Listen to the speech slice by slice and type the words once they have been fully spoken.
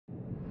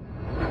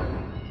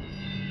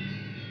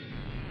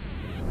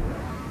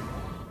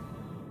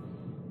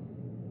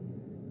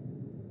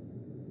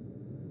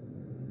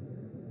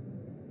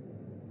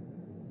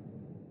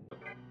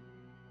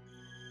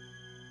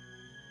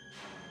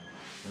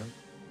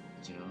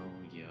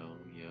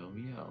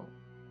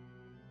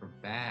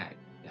back.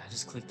 I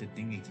just clicked the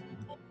thing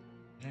again. What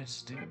did I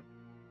just do?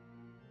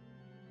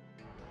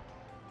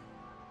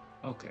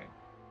 Okay.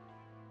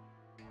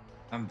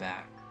 I'm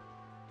back.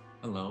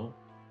 Hello.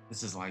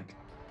 This is like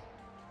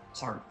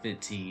part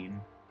 15.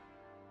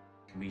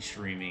 Me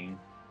streaming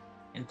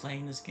and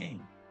playing this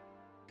game.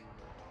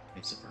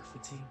 Is it part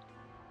 15?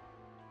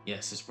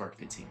 Yes, it's part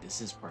 15.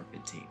 This is part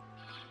 15.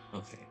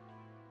 Okay.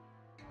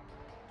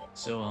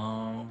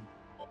 So,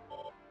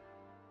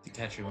 to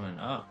catch everyone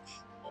up,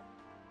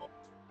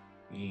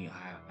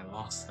 I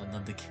lost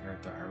another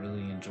character I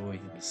really enjoyed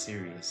in the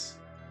series.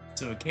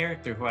 So a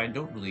character who I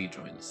don't really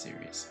enjoy in the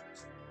series.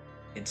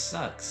 It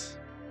sucks,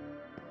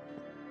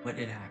 but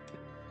it happened.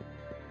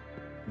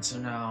 And so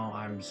now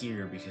I'm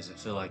here because I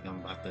feel like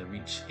I'm about to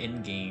reach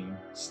in-game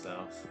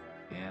stuff,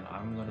 and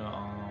I'm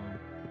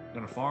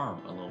gonna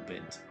farm a little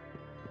bit,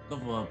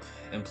 level up,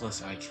 and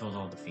plus I killed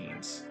all the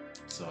fiends,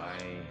 so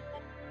I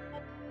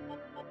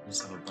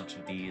just have a bunch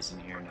of these in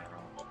here now.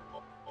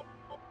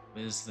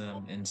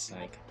 Wisdom,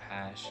 insight,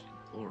 compassion,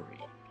 glory,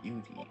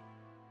 beauty,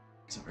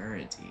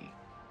 severity.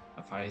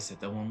 I probably said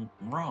that one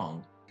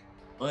wrong,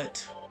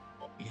 but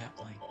we have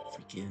like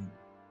freaking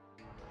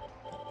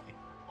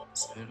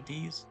 7 of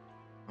these.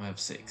 I have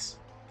 6.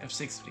 I have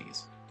 6 of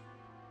these.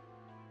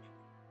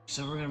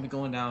 So we're gonna be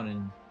going down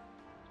and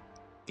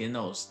getting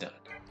those done.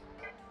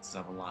 So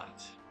I have a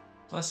lot.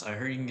 Plus, I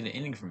heard you can get an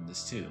ending from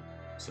this too.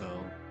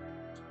 So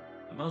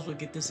I might as well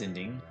get this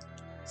ending,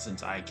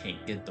 since I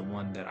can't get the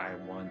one that I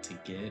want to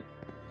get.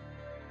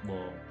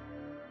 Well,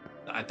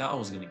 I thought I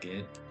was gonna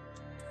get.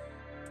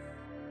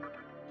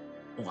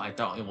 Well, I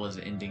thought it was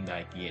an ending that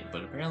I could get,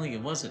 but apparently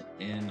it wasn't.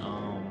 And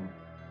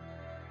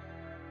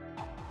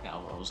yeah,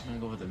 well, I was gonna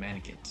go with the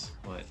mannequins,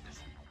 but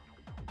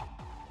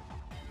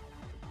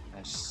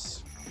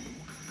that's,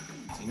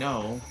 you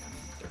know,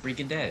 they're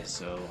freaking dead.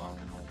 So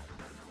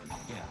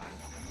yeah,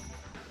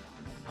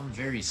 I'm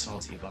very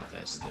salty about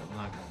that still. I'm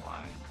not gonna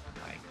lie,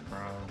 like,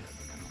 bro,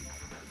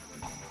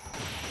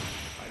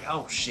 like,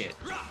 oh shit,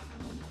 like,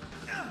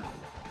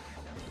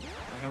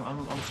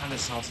 I'm kind of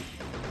salty.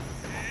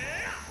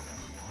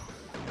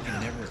 I can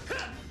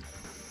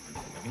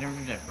never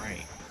do that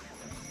right,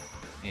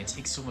 and it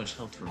takes so much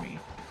health for me.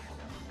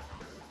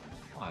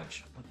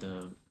 Watch, what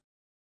the?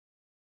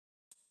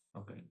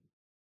 Okay.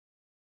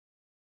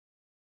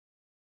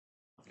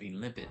 I'm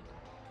being limpid.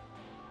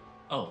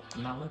 Oh,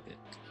 I'm not limpid.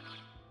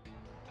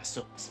 I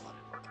still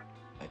slotted.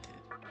 I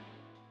did.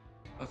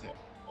 Okay.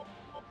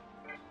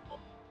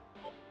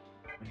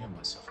 I heal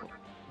myself real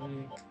quick.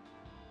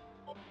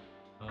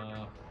 Who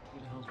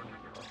the hell's my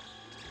girl?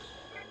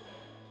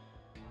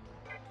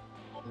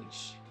 Holy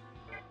shit.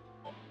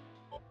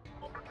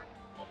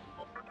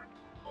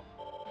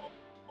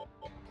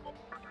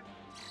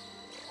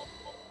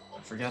 I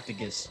forgot to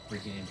get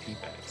freaking MP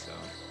back, so.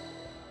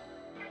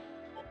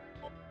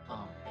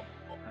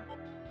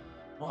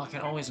 Well, I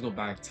can always go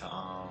back to,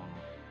 I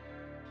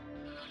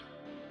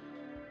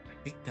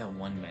think that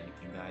one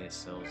mannequin guy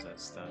sells that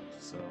stuff,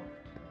 so.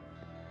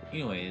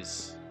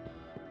 Anyways,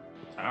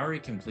 I already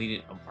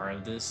completed a part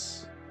of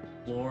this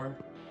floor.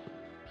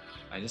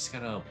 I just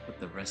gotta put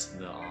the rest of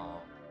the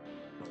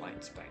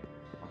lights back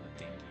on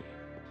the thingy.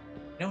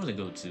 I know where to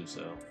go to,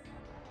 so.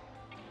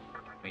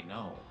 Wait,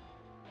 no.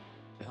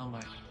 The hell am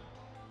I?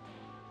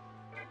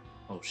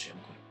 Oh shit,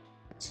 I'm going.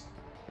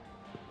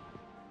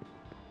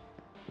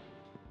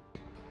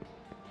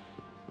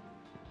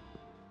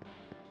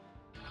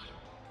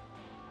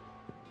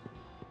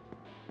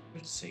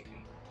 Where's the take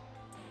me?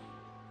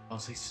 Oh,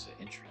 it's to the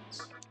entrance.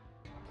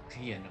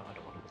 Okay, yeah, no, I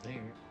don't want to go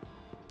there.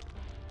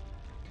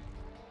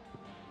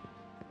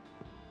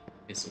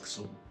 This looks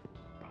so.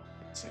 Bro,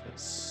 it's like a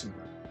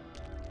super.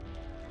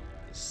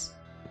 This.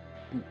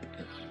 Boop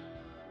and.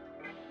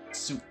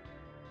 Soup.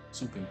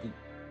 Soup and boop.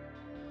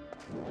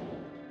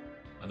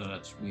 I know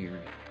that's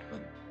weird,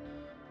 but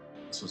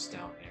this was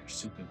down there.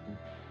 Soup and boop.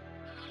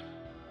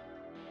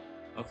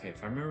 Okay,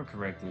 if I remember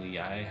correctly,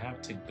 I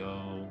have to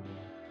go.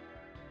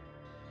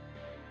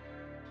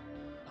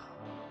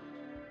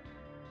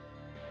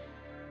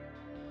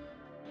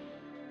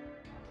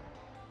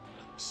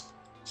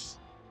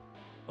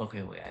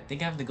 Okay, wait. I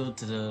think I have to go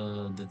to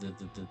the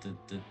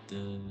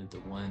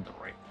one in the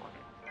right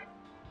corner.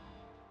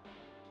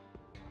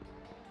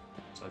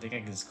 So I think I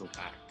can just go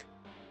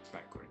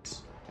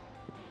backwards.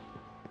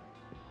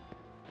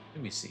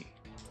 Let me see.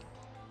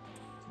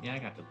 Yeah, I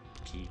got the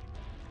key.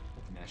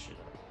 Open that shit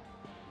up.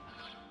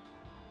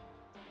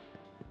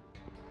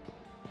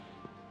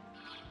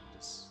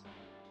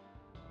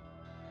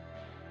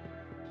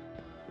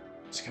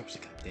 Just cover the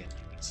goddamn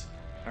things.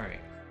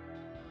 Alright.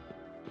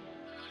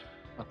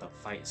 What the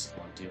fight is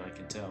going to do, I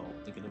can tell.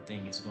 Look at the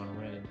thing, it's going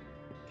red.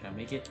 Can I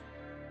make it?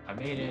 I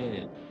made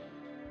it!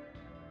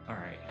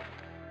 Alright.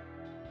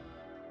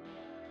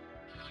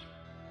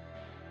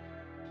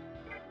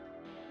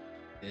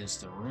 Is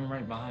the room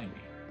right behind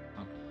me?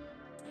 Okay.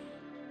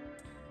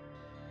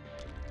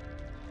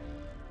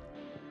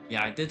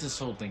 Yeah, I did this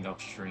whole thing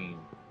off stream,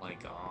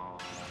 like,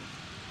 was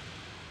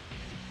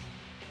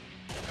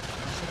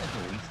it like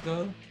a week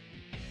ago?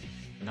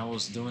 and I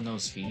was doing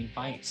those fiend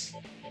fights.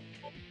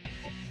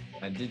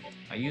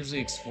 I usually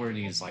explore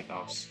these like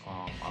off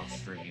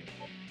stream,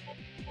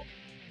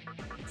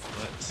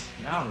 but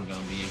now we're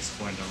gonna be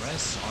exploring the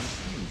rest on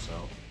stream.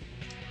 So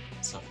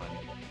it's so funny.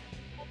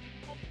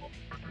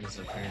 It's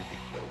a very big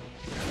deal.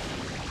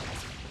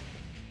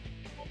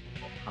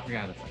 I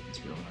forgot to fight this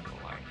real, I'm not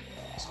gonna lie.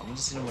 So I'm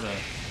just gonna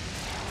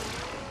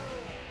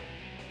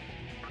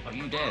Oh,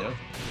 you dead? Okay.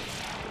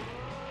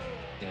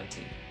 Dead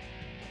too.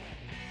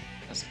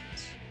 That's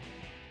nice.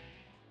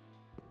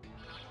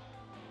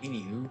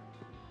 Anywho,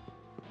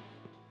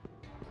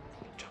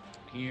 jump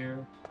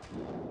here.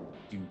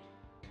 You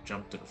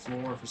jump to the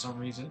floor for some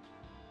reason.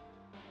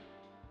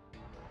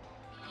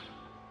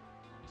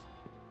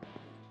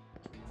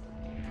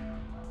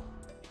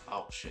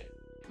 Oh shit.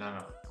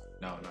 No.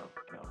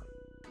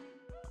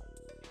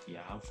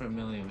 Yeah, I'm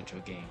familiar with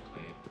your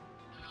gameplay.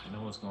 I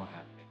know what's gonna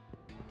happen.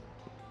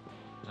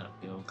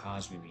 Bill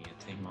Cosby me and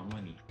take my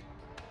money.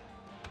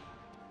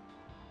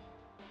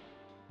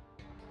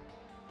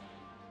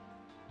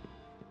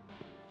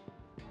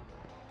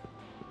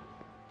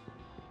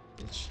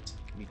 This should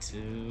take me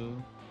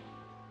to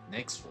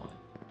next one.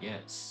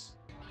 Yes.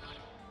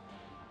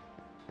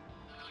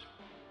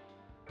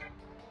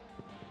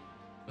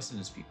 What's in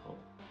this peephole?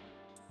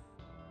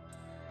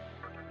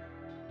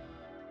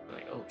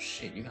 Like, oh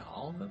shit, you got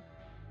all of them?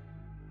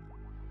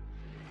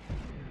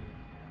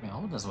 I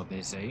hope that's what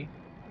they say.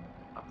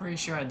 I'm pretty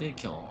sure I did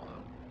kill all of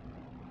them.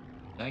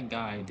 That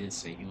guy did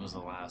say he was the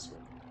last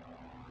one.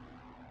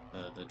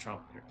 The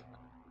trumpeter.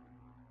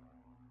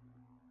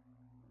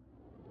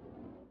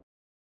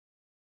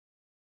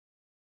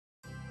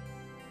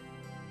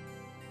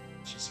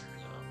 Just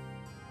heard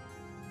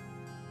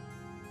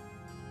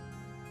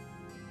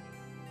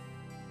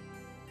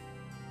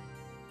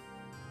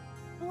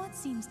What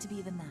seems to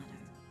be the matter?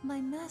 My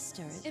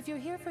master, if you're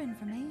here for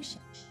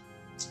information.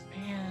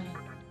 Man.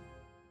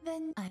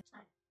 Then I...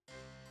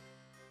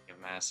 Your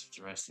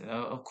master's arrested.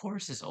 Of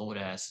course his old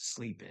ass is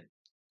sleeping.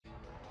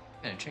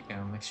 Better check out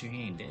him, make sure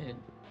he ain't dead.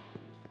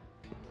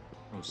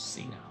 We'll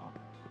see now.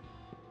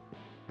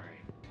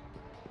 Alright.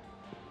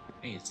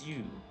 Hey, it's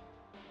you.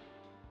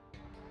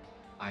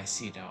 I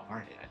see thou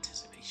art in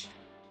anticipation.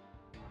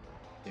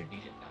 There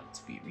needed not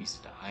to be a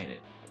reason to hide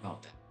it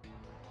about that.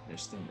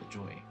 Understand the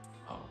joy.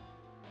 Oh.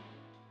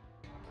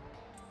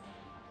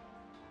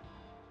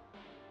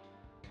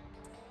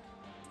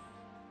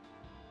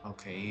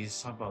 Okay,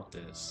 he's talking about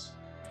this.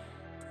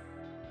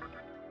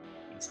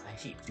 I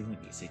hate doing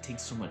these. They take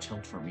so much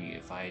health from me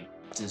if I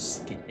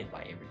just get hit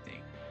by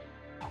everything.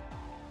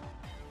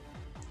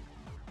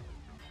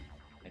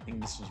 I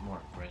think this was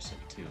more aggressive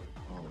too.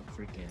 Oh,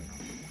 freaking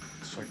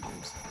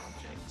circles and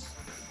objects.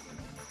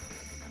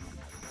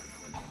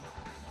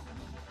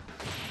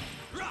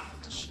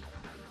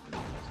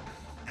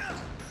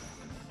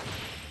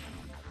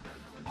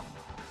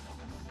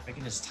 I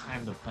can just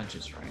time the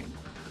punches right.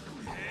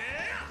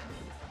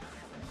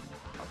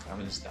 Okay, I'm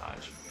gonna just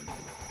dodge.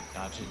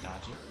 Dodge it.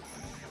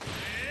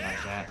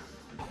 Dodge that.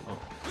 Oh.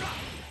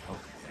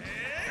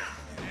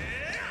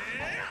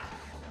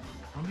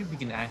 I wonder if we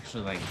can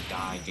actually like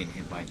die getting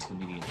hit by too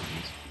many of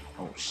these.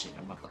 Oh shit,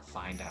 I'm about to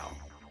find out.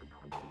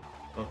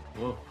 Oh,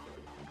 whoa.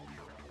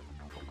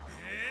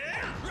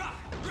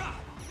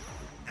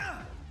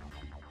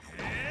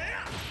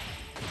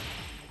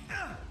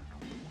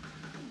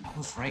 It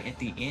was right at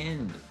the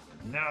end.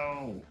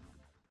 No.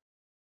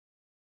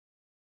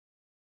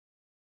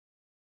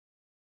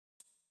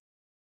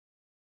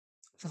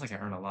 I feel like I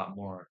earned a lot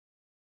more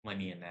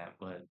money in that,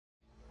 but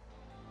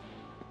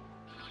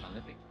my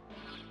living.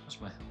 What's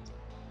my health?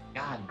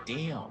 God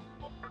damn.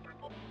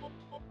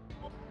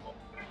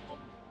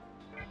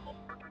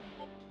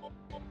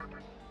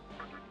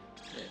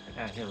 Shit, I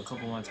got hit a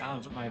couple more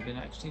times. I might have been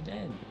actually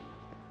dead.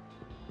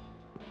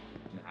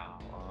 Now,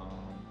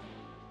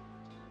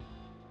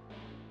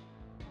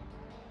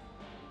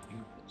 you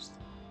post.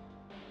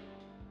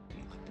 We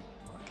like the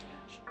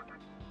broadcast.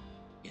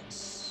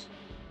 Yes.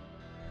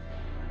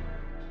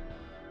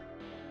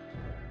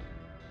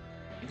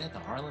 Is that the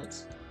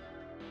harlots?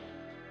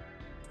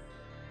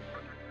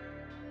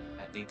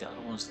 I think the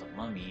other one's the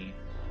mummy.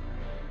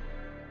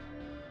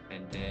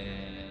 And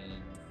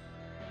then...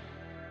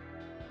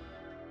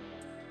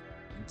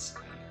 let's see.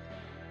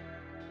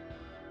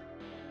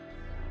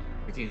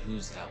 I forget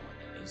whose that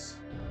one is.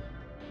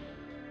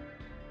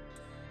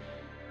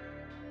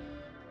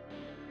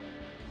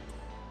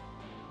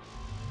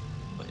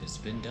 But it's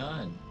been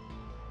done.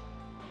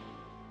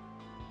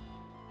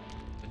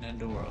 Open that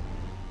door up.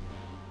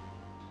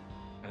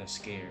 Kinda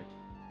scared.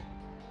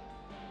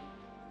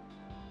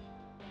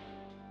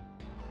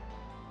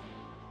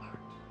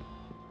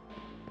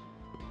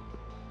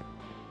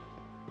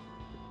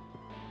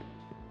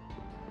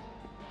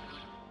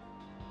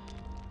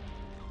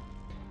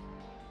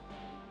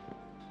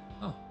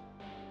 Oh,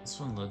 this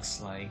one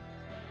looks like,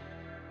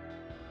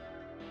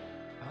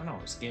 I don't know,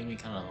 it's giving me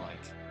kind of like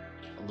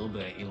a little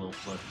bit of Halo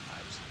Flood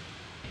vibes.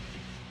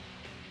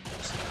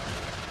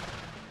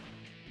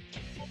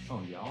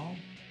 Oh, y'all?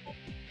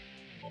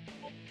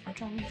 Aren't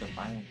y'all with the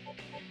final?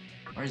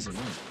 Or is it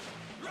wind?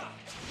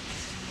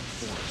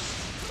 Force.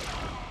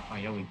 Oh,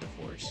 yeah, with the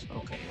force.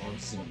 Okay, well,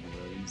 this is gonna be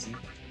real easy.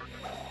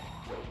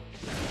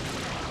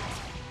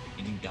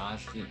 And you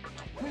dodged it.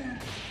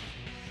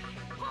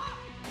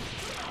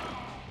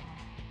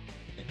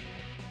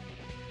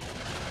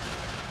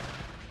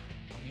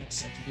 Yeah,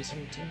 Seki gets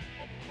hurt too.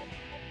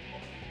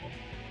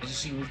 Isn't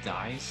she with the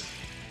ice?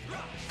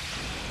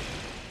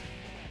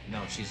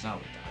 No, she's not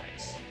with the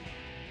ice.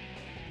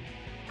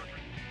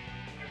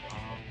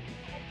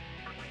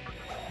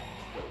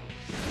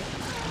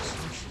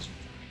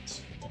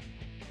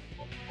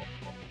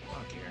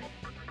 Fuck here.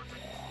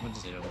 What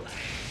does it do?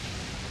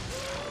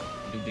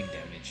 Do big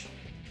damage.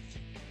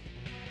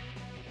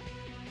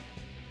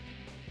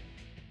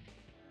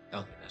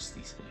 Okay, that's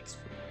decent XP.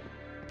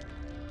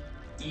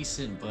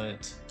 Decent,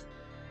 but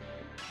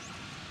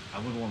I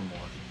would want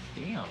more.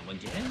 Damn,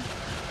 again?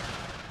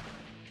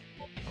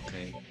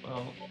 Okay,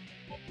 well,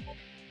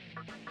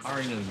 I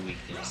already know your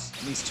weakness.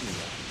 At least two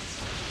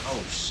left.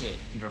 Oh shit,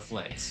 he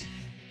reflects.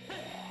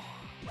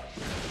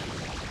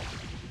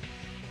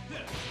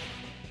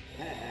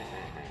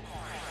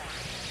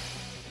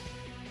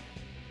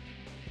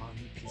 Oh,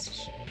 you piece of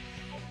shit.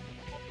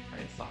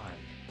 Alright, fine.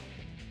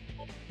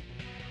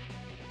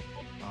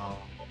 Oh.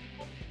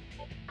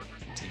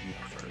 Take you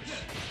out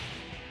first.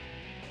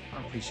 I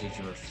appreciate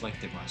you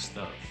reflecting my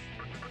stuff.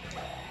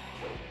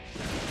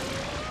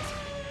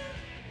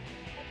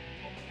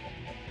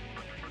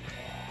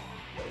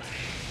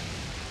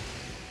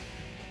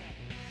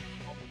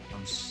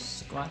 I'm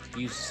glad to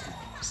use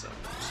this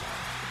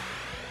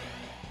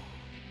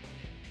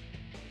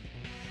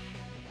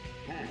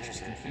I'm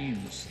just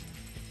confused.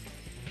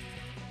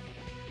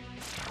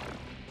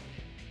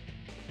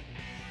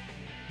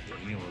 Yeah,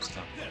 you know what's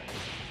coming.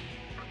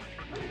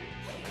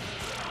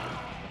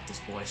 Left this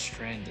boy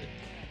stranded.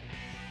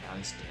 Now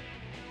he's dead.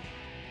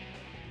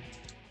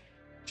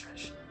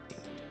 Trash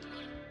indeed.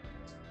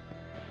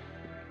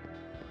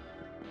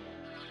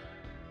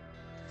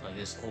 I feel like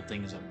this whole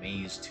thing is a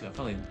maze too. I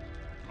feel like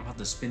I'm about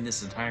to spend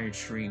this entire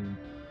stream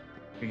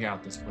figure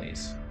out this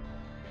place.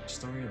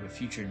 Story of a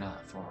future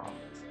not far off.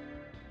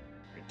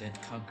 Where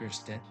death conquers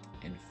death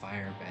and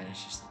fire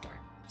banishes the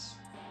darkness.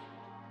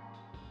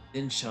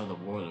 Then shall the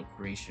word of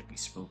creation be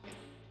spoken.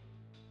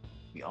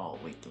 We all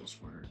await those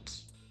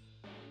words.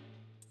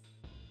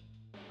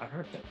 I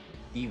heard that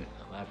demon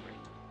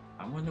elaborate.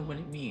 I wonder what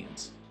it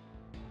means.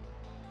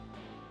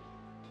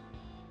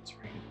 It's a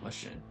very good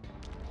question.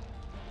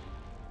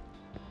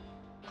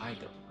 I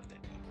don't know what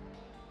that means.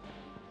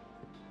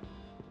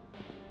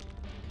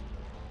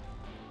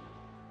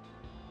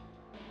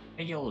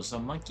 Hey yo, it's a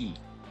monkey.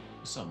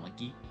 What's up,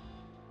 monkey?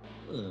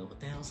 Ugh, what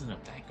the hell's in the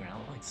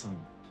background? Like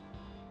some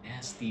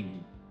nasty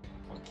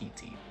monkey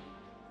teeth.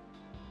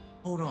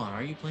 Hold on,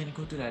 are you planning to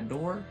go through that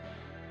door?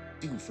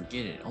 Dude,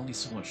 forget it. Only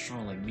someone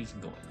strong like me can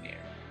go in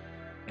there.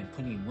 And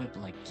putting a whip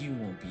like you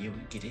won't be able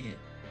to get in.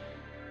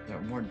 There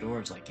are more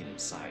doors like it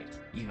inside.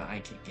 Even I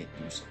can't get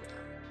through some of them.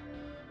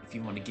 If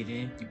you want to get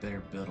in, you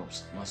better build up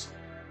some muscle.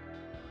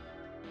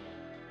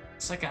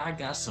 It's like I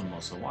got some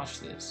muscle. Watch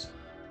this.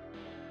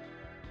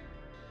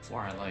 Before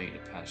I allow you to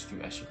pass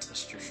through, I should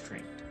test your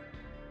strength.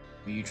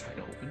 Will you try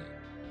to open it?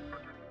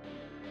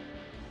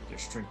 Your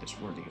strength is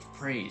worthy of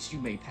praise. You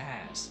may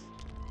pass.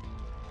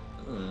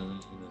 I'm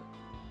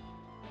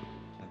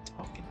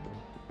talking.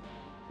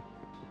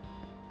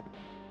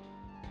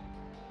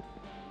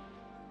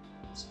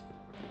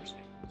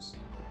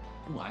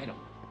 Ooh, item.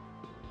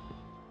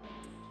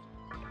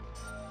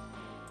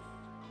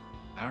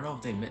 I don't know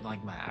if they meant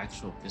like my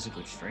actual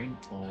physical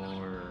strength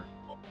or.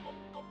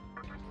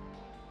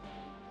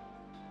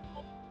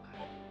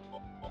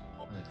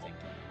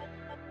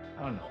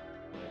 I don't know,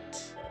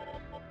 but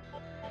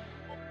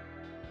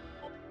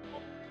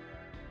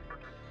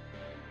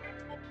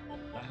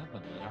I have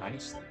another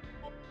ice thing.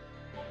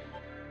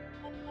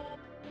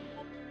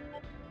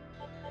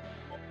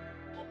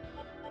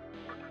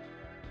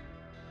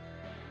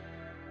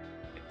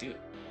 I do.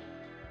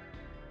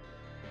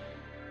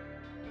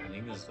 I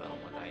think this is the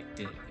one I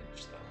didn't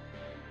finish though.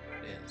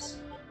 It is.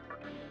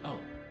 Oh.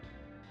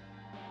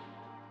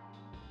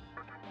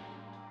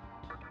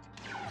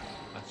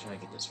 I'll try to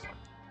get this one.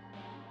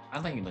 I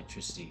like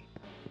electricity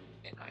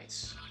and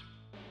ice.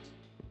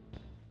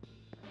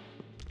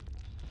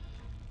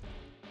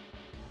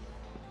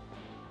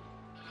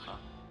 Huh.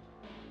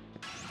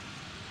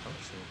 Oh,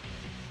 sure.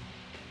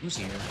 Who's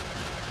here?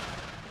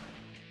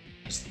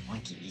 It's the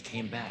monkey. He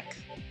came back.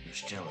 He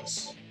was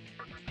jealous.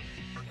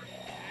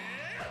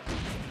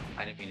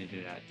 I didn't mean to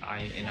do that.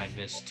 I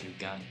missed too.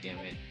 God damn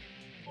it.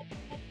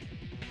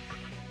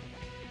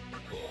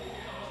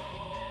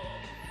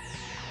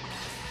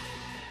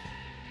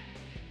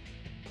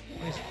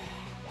 What is it?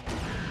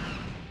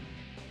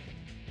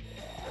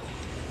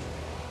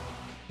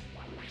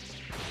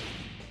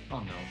 Oh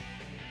no.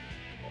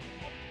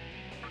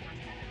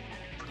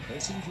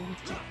 That seems really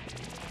cute.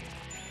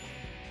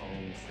 Oh,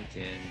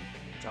 freaking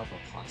drop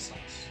of hot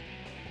sauce.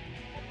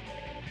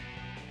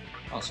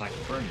 Oh, so I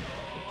can burn it.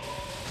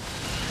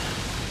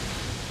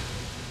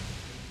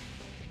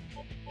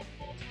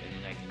 And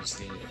then I Let's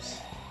do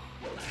this.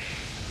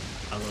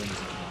 I love using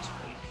King's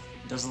Blade.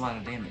 It does a lot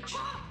of damage.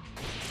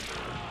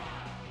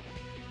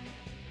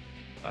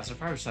 I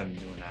surprised I've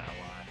been doing that a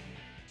lot.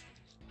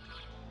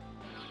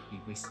 You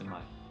wasted my.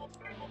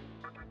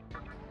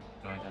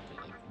 No, I got the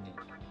infinite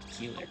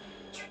healer.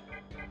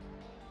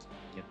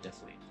 Yep,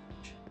 definitely.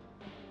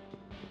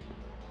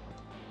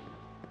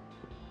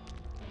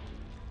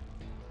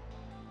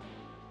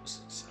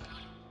 What's inside?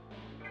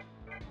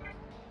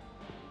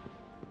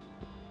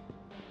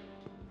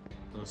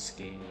 A little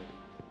scared.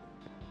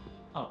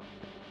 Oh.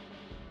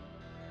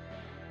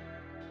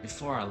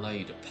 Before I allow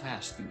you to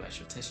pass through, I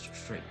shall test your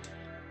strength.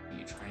 Will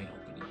you try and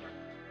open it?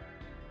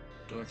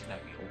 The door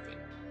cannot be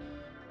opened.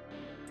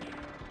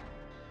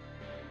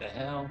 The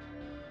hell?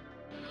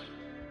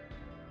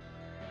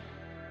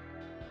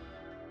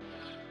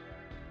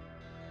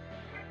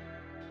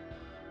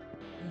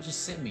 You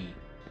just sent me.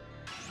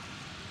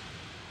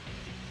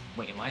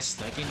 Wait, am I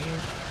stuck in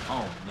here?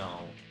 Oh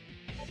no.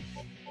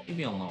 Leave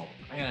me alone.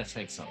 I gotta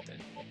check something.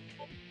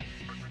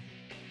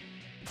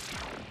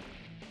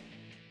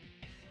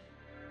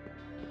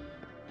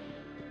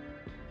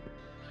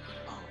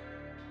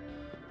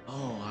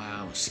 Oh,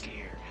 I was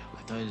scared.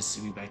 I thought it'd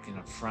see me back in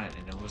the front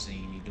and there wasn't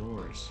any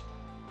doors.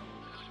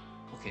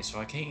 Okay, so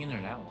I can't enter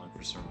that one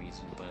for some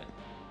reason, but...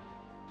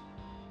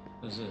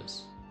 What is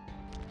this?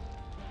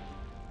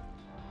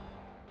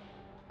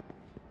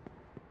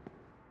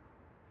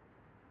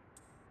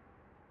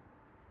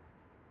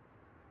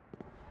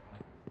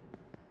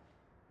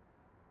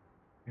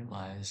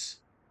 Realize...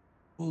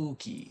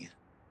 Spooky.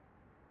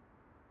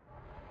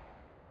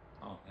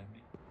 Oh, I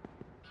mean...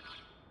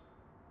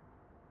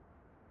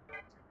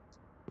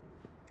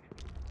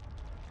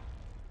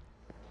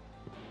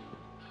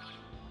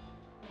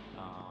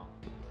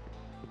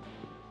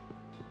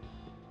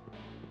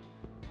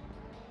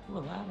 Ooh, a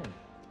ladder.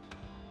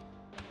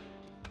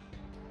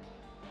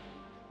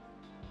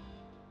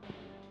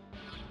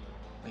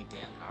 Wait, damn,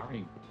 I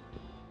already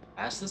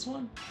passed this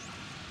one?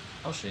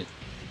 Oh shit.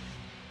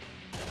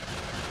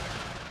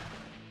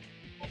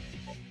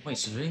 Wait,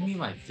 so do they mean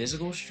my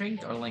physical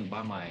strength or like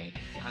by my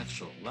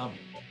actual level?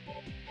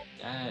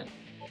 That...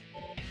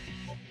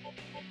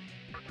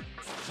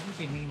 What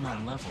do they mean my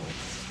level?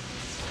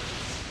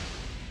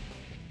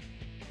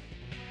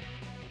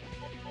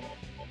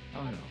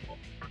 Oh no.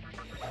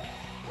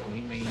 We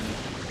made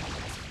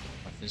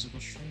my physical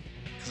strength?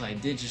 Because I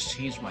did just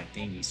change my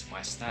thingy, so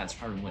my stats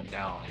probably went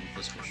down in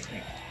physical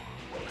strength.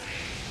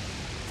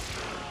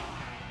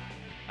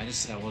 I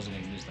just said I wasn't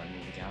gonna use that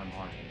move again, I'm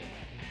hard-handed.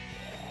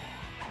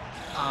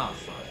 Ah,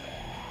 fuck.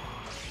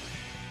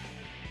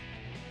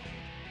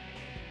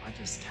 Why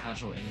does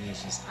casual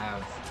enemies just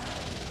have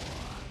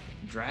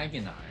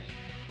Dragon Eye?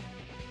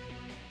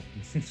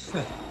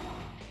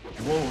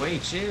 Whoa,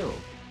 wait, chill! What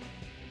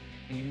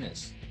did you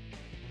miss?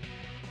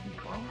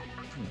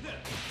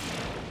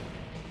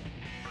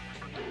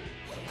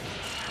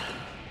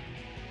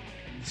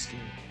 I'm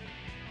scared.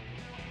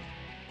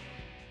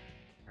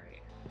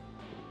 Alright.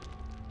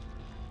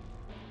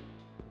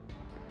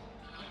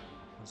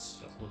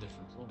 That's a whole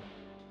different floor.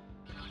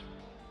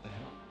 What the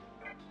hell?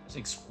 Let's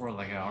explore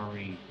like I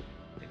already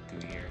been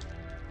through here.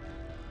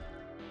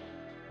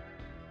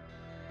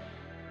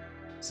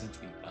 Seems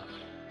to be up.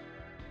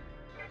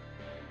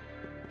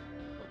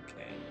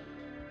 Okay.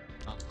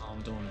 I don't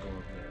want to go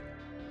over there.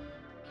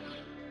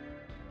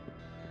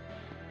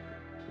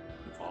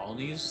 All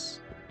these?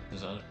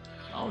 There's other.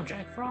 Oh,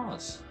 Jack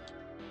Frost!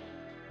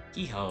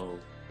 Hee-ho!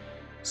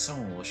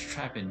 Someone was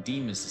trapping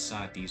demons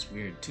inside these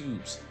weird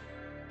tubes.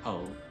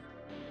 Ho.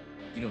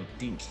 You don't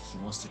think he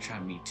wants to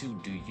trap me too,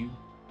 do you?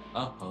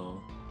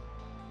 Uh-ho.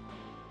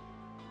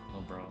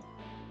 Oh, bro.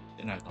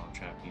 They're not gonna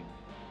trap you.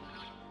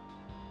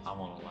 I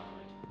won't allow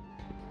it.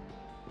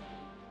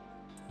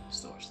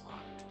 This door's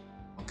locked.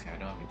 Okay, I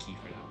don't have a key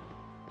for that one.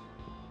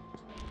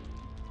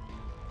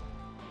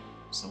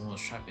 Someone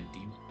was trapping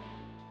demons.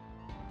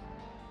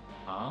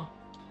 Huh?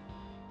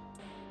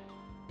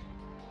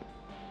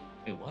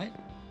 Wait, what?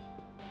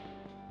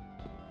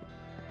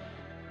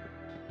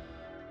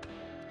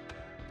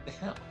 The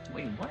hell?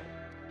 Wait, what?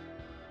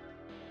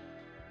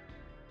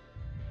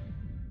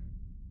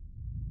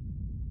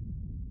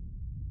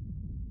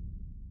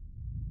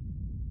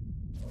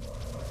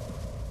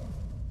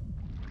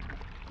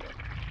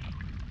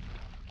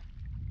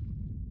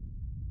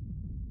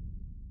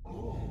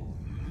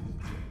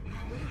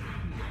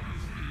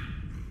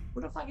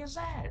 What the fuck is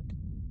that?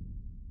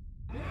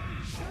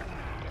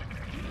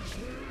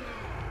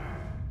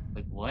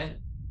 Like what?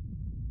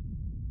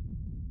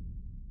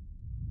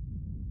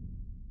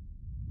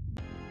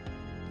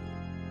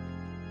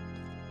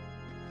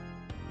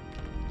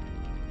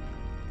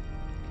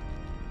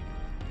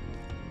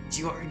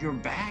 You're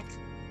back?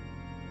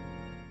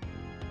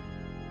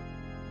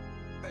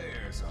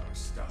 There's our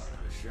star of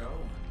the show.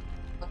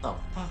 What the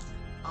fuck?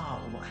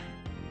 Oh,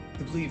 I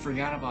completely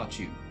forgot about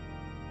you.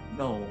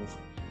 No.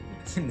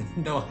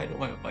 No, I don't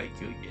want to fight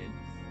you again.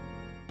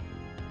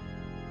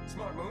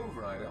 Smart move,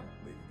 Rhino.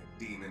 Leaving a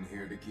demon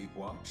here to keep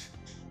watch.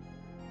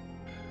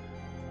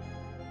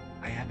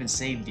 I haven't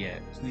saved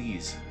yet.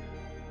 Please.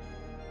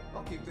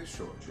 I'll keep this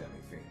short,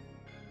 Demi-Fiend.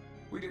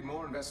 We did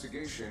more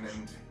investigation,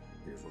 and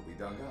here's what we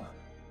dug up.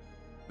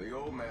 The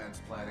old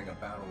man's planning a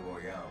battle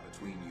royale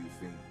between you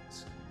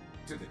fiends.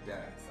 To the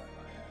death, I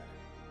might add.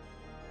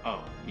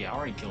 Oh, yeah, I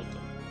already killed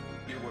them.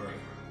 You were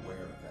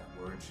aware of that,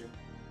 weren't you?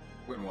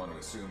 Wouldn't want to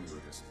assume you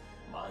were just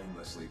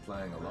mindlessly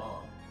playing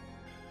along.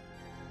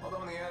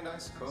 Although in the end, I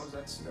suppose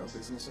that's no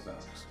business of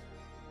ours.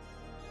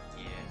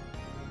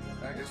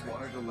 Yeah. I just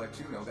wanted to let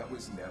you know that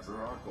was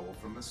never our goal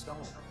from the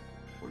start.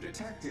 We're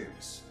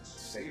detectives,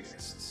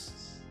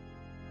 sadists.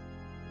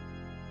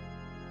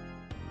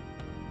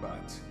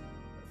 But,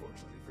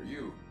 unfortunately for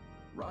you,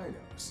 Rhino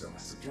still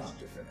has a job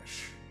to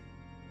finish.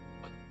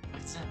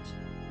 What's that?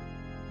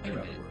 Wait In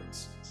a other minute.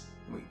 words,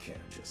 we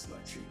can't just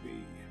let you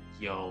be.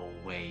 Yo,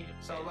 wait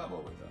a So minute.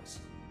 level with us.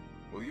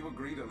 Will you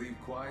agree to leave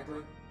quietly?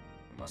 Or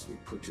must we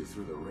put you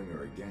through the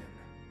ringer again?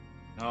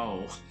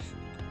 No.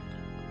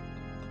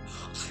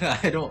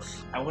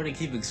 I want to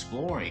keep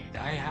exploring.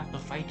 I have to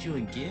fight you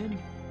again?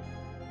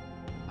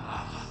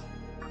 Ah.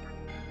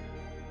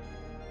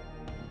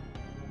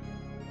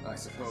 I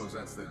suppose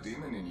that's the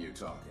demon in you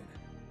talking.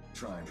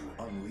 Trying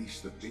to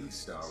unleash the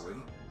beast, are we?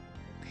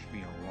 Leave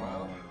me Well,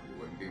 alone. you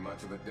wouldn't be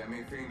much of a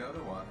demi-fiend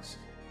otherwise.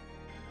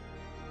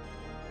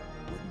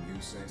 Wouldn't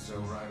you say so,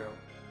 Rhino?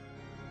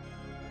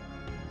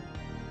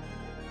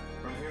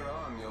 From here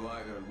on, you'll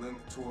either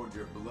limp toward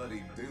your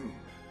bloody doom,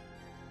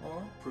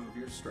 or prove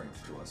your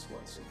strength to us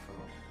once and for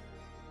all.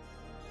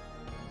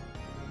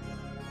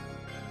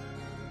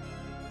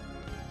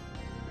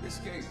 This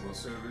gate will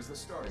serve as the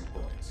starting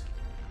point.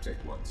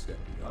 Take one step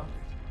beyond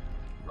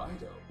it.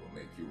 Rhino will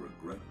make you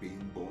regret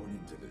being born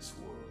into this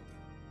world.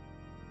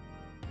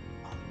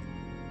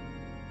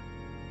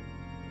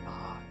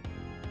 God.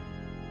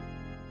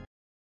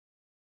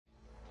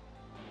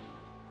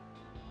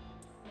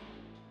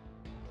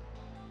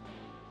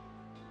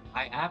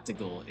 I have to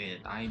go in.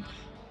 I'm...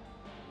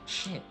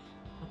 Shit.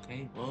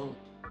 Okay, well...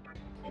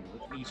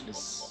 Let me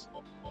just...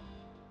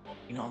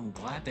 You know, I'm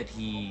glad that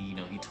he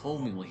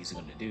told me what he's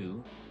gonna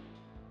do.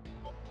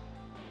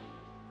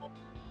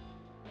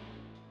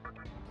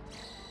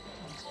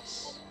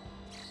 Just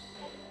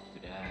do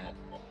that.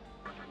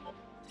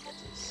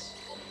 Just...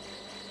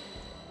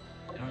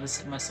 I'm gonna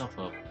set myself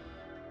up.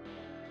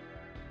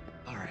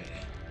 Alright.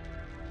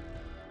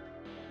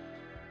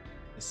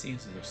 It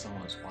seems as if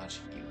someone's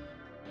watching you.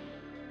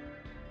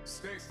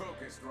 Stay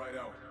focused,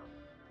 Rhino.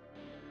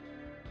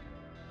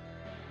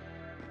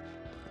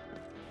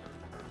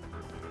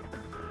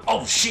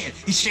 Oh shit!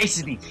 He's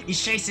chasing me!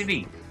 He's chasing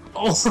me!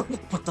 Oh,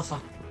 what the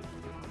fuck?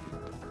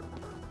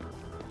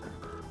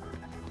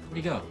 Where'd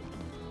he go?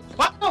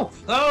 What? Oh!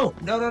 Oh!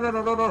 No, no, no,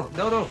 no, no, no,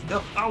 no, no,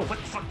 no! Oh, what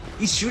the fuck?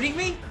 He's shooting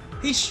me?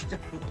 He's...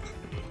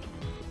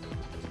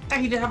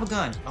 He didn't have a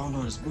gun! Oh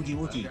no, it's Woogie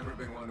I've Woogie. never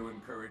been one to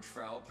encourage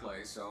foul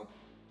play, so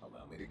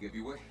allow me to give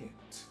you a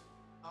hint.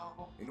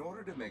 Oh. In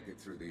order to make it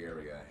through the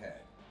area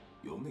ahead,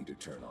 you'll need to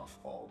turn off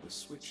all the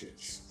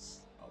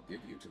switches. I'll give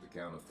you to the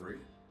count of 3.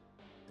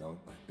 Don't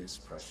let this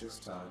precious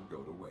time go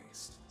to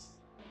waste.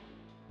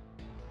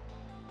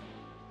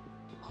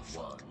 Oh,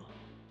 fuck. 1,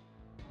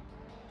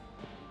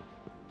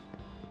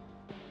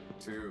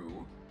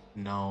 2,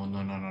 No,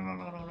 no, no, no, no,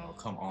 no, no, no.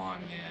 Come on,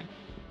 man.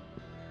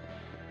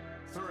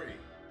 3.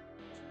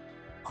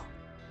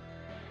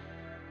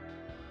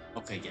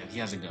 Okay, yeah, he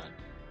has a gun.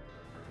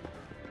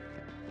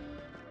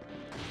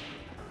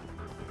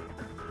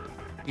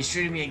 He's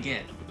shooting me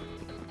again.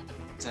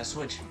 Is that a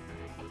switch?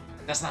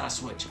 That's not a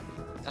switch.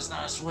 That's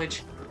not a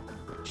switch.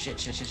 Shit,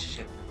 shit, shit, shit,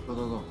 shit. Go,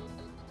 go, go.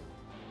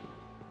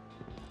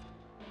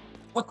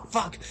 What the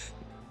fuck?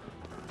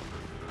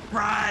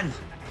 Run!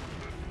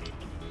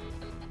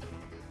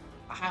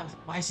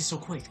 Why is he so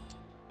quick?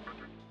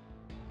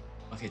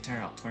 Okay, turn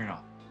it off, turn it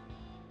off.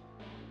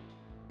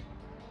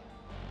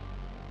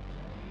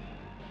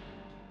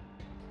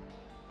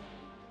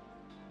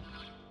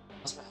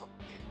 What's my help?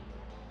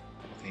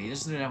 Okay, he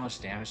doesn't do that much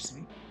damage to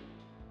me.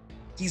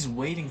 He's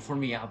waiting for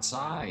me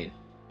outside.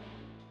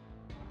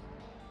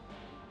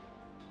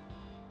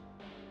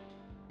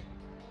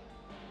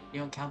 You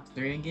don't count to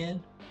 3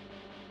 again?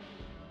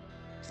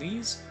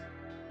 Please?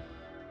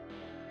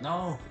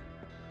 No.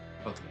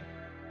 Okay.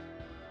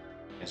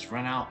 Let's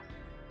run out.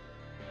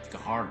 Take a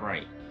hard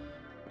right.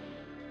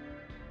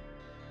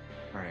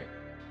 Alright.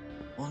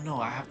 Oh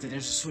no, I have to.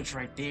 There's a switch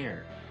right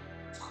there.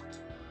 Fuck.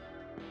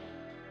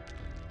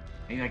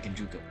 Maybe I can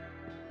juke him.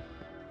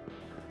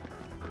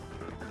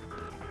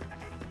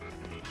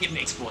 Give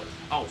me exploit.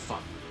 Oh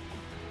fuck.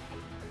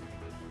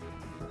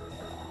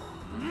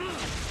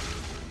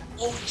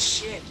 Holy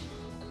shit!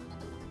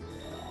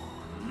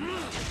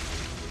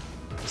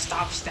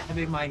 Stop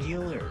stabbing my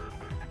healer!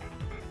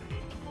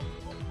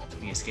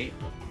 Can we escape?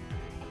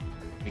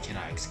 We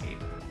cannot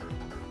escape.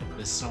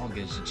 This song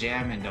is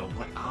jamming though.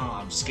 What? Oh,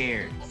 I'm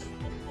scared.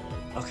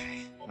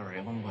 Okay.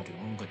 Alright, what am I gonna do?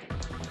 What am I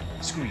gonna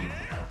do? Screw you.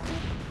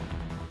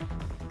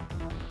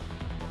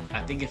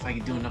 I think if I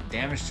can do enough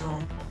damage to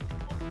him,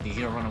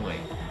 he'll run away.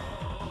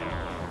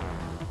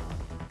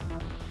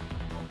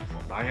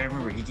 I gotta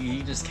remember, he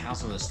can just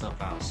cancel this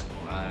stuff out, so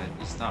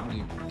it's not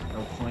really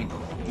no point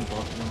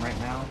debunking them right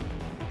now.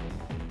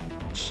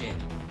 Shit.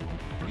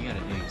 You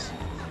gotta do this.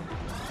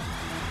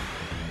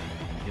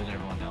 Heal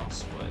everyone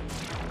else, but...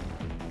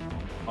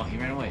 Oh, he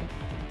ran away.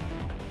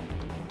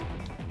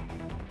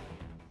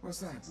 Was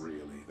that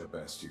really the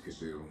best you could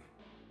do?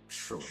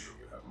 Surely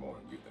you have more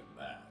in you than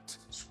that.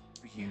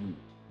 Screw you.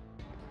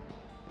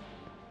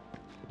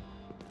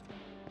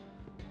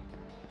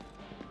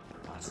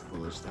 That's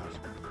foolish stuff.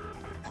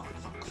 Fuck.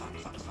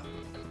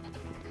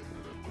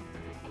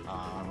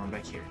 Run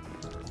back here.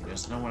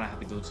 There's no one I have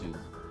to go to.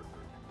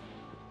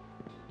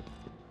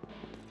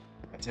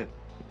 That's it.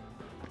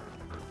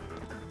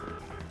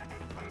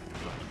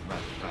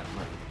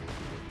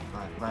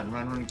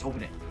 Run,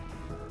 open it.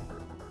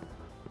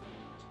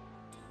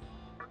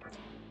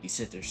 He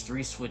said there's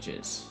 3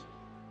 switches.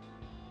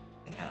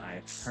 And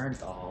I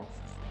turned off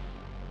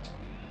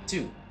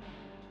 2.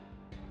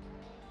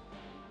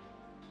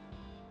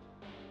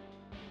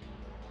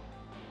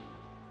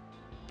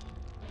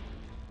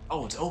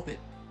 Oh, it's open.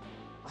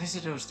 I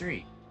said there was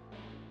 3.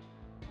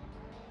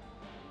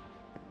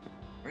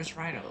 Where's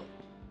Rhino?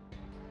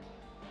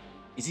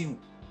 Is he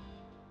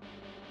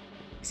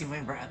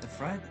waiting right at the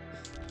front?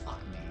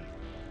 Fuck me.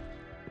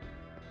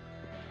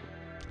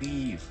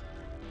 Leave.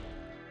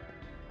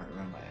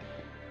 Where am I at?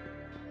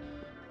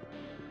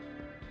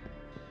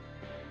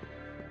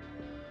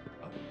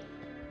 Oh.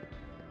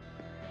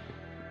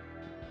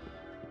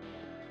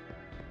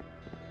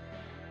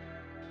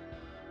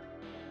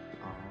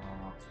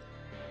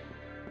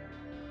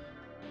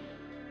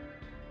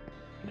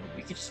 You know,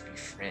 we could just be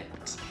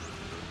friends.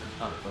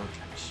 Oh, road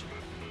trash.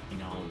 You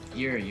know,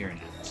 you're an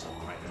asshole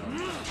right now.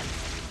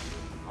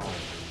 Oh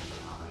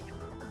my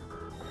god.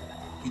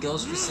 He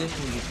goes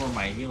specifically for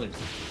my healer.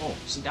 Oh,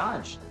 she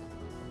dodged.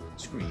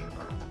 Screw you,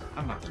 bro.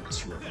 I'm not gonna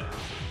mess you up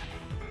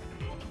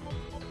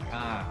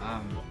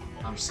now.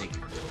 I'm sick of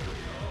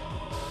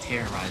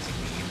terrorizing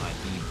me and my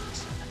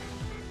demons.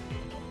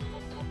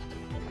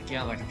 Like,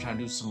 yeah, like I'm trying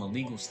to do some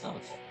illegal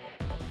stuff.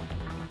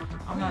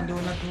 I'm not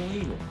doing nothing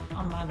illegal.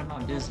 I'm minding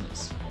my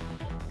business.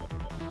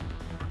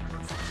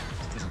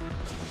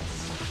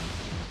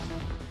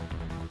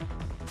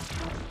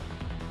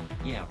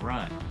 Yeah,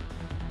 run.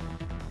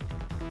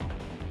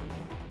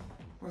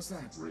 Was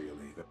that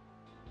really the...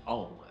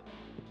 Oh.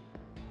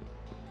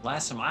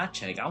 Last time I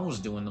checked, I was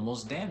doing the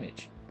most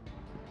damage.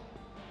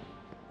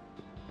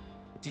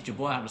 Teach your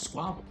boy how to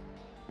squabble.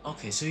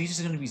 Okay, so he's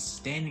just gonna be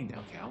standing there.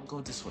 Okay, I'll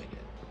go this way then.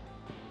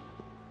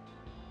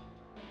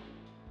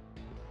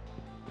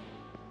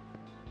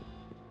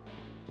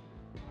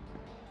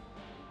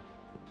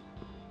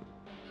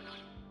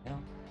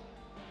 Hell,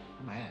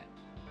 where am I at?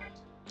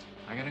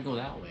 I gotta go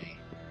that way.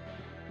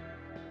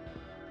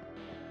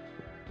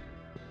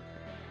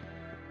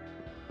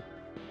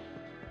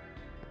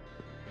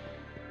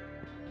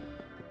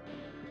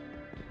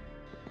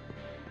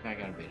 I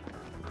got a bit.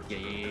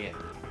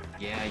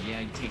 Yeah,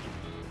 you take it.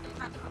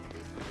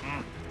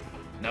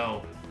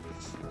 No.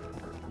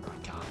 Oh my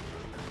god.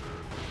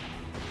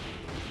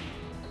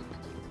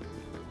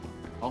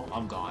 Oh,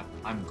 I'm gone.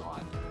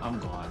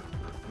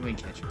 You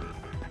ain't catching me.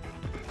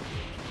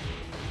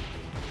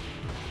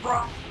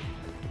 Bro!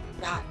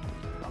 God.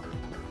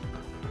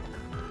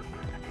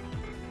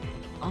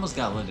 Almost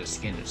got leather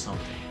skin or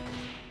something.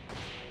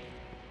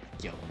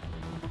 Yo.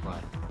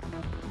 Run.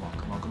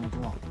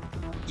 Come on.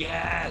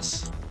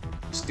 Yes!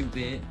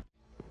 Stupid.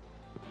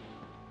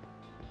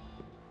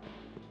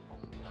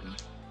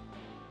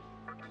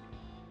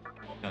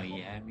 Oh,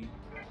 he had me?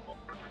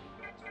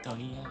 Oh,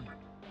 he had me.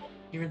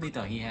 He really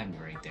thought he had me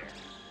right there.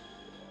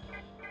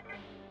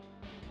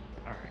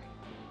 Alright.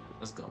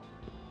 Let's go.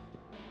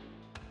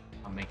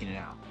 I'm making it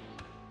out.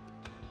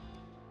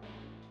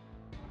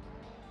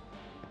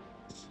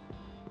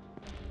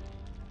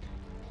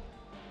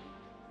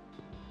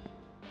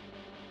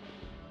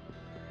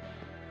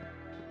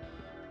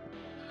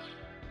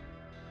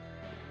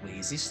 Wait,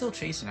 is he still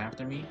chasing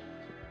after me?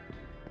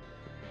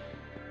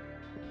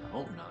 I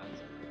hope not.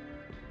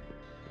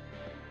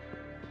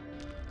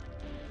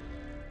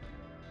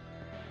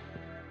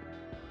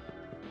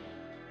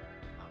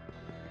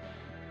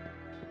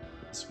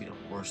 This would be the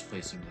worst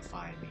place for him to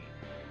find me.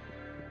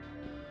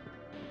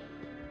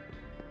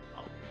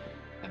 Oh,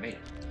 I made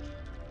it.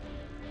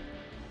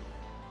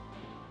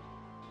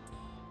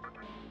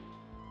 Okay.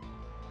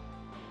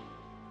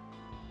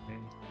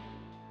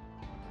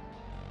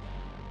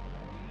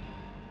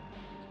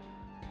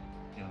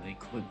 You know, they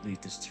quickly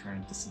just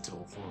turned this into a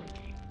horror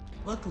game.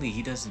 Luckily,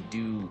 he doesn't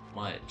do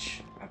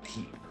much.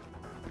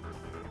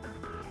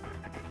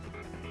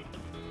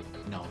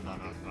 No.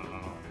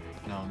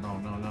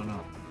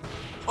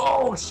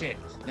 Oh shit!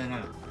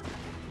 No.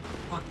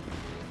 Fuck.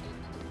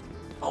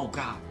 Oh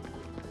god.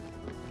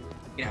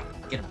 Get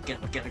him.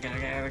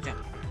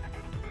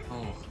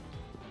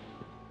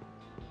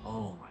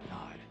 Oh my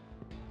god.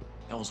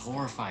 That was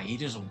horrifying. He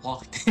just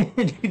walked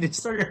in. He just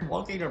started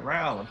walking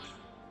around.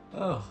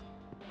 Oh,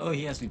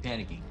 he has me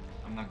panicking.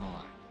 I'm not gonna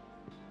lie.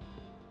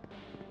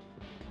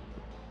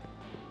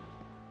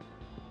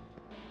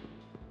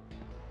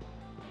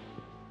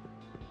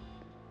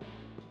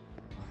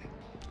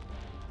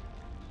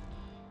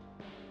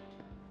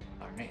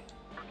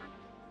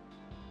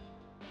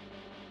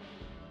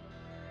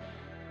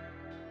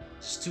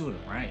 There's two of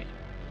them, right?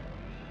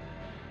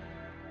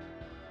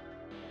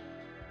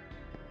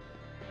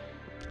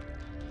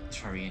 He's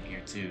probably in here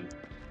too.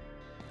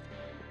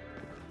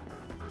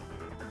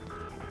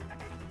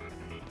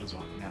 He's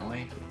walking that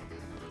way.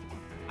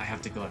 I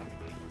have to go that way.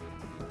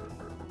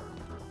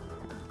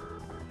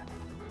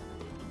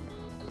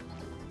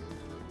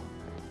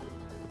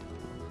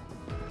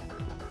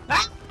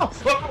 Ah!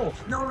 Oh!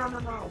 No! No! No!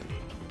 No!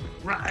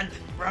 Run!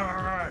 Run!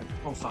 Run! Run!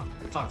 Oh fuck!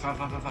 Fuck! Fuck!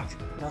 Fuck! Fuck!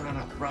 Fuck! No! No!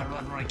 No! Run!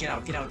 Run! Run! Get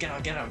out! Get out! Get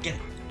out! Get out! Get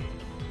out!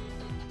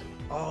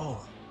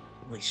 Oh!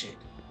 Holy shit!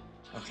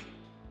 Okay.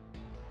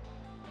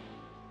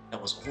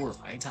 That was a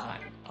horrifying time.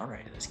 All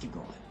right, let's keep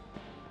going.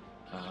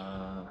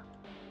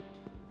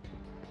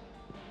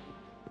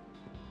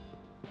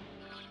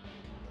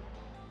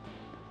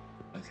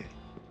 Okay.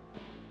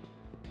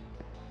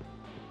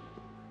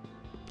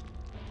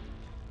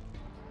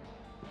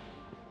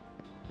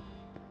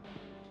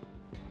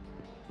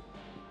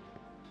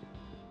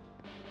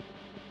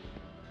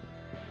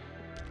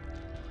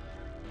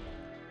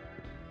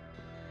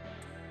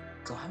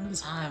 So how many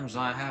times do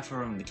I have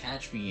for him to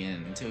catch me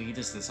in until he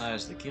just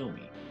decides to kill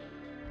me?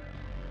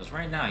 Because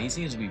right now, he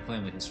seems to be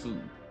playing with his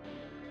food.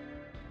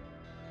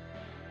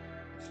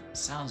 From the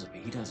sounds of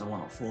it, he doesn't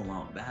want a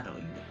full-on battle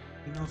either.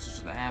 He knows what's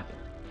gonna happen.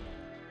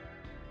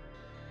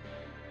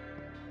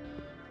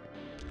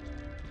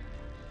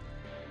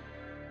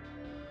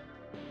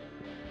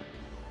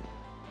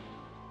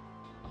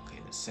 Okay,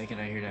 the second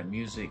I hear that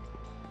music...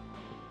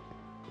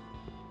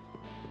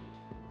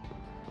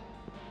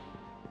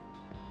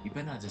 You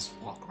better not just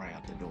walk right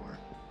out the door.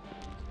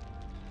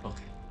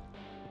 Okay.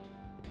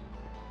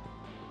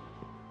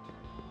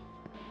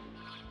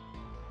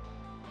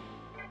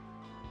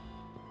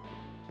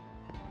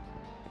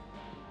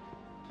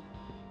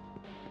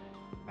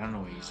 I don't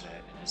know where he's at,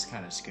 and it's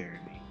kind of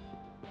scaring me.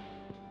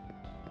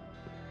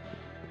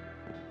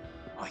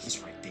 Oh, he's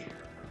right there.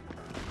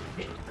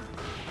 Yeah.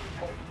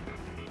 Oh.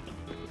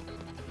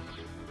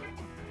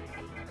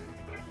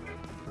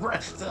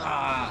 Breath!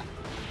 Ah!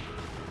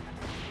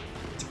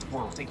 Take the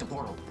portal, take the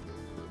portal.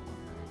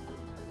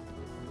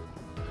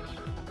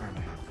 Where am I?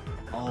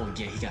 Oh,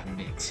 yeah, he got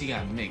mixed. He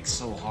got mixed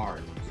so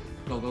hard.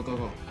 Go, go, go,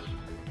 go.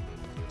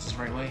 Is this the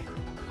right way?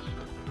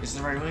 Is this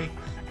the right way?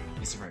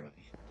 It's the right way.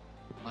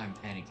 I'm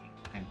panicking.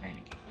 I'm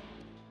panicking.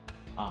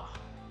 Ah.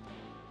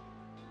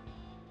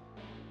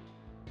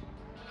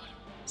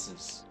 This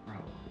is, bro,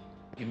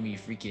 giving me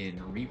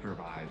freaking Reaper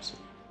vibes.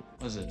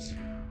 What's this?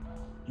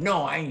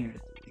 No, I ain't.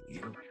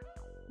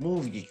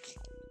 Move, you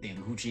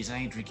damn hoochies. I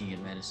ain't drinking your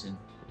medicine.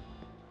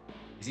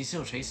 Is he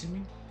still chasing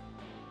me?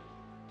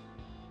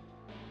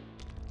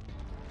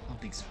 I don't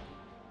think so.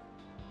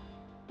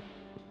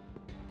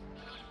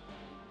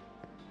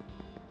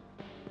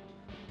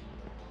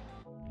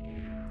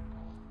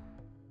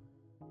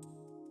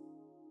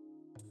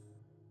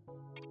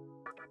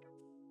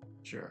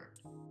 Sure.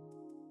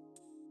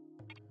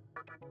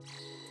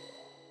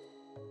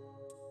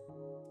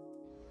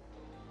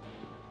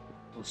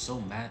 I was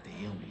so mad to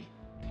heal me.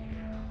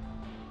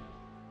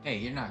 Hey,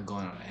 you're not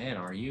going on ahead,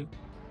 are you?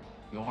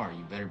 You are,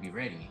 you better be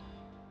ready.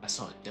 I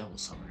saw a devil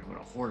summoner with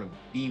a horde of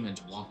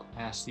demons walk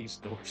past these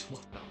doors.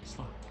 What the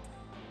fuck?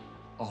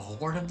 A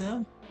horde of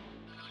them?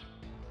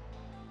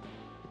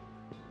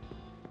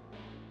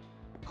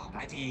 Oh,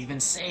 I didn't even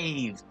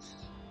save!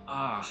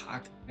 Ah,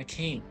 I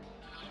can't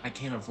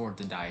afford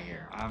to die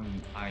here.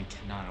 I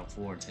cannot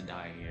afford to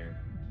die here.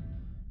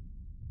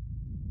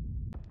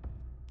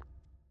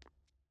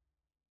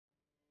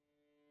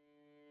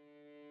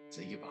 So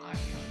you're behind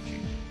me, aren't you?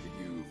 Did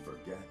you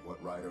forget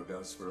what Raido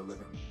does for a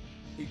living?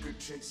 He could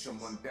chase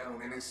someone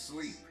down in his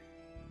sleep.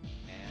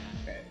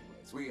 And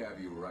Anyways, we have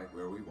you right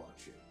where we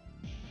want you.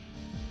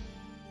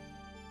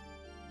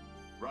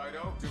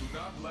 Raido, do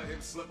not let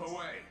him slip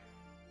away.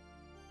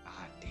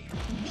 God damn.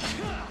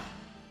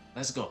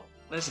 Let's go.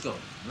 Let's go.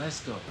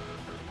 Let's go.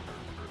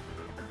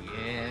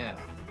 Yeah.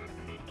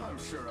 I'm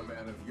sure a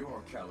man of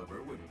your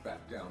caliber wouldn't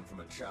back down from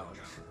a challenge.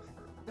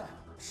 Now,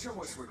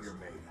 show us what you're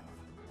made of.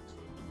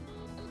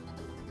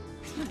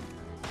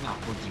 Now,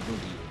 boogie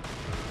boogie.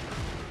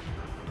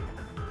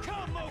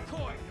 Come,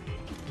 Mokoi!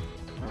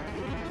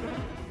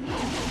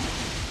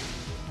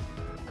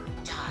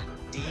 God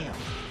damn.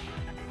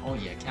 Oh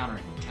yeah, counter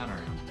him, counter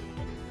him.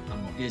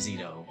 I'm busy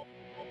though.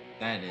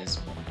 That is.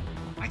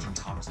 I can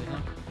talk to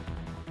him.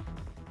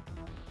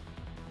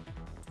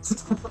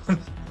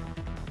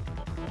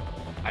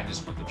 I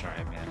just want to try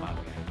it, man. My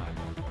bad.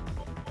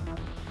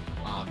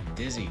 I'm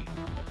dizzy.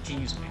 Can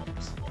you use my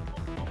nose?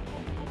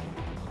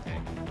 Okay.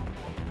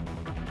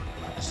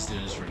 Let's just do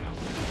this for now.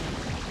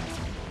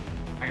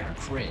 I got a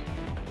crit.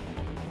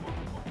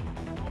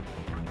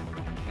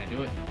 Can I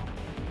do it?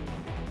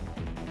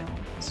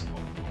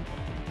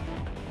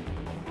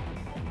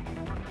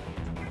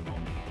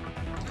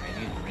 I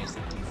need to raise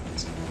the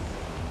defense.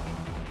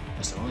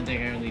 That's the only thing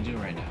I really do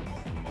right now.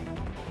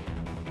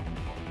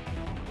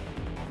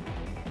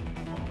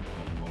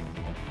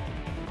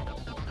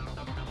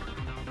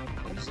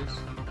 What is this?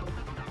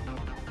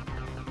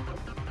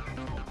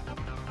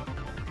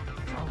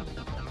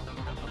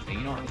 Okay,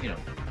 you know what? Hit him.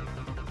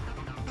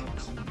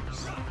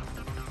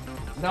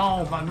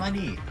 No, my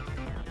money!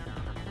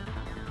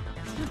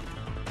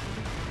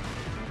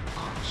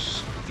 Oh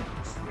shit, get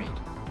afraid.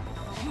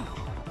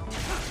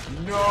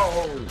 No!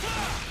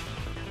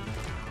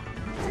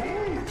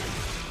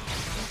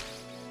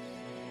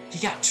 You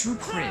got 2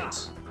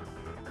 crits!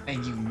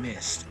 And you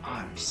missed.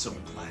 I'm so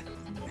glad you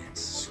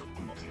missed.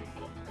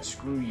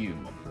 Screw you.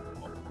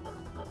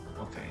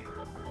 Okay.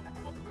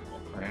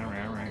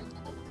 Alright.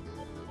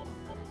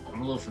 I'm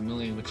a little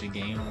familiar with your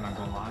game, I'm not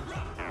gonna lie.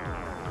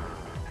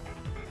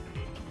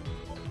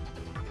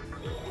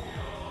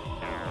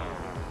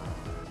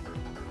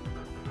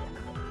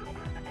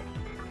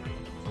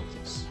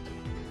 Focus.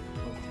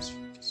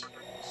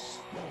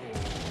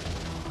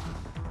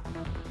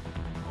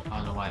 I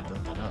don't know why I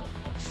built that up.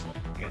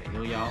 I gotta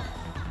heal y'all.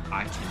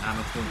 I cannot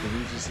afford to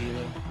lose this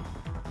healer.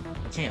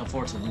 I can't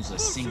afford to lose a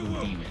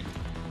single demon.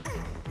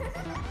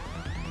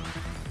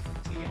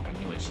 Yeah, I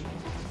knew it.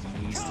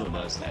 He still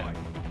does that.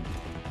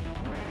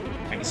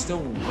 I can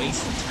still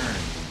waste a turn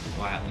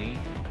gladly.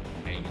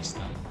 Okay, you get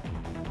stunned.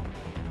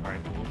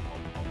 Alright, cool.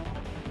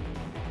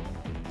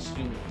 Let's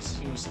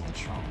do something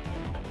strong.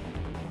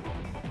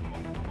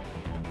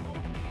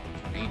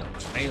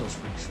 Tornado's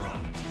pretty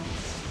strong.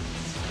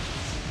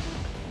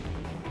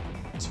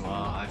 So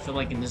I feel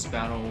like in this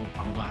battle,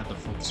 I'm gonna have to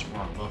focus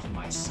more on buffing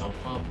myself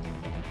up,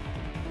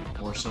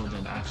 more so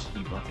than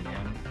actually buffing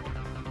him.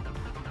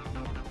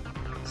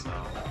 So.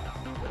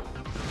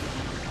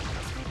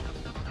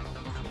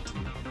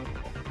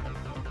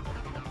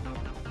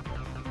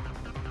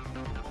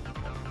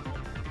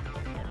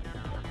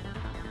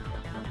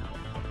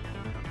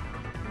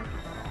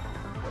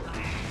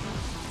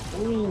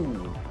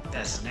 Ooh,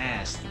 that's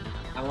nasty.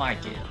 I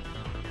like it.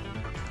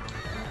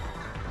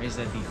 Raise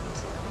that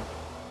defense.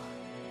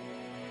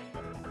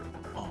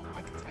 Oh,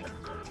 I can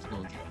go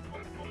again.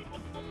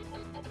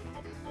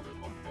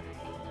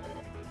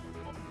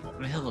 I'm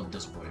gonna heal up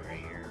this boy right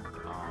here.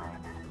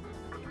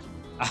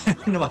 I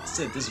don't know why I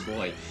said this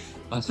boy.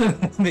 I'm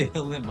gonna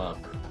heal him up.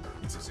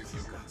 It's as if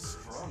you got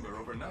stronger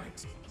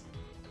overnight.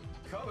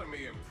 Color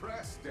me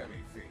impressed,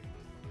 Demi-Fiend.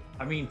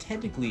 I mean,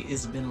 technically,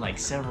 it's been like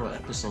several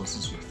episodes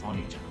since we fought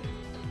each other.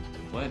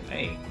 But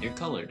hey, you're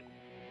colored.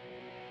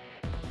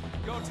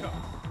 Go top.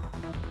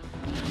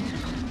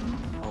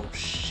 Oh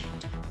shit.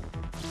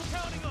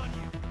 Counting on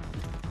you.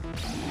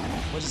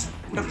 What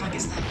the fuck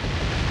is that? What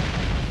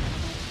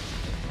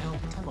the hell?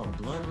 What type of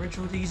blood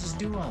ritual did he just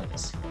do on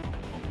us?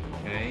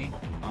 Okay.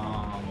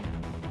 Oh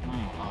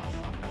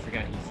fuck, I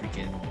forgot he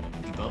freaking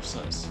debuffs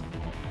us.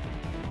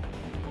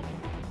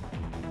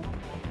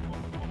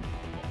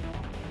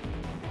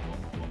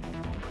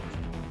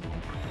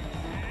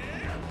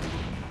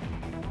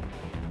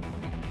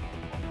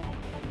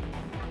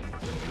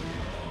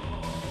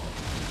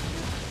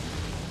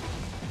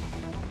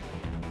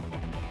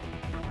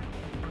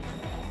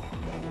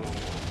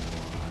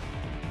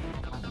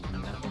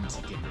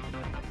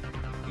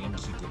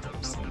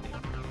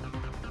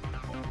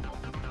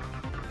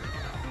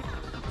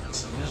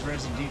 So just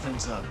raise some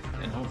defense up,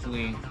 and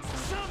hopefully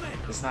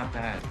it's not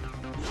bad.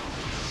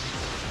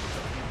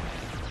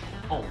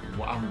 Oh,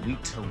 well, I'm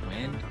weak to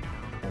wind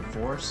or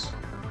force.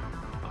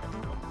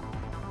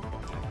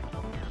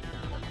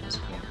 That's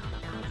good.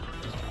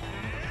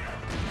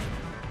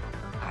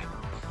 I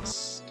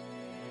missed.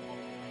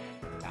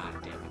 God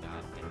damn it!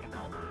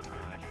 Oh my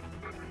god!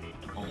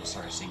 Almost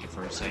started sinking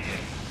for a second.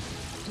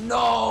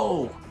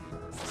 No!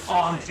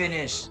 Oh, I'm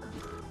finished.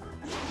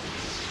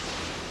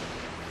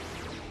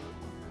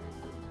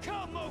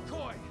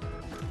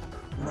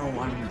 No,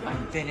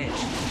 I'm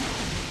finished.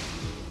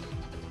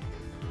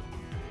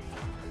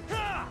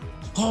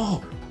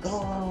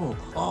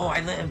 Oh,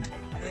 I lived.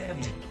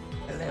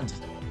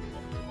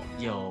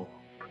 Yo.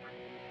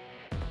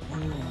 Oh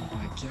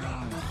my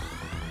god.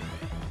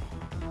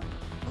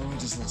 Oh, I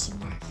just lost some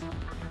life.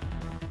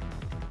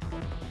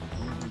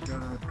 Oh my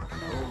god.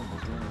 Oh,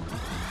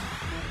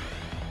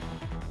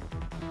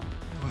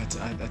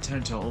 I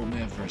turned to an old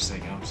man for a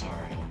second. I'm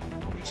sorry.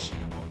 Holy shit.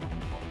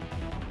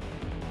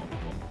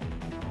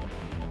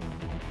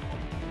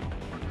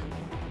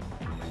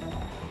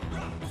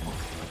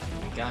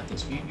 Got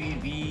this.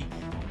 VVV.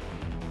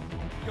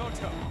 Go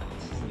to.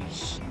 Holy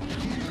shit.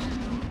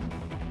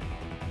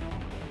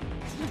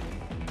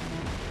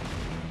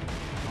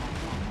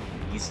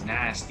 He's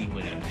nasty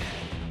with it.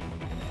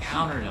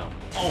 Countered him.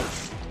 Oh,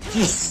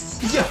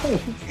 yo,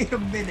 wait a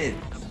minute.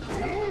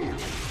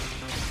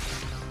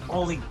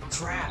 Holy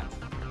crap.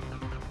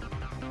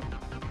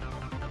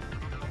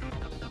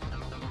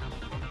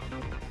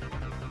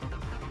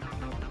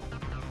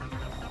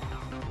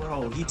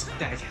 Bro, he took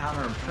that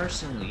counter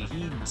personally.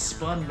 He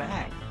spun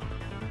back.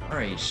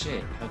 Alright,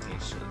 shit. Okay,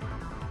 shit.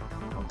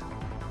 Okay.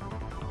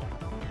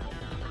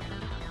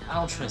 I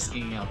don't trust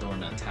any out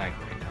throwing an attack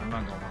right now. I'm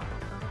not gonna lie.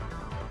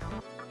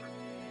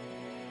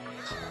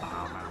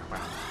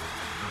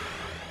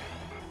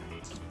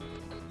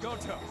 Go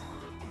to.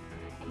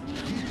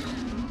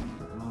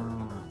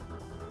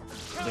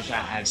 Wish I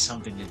had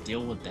something to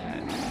deal with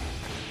that.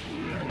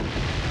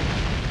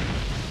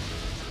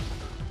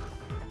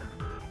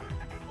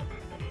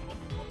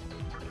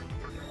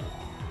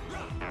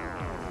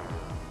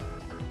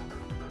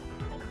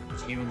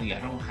 I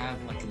don't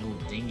have like a little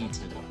dinghy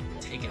to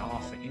take it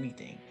off or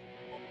anything.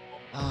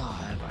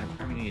 Ah, I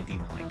probably need a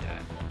demon like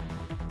that.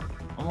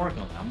 I'm working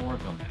on that. I'm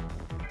working on that.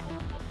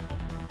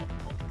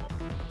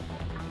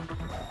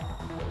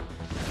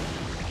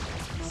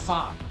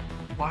 Fuck!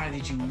 Why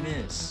did you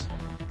miss?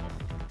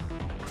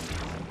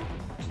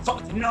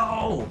 Fuck!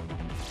 No!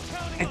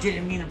 I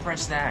didn't mean to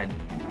press that.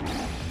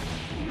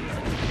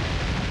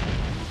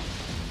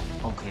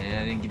 Okay,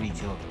 that didn't get me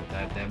killed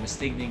though. That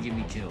mistake didn't get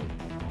me killed.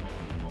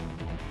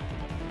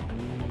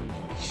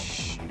 Holy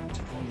shoot!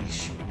 Holy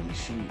shoot! Holy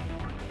shoot!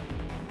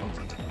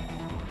 Okay,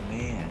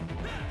 man.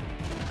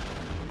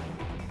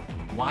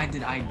 Why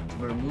did I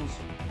remove?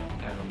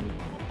 I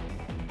removed.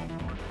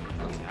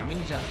 Okay, I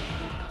mean just.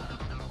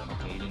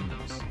 Okay, you didn't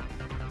miss.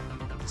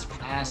 Let's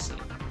pass it.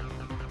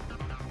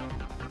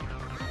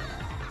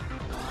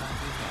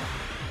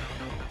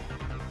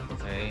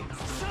 Okay.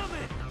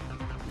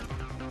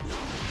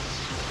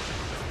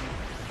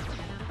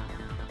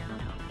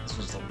 This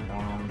was the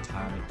wrong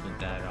time to put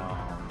that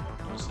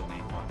what's the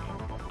name on me?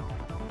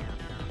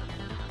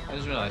 I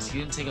just realized he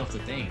didn't take off the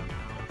thing.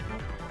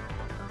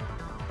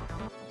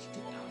 He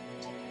did not.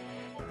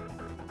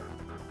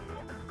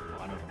 Oh, I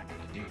know what I'm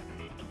gonna do.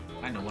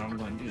 I know what I'm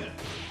gonna do.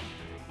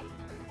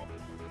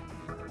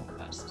 I'll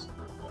pass this.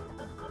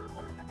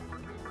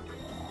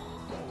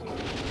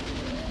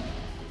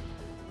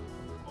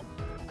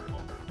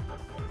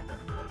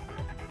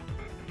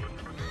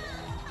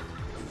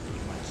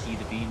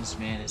 Beams,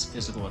 man, is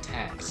physical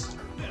attacks.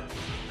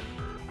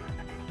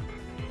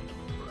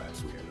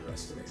 Perhaps we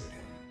underestimated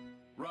him.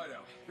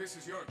 Righto, this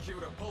is your cue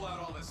to pull out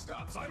all the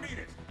stops. I mean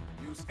it!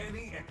 Use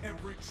any and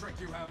every trick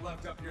you have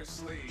left up your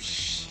sleeve.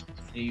 Shh.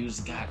 They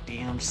use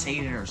goddamn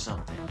Satan or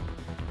something.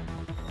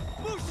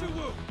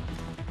 Mushu-woo!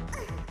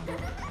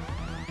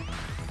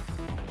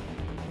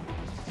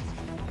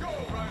 Go,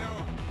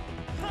 Rhino!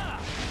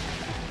 Ha!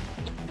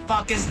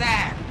 Fuck is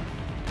that?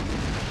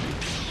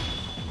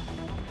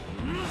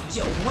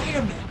 Yo, wait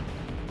a minute.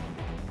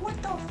 What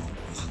the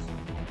fuck?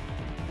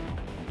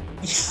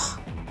 Yeah.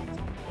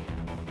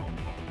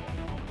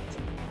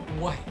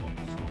 What?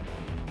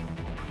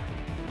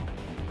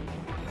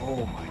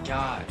 Oh my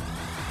god.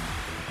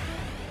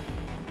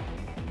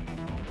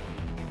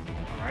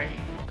 Alright.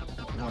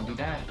 You wanna do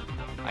that?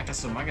 I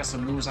got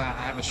some moves I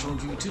haven't shown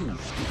you too.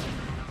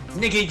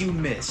 Nigga, you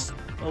missed.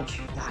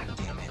 Okay, god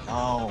damn it.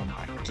 Oh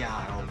my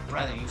god, oh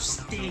brother, you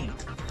stink.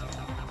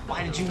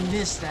 Why did you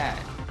miss that?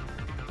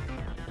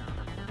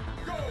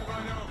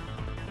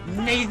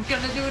 Nate's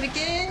gonna do it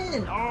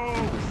again! Oh!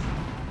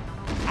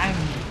 I'm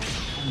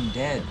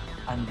dead.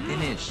 I'm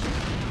finished.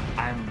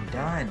 I'm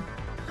done.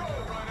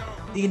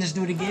 He can just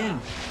do it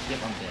again.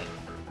 Yep, I'm dead.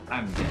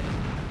 I'm dead.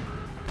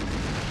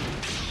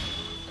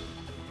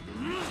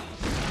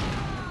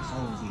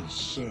 Holy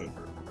shit.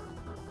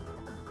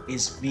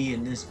 It's me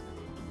and this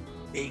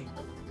big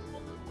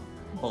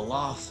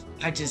Balaf.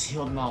 I just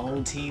healed my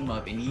whole team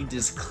up and he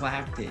just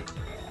clapped it.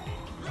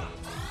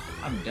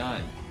 I'm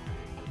done.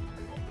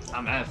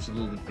 I'm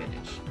absolutely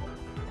finished.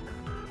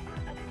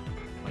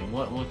 Like,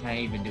 what can I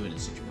even do in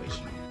this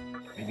situation?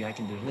 Maybe I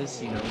can do this,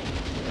 you know,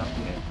 without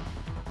that.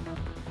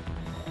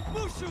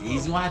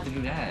 He's gonna have to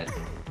do that.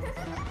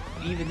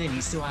 Even then,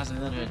 he still has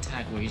another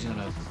attack where he's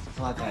gonna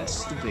pull out that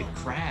stupid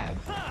crab.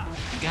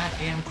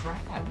 Goddamn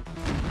crab.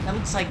 That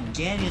looks like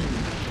Ganon.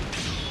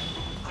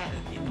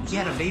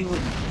 Ganon,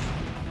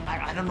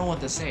 I don't know what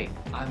to say.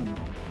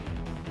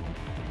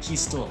 He's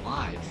still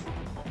alive.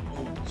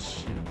 Oh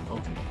shit.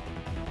 Okay.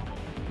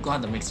 We're gonna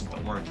have to make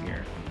something work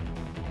here.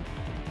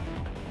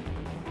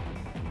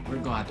 We're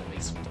gonna have to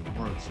make something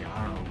work here.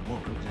 I don't know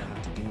what we're gonna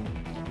have to do.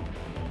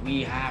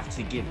 We have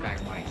to get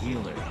back my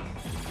healer.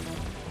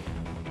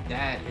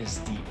 That is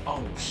the...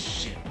 Oh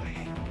shit,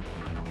 man.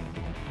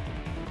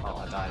 Oh,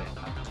 I thought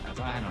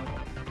I don't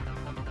know.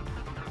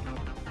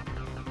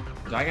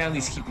 So I gotta at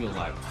least keep you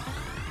alive.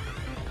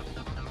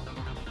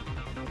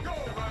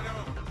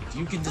 If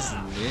you can just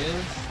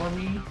live for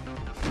me...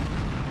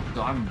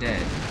 So I'm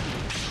dead.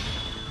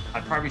 I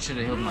probably should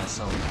have healed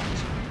myself,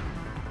 actually.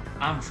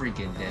 I'm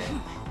freaking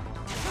dead.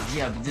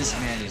 Yeah, but this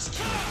man is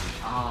killing me.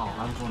 Oh,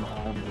 I'm going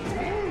all the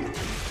way.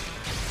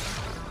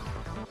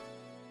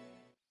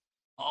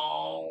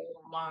 Oh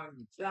my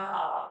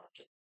god.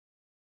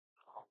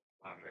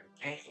 I'm in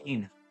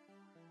pain.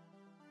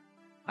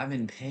 I'm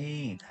in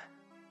pain.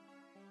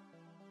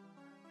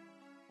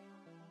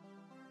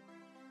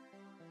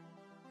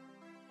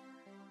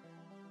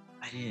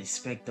 I didn't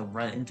expect to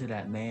run into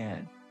that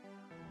man.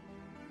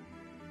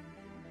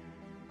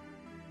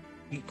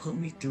 He put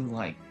me through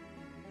like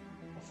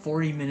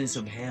 40 minutes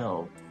of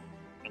hell.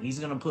 And he's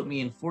gonna put me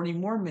in 40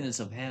 more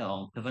minutes of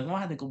hell. Because I'm gonna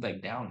have to go back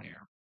down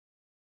there.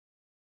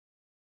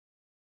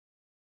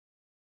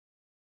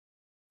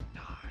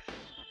 God.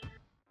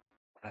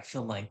 I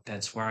feel like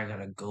that's where I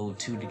gotta go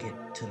to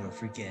get to the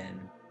freaking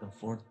the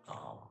fourth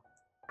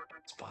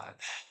spot.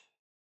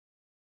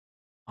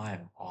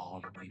 I'm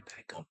all the way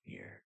back up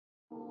here.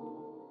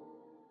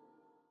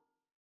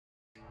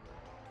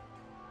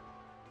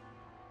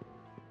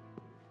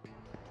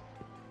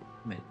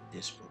 I'm in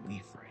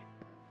disbelief right now.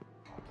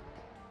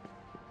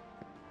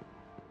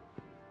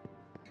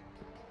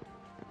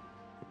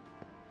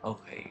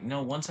 Okay,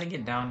 no, once I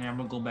get down there, I'm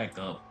gonna go back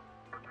up,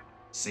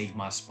 save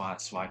my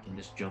spot so I can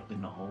just jump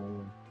in the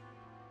hole.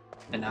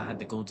 And I had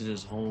to go to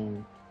this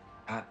whole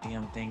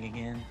goddamn thing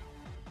again.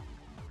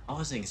 I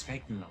wasn't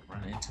expecting to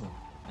run into him.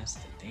 That's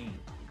the thing.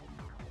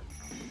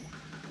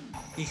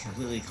 He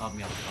completely caught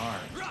me off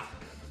guard.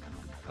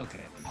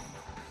 Okay.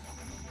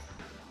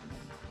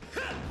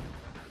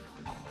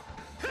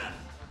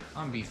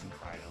 I'm beefing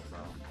Fido, bro.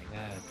 Like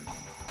that.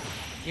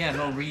 Yeah,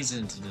 no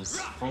reason to just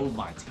hold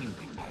my team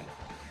like that.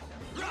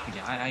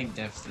 Yeah, I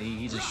definitely,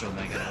 he just showed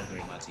me I gotta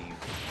upgrade my team.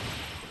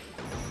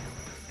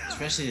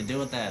 Especially to deal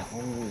with that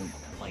whole,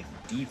 like,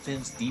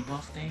 defense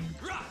debuff thing.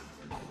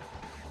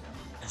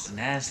 That's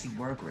nasty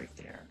work right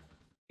there.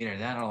 Either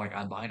that or, like,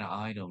 I buy the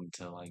item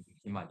to, like,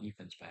 get my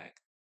defense back.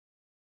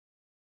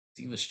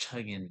 He was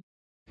chugging.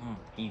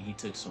 He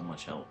took so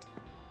much health.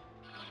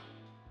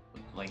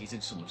 Like, he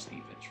took so much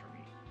defense from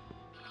me.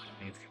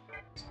 Like,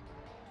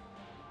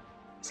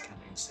 it's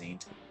kind of insane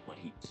to what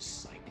he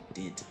just, like,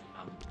 did to me.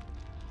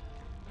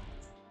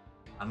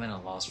 I'm at a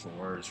loss for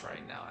words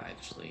right now,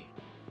 actually.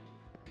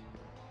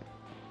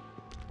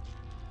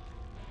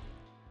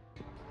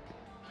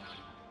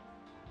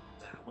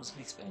 I wasn't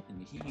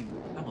expecting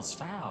that was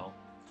foul.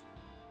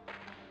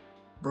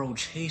 Bro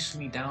chased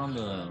me down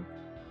the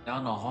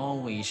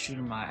hallway,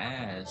 shooting my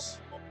ass.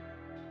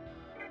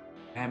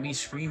 Had me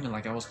screaming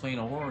like I was playing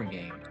a horror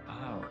game.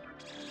 Wow.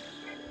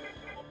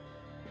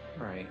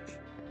 Right.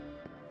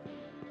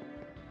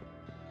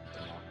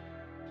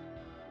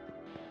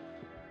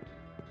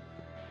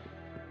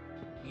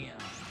 Yeah.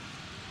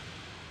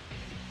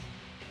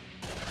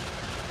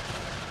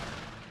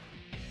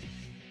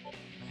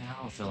 Man,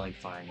 I don't feel like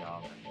fighting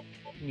y'all.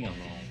 Leave me alone.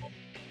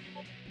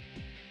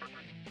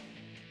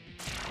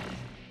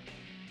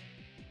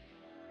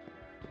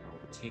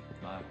 Take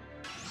my.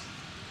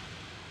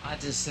 I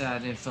just said I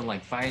didn't feel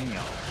like fighting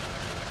y'all.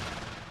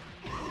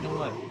 You know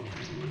what?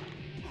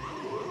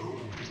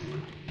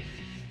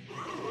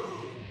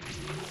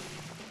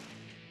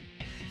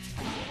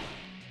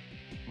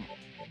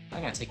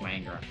 I gotta take my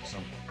anger out. So,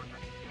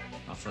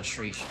 my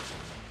frustration.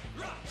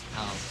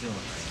 How I'm feeling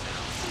right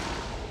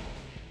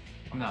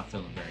now. I'm not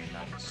feeling very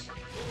nice.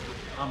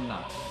 I'm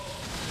not.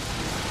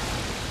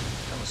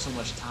 That was so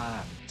much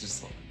time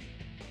just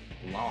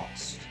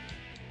lost.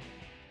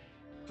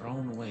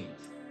 Thrown away.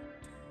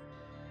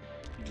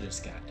 You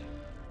just got to.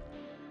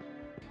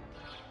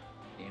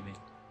 Damn it.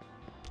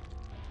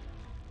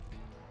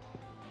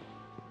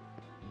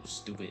 You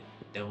stupid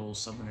devil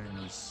summoner and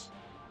this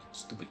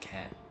stupid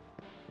cat.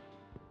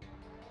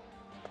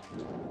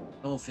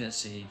 No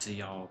offense to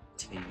y'all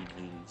Canadian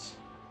ladies,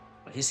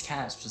 but his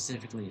cat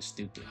specifically is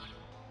stupid.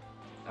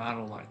 I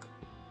don't like him.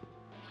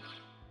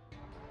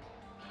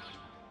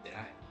 Did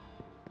I?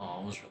 Oh, I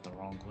almost went the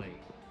wrong way.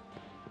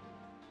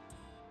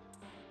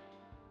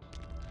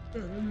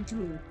 Let me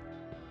too.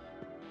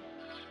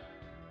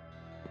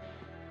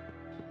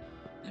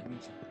 Let me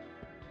too.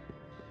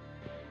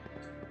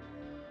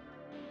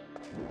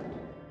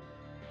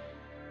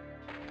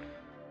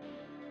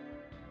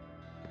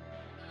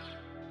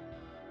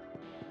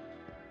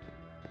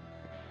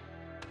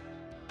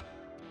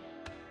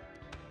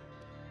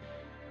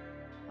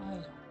 I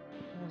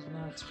was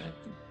not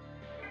expecting.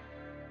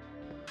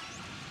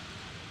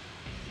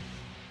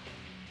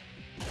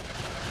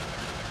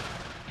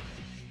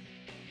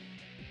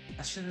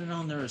 I should have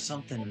known there was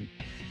something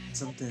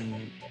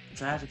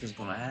tragic is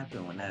gonna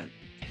happen when that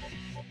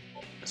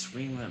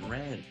screen went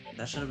red.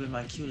 That should have been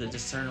my cue to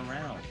just turn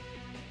around.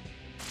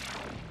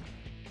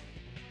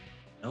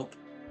 Nope.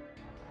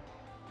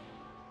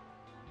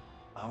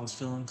 I was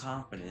feeling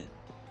confident.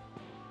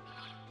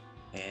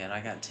 And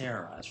I got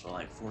terrorized for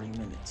like 40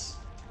 minutes.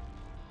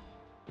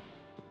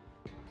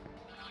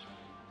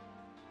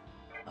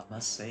 I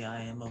must say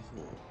I am a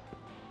fool.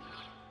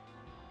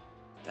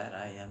 That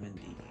I am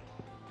indeed.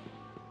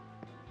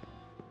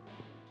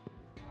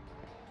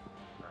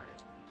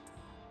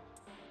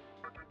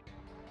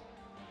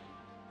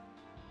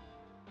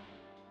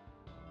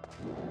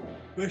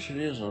 Question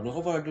is, though,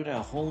 do I do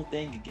that whole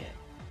thing again?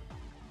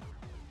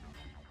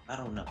 I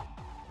don't know.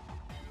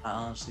 I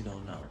honestly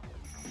don't know.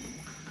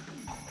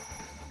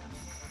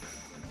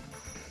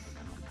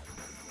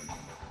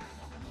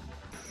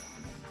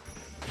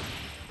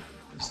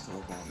 Let's go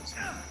about this.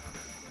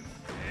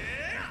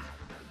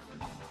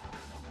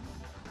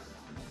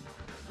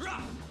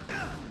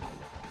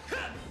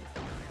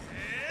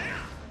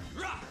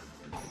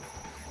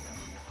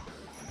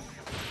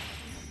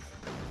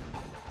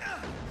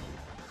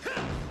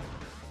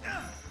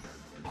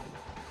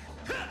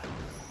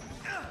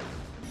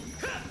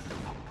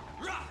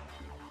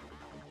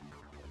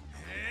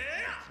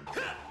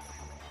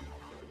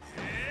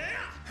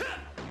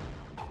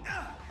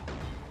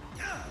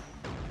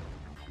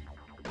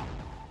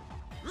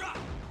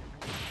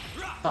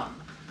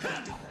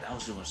 I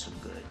was doing some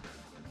good.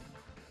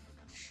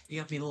 You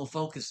got me a little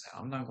focused now,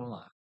 I'm not gonna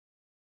lie.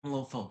 I'm a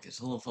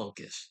little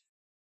focused,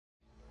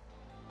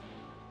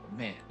 But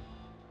man,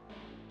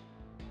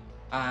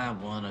 I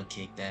wanna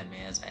kick that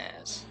man's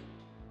ass.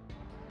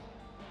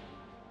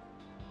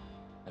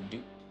 I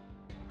do.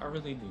 I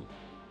really do.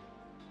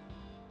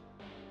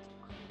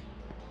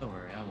 Don't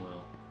worry, I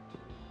will.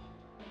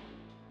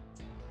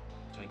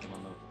 Try to get my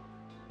load.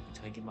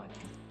 Try to get my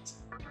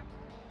defense.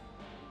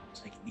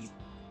 Try to get these.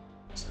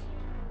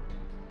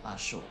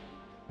 Sure.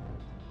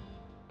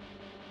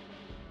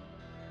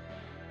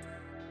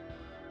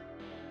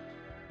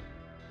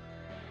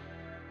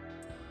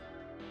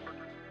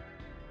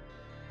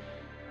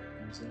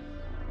 Is it?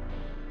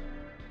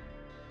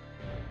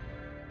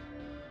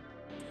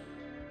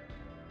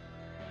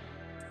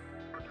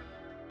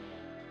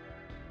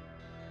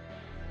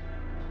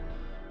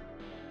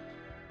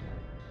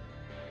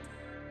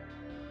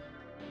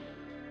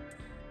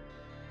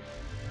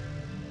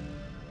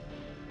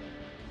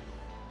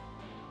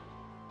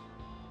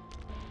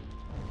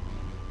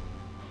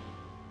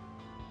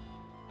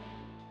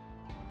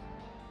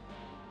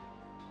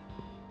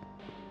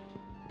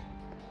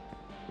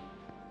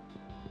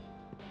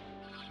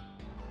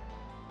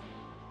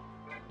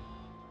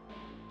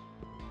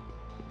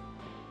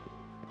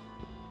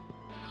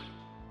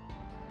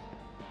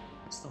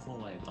 It's the whole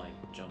like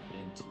jump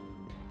into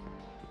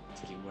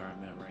to get where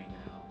I'm at right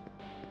now.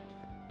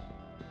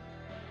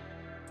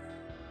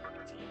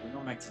 Okay, we're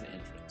going back to the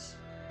entrance.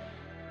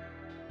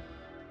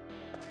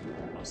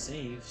 I'll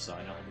save so I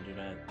don't have to do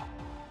that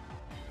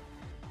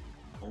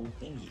whole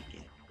thingy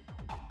again.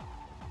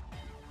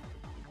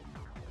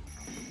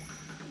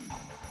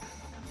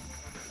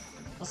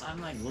 Plus,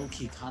 I'm like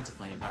low-key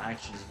contemplating, but I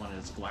actually just wanted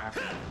to just go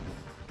after him.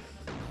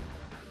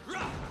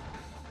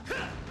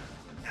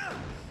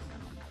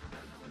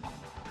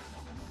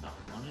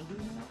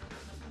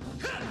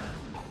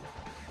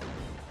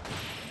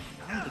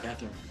 I don't think I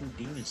can recruit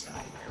demon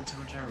side. Every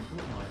time I try to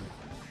recruit one,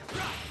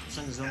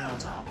 something's going on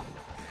top.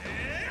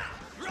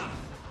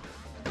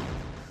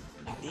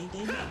 Like they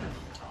never on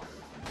top.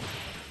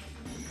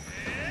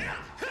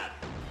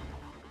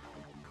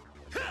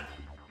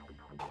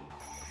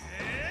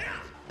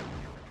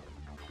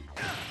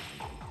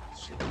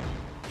 Shit.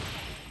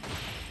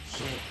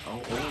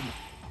 Oh.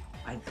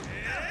 I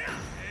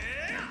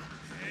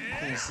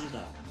couldn't see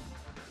that.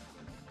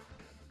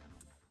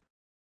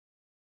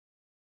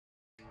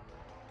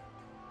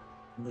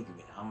 Look at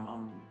me,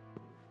 I'm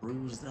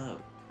bruised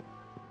up.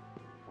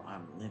 Well,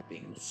 I'm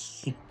limping.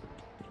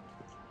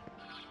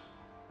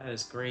 That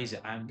is crazy,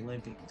 I'm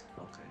limping.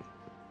 Okay.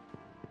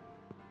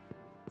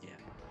 Yeah.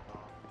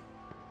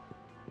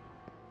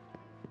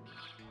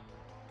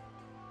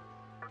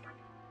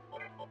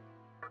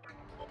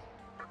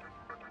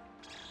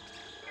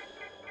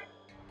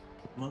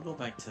 I'm gonna go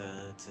back to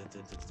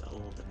the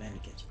old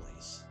Dominican's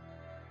place.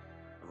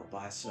 I'm gonna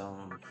buy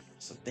some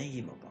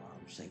thingy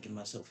bombs and get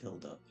myself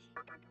healed up.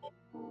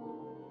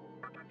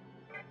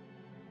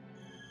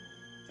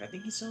 I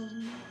think he sells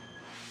them.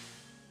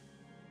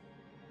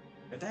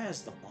 But that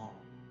is the mall.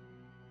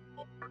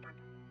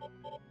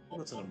 We'll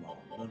go to the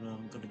mall. No,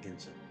 I'm gonna get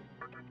it.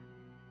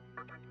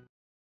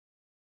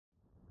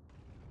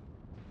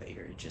 Wait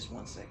here, just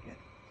 1 second.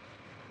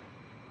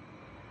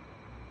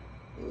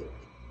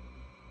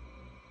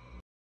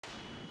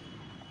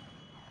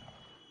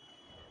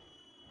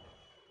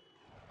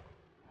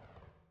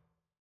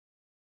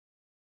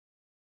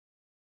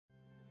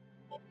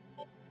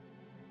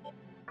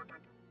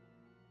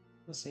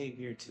 Let's save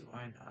here too,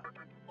 why not?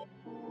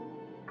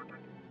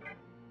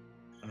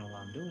 I don't know why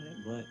I'm doing it,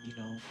 but you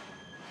know,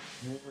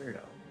 I'm a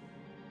weirdo.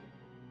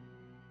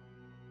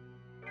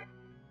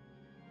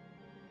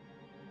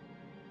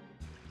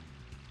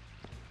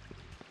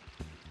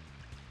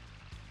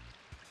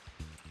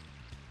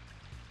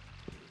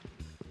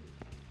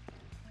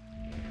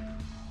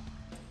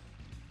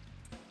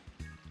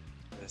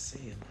 Let's say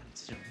it, not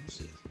to use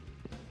it.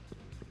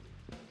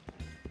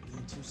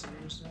 Being too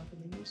serious not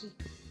gonna use it?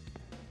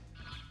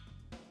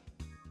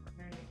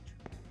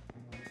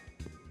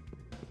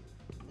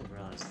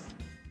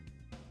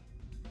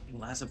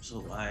 Last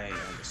episode, I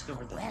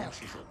discovered that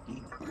Lex is a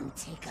demon.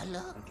 Take a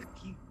look. I'm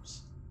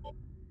confused.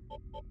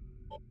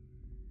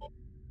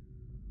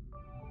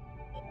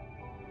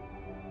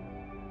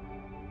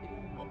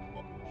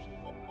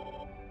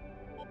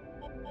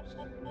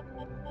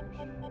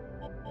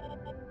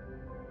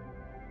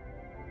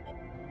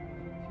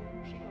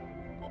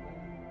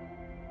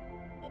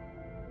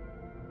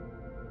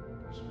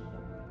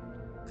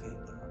 Okay,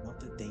 but I want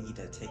the thingy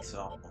that takes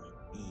off on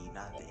me,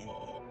 not the enemy.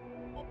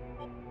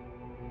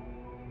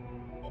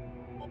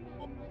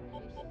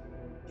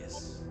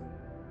 Yes.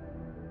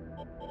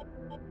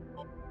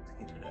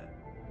 Let's do that.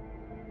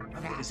 I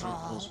think it's some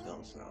close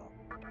spells though.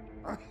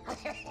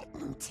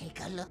 Take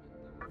a look.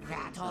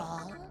 That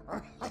all?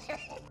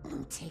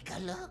 Take a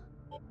look.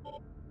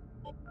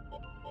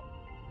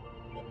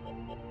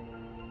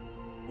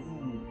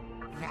 Ooh.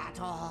 That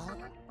all?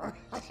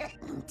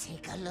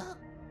 Take a look.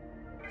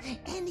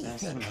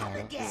 Anything come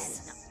again.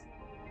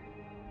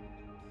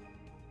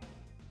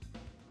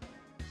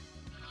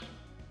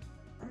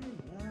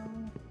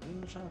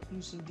 Trying to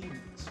use some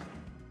demons.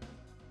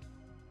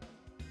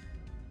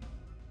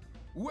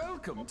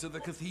 Welcome to the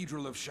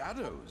Cathedral of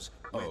Shadows,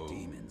 where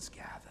demons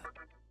gather.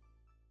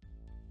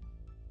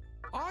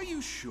 Are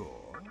you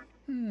sure?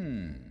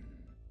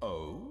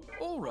 Oh,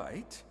 all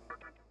right.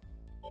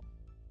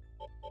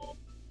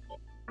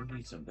 We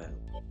need some better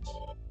ones.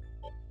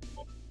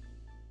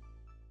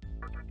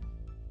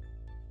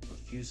 A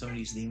few some of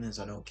these demons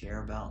I don't care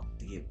about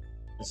to get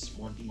just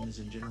more demons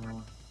in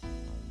general.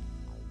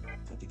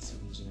 I think some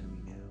of these are gonna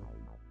be new.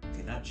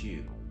 Okay, not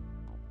you.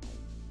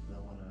 I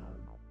wanna.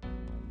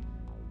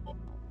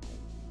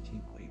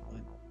 Wait,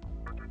 what?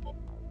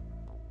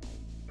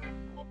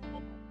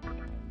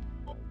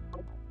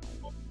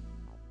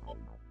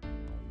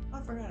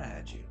 I forgot I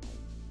had you.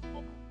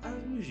 I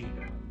don't use you.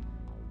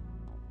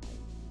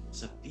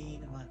 What's a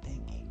bean am I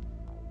thinking?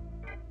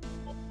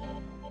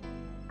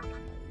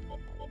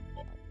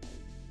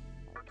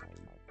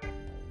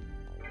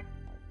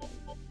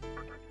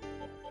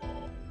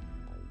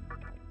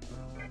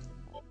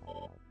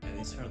 Yeah,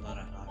 these are a lot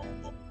of higher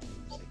level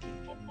things I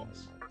can't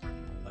use.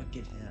 I'd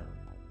get him.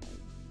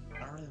 I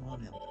don't really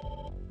want him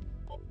though.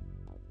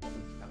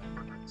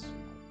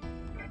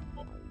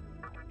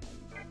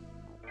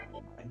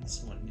 I need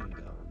someone new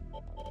though.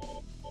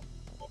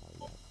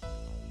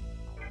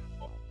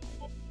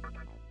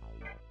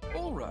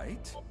 All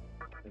right.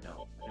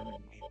 No, I never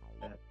need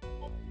that.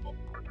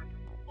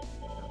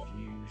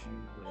 Confuse you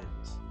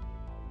with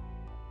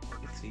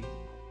Pixie.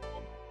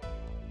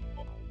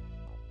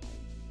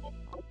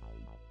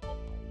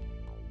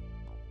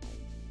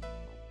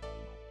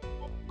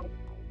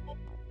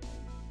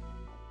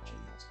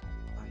 Jeez,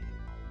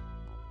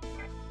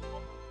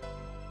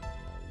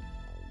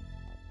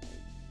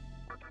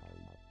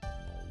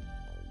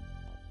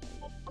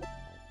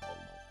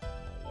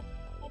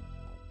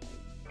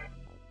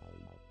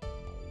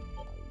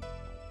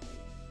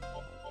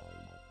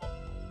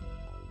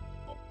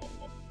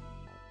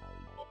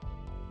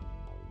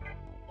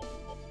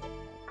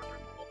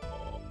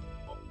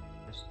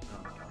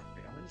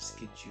 okay, I'm gonna just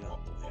get you out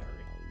the way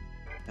already.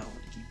 Now I'm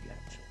gonna keep you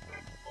actually.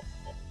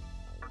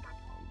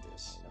 Do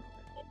this.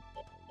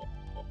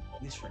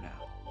 At least for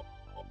now.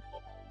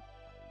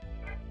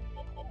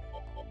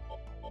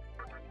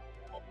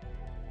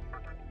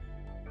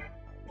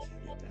 We can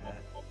get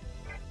that.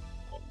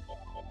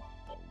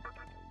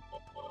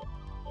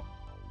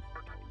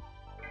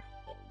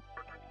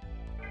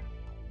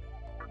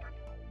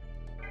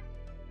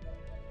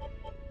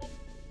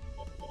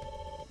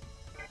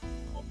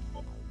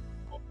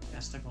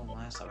 That's stuck on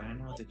last time. I didn't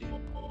know what to do.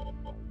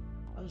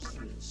 I'll just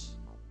do this.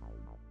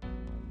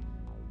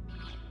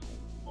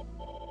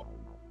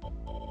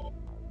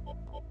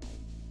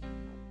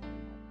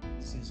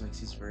 Seems like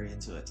she's very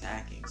into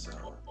attacking,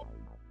 so.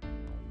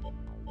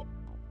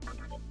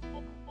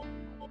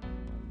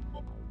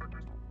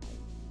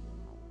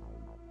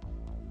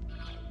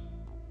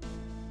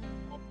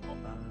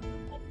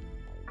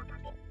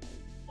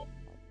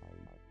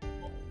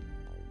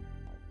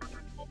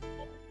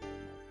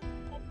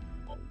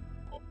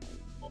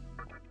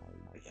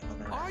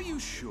 Are you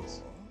sure?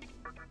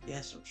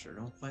 Yes, I'm sure.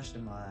 Don't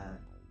question my.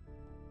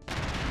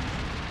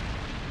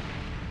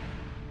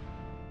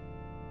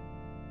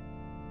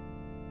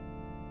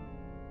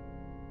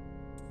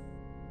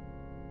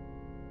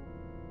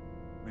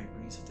 Right,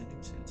 bring something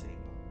new to the table.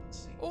 Let's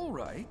see. All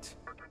right.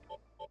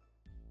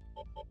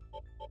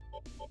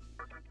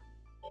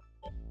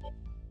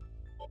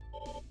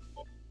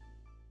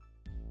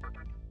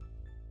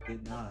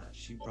 Did not.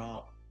 She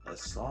brought a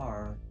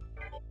star,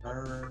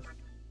 her,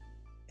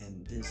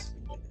 and this.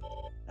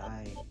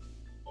 I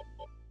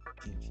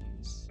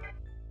confused.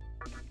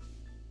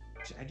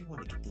 Actually, I do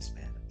want to get this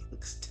man. He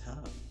looks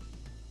tough.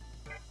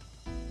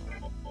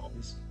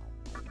 This...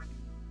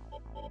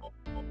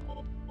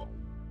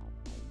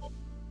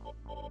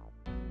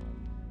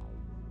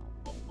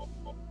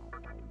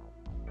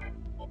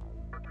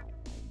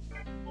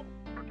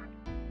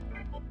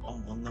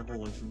 I'm one level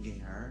away from getting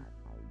her.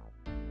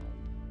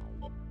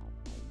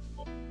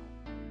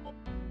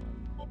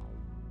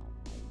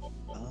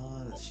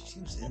 She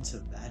seems into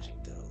magic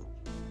though.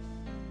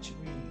 She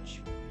would be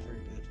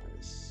very good for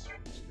this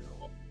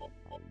girl.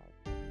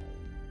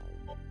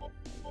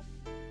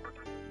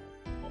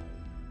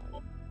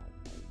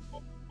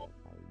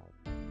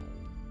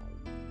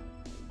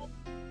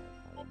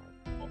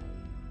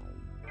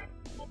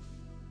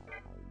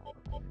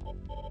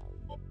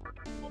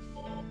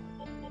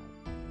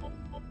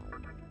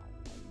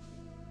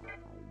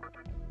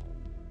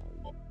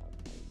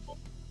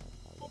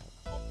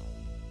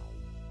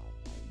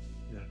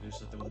 You gotta do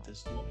something with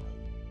this dude.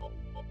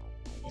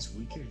 He's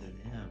weaker than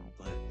him,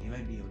 but he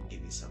might be able to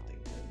give me something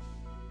good.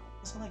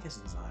 It's not like his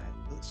design.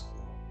 It looks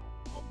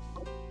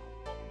cool.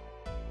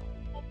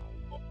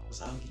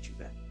 So I'll get you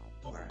back.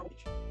 Don't worry, I'll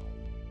get you.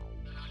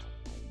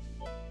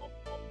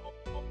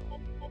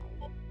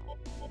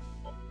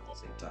 At the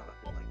same time, I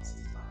feel like this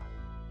is not.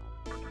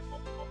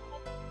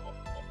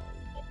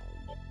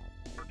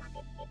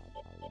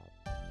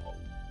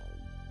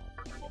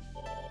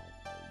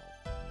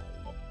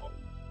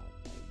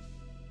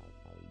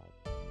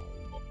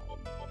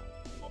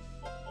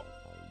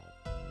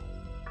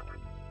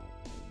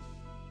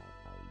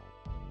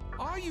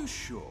 Are you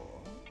sure?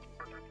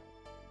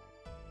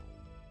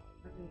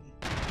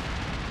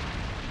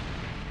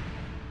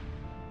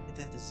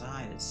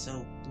 design is so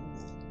cool.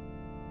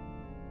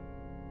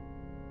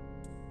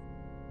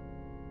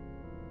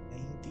 And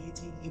you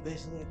DT, you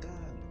basically a god.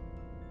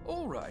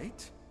 All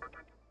right.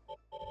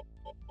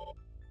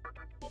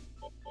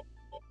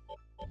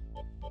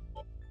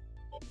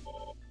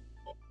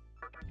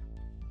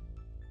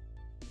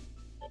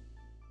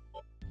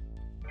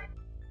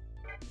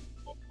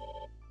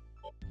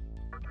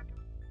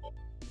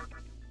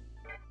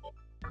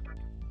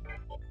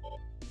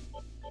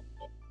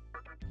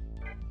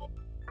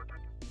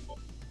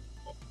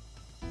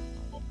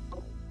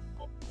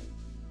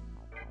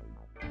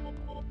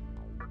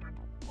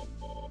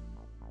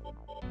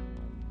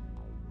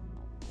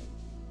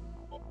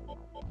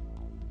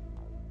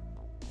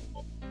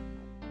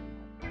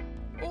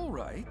 All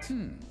right.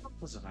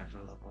 Wasn't I for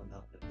leveling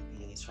up at the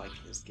VA so I can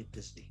just get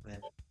this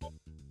demon?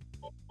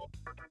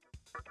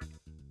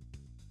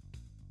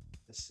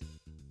 Let's see.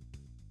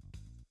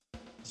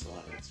 There's a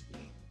lot of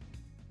XP.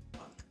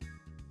 Fuck.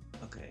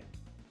 Okay.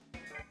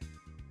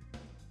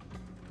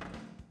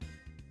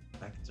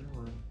 Back to the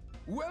room.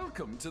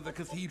 Welcome to the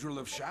Cathedral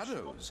of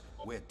Shadows,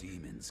 where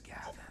demons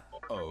gather.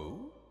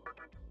 Oh?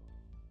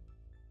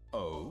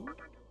 Oh?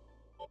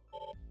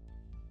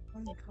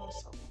 Why do you call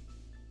someone?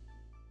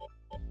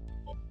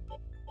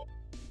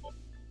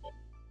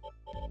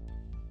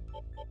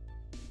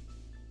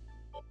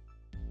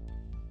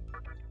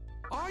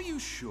 Are you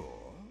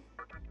sure?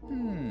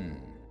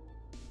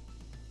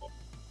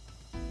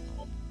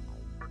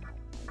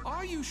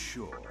 Are you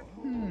sure?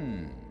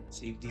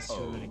 See if these two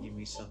are gonna give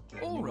me something.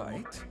 All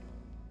right.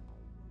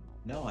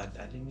 No, I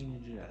didn't mean to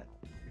do that.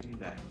 Bring me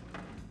back.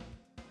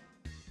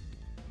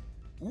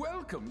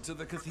 Welcome to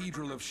the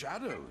Cathedral of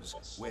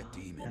Shadows, where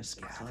demons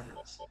Press gather.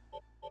 buttons.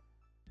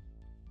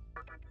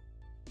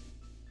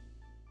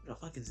 What the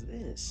fuck is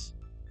this?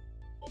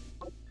 I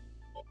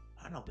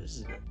don't know, but this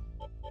is a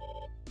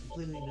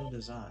completely new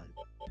design.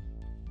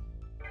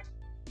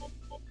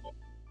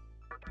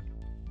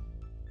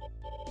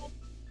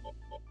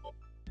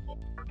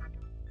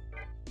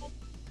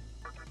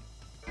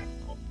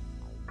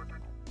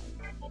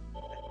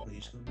 Are you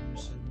just gonna do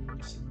some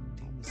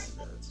demons?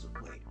 That's the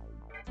way.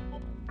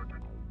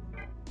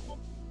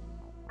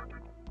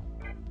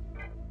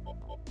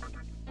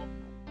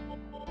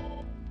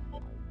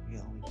 We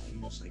only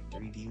use like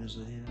 3 demons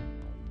with him.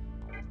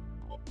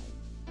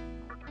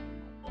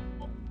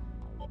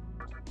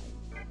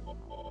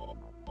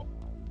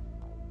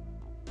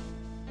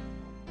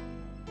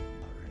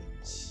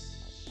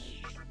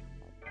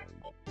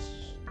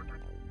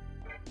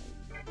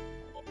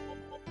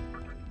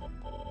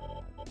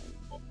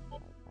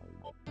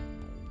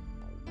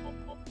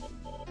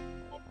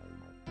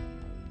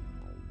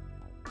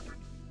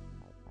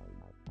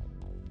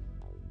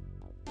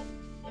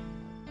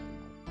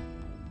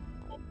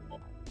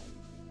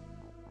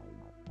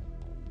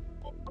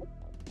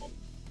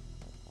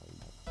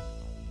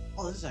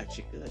 Oh, this is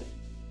actually good.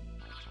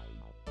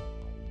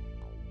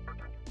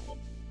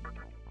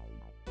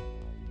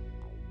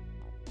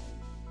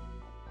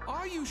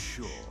 Are you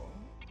sure?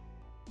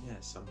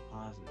 Yes, I'm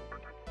positive.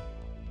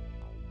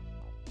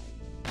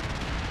 I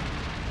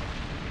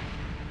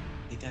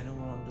think I know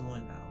what I'm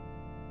doing now.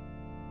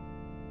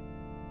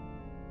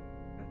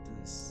 Got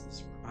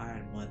this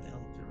Pride Month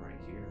elephant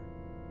right here.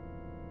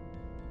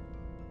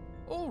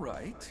 All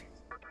right.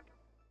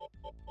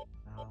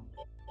 Now,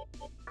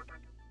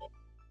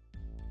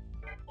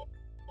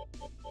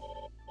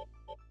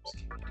 what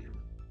can we do?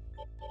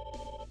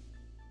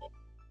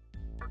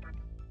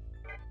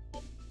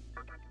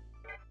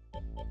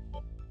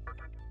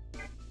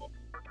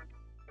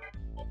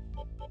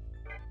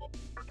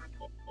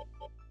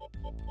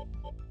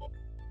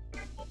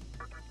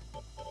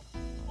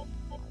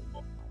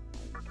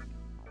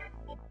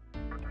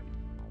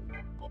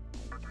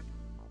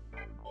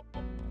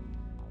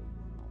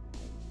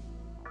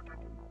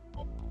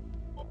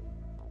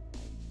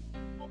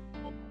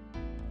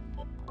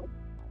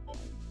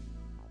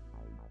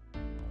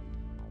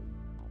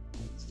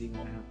 What's even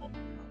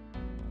happening now?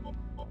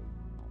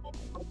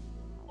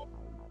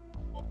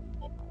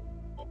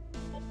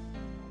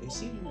 They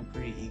seem to be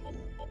pretty equal.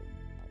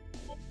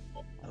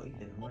 Oh,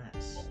 even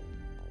less.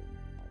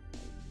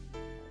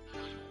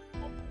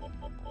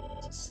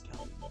 It's a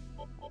skeleton.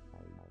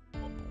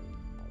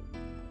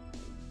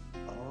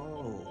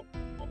 Oh.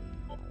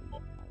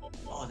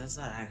 Oh, that's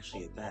not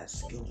actually a bad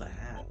skill to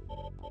have.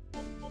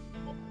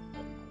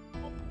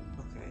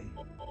 Okay.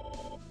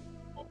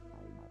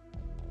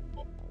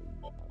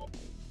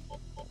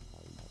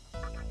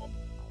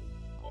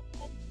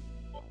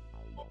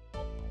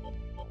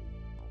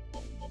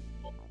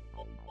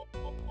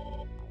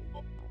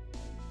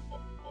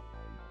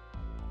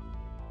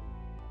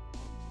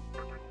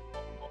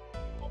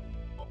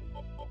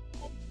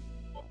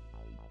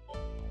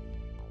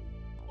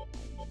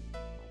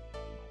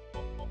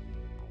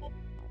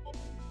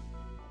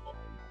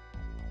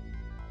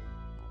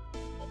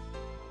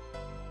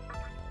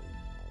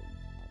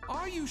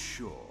 Are you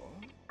sure?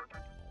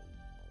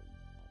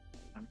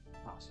 I'm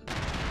positive.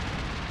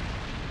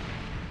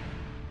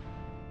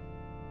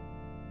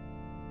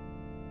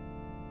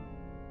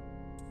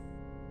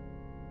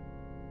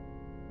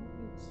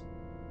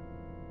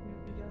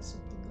 got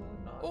something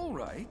going on. All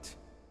right.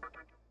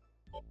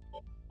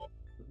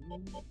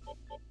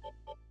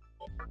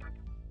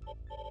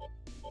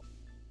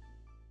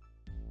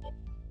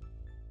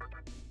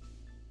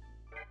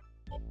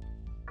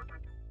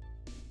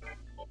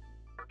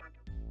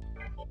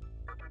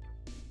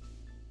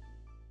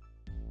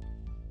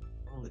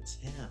 Oh, it's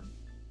him.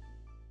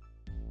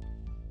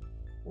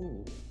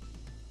 Ooh.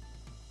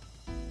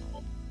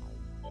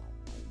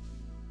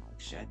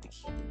 Actually, I think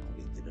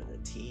he did it on a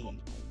team.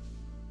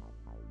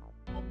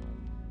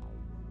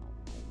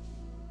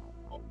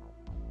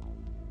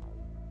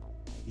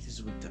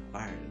 Because with the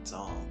fire, it's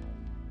all.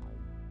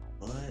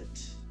 But look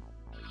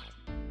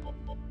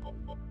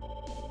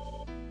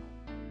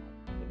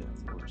at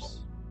the force.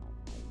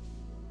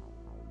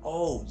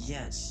 Oh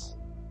yes.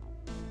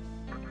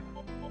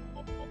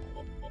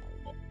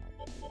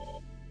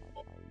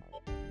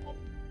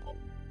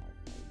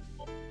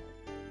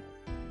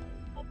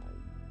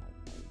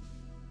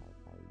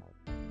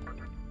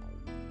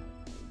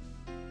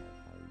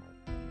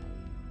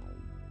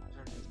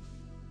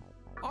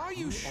 Are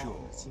you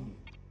sure?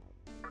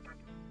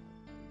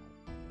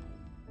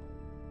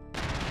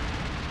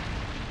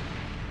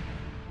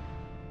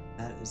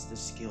 That is the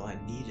skill I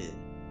needed.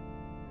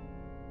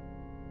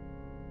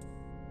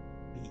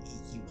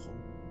 You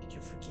get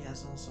your freaking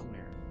ass on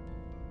somewhere.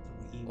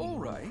 All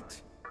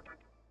right.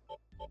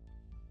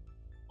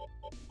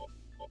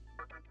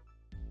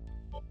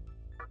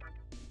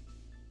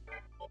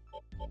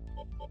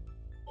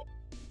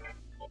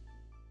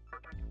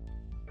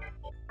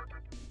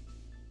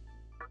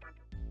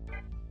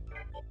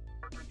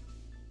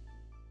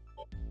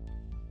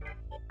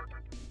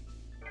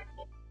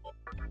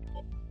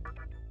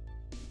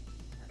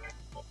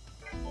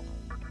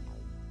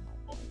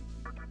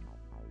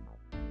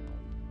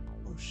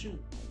 Oh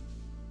shoot.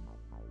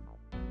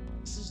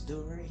 This is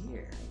dude right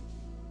here.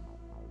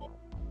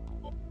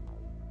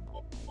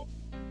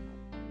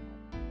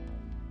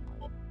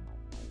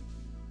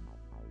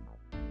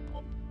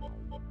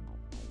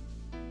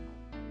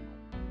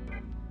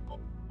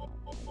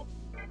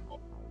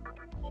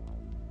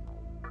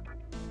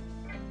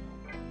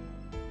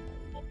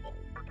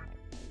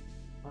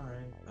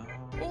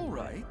 All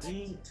right.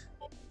 Wait.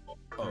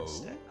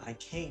 Oh. I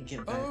can't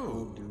get back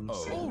home, dude.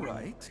 Oh. All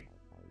right.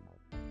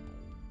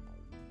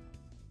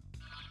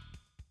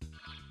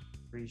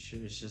 Pretty sure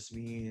it's just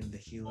me and the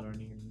healer in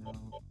here now.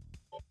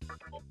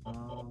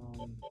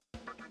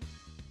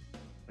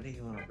 What do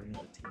you want to bring to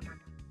the team?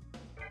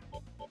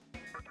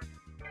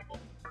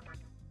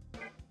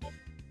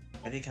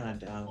 I did kind of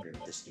downgrade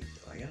this dude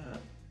though.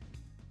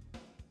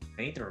 I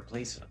need to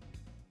replace him.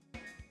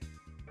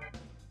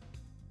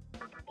 I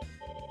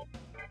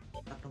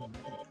don't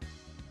know.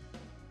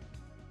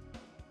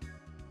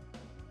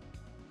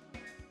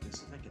 Let's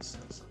see if I can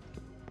sell something.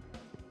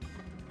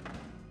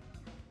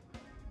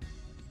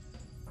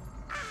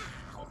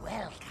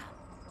 Welcome.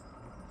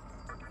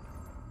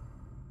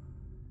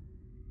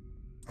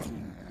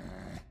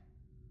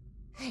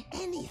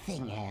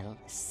 Anything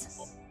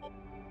else?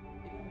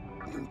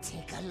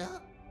 Take a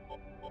look.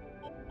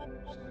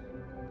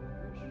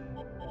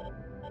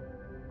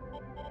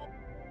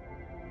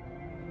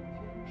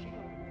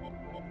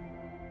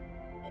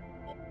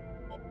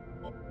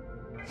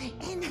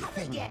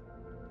 Anything else?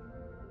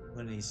 I'm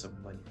gonna need some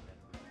money.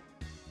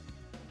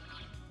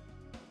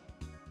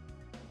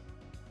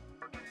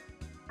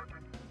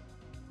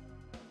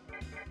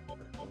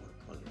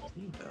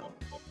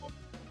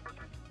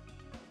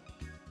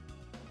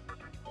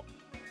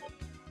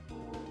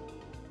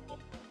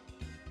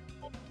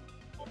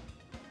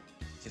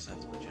 Guess I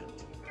have to put you on the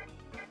team.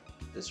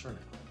 This for now.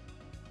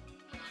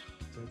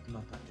 Throw them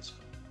up on this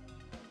one.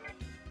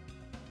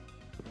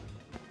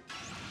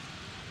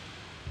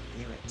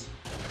 Damn it.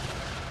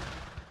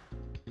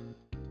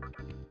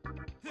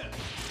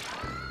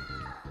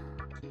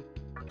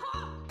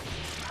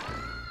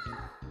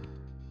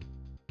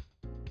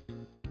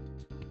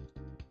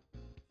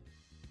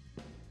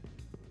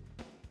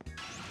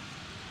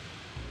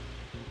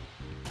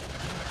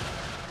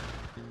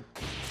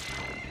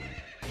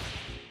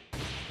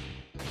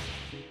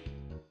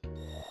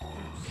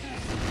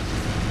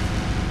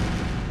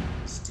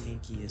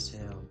 Stinky as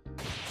hell.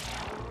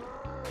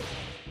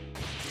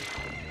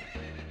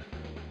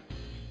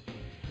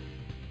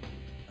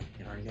 I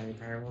can already got any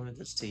power one with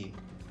this team.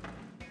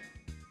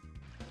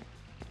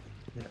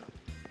 You know,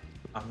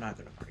 I'm not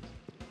gonna argue.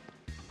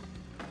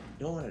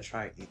 Don't want to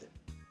try it either.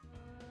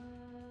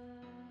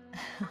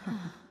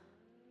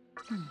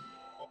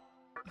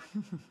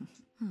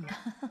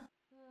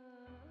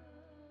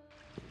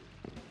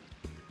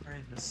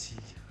 Alright, let's see.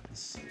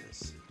 Let's see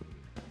this.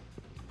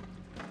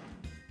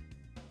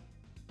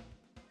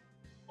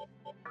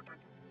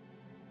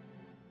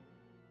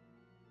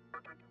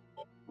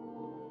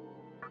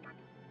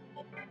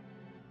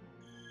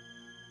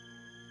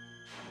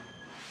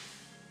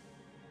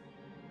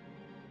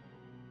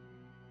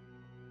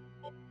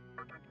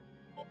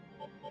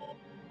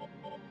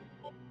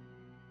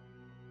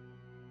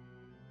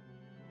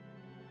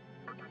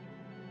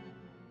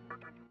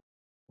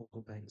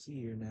 We'll go back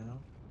here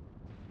now.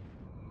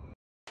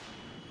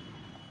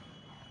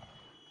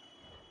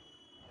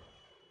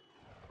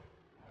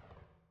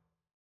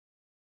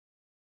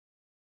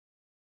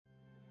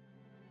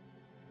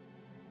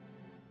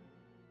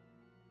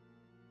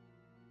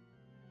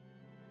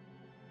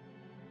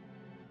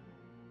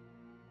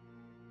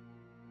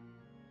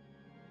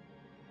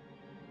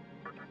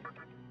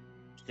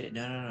 Shit,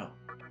 no, no, no.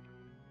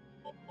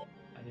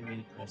 I didn't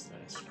mean to press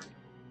that.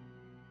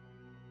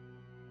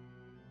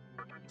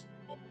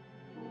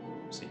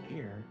 Sit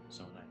here,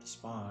 so when I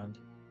spawned,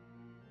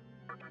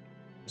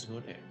 let's go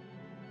there.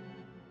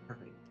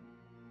 Perfect.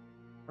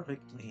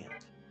 Perfect plan.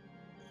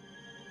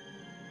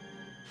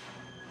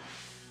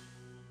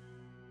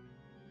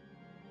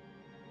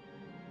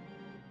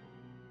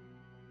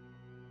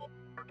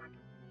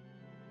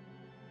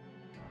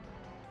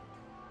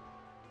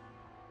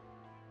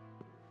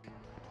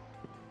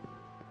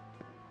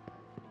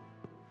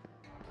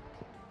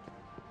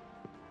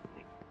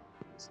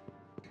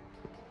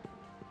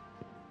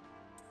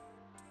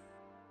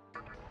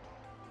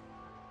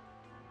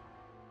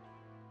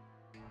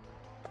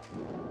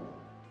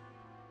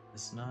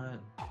 It's not.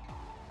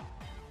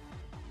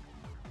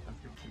 I'm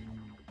freaking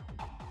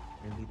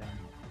really done.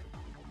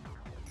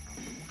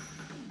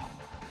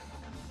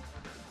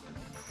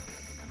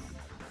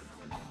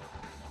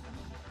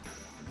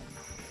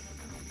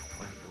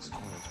 Like those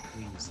coins,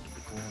 please get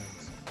the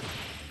coins.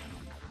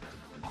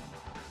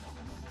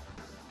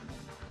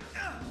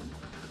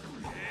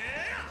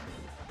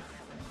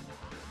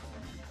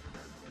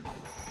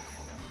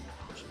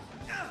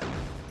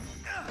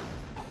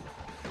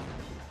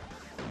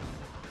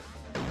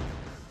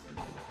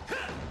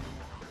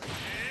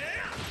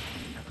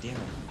 Damn it.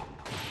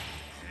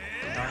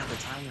 I don't have the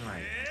timing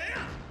right.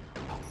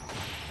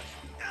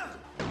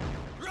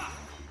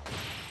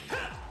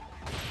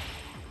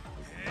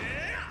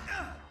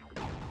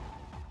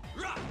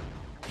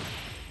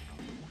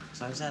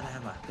 So I just had to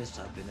have my fist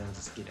up and then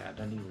just get it. I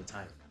don't need the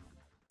time.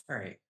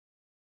 Alright.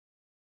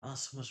 Oh,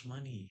 so much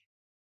money.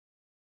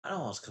 I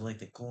almost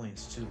collected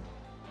coins too.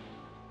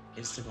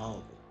 It's took all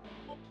of it.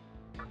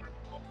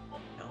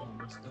 I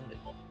almost done it.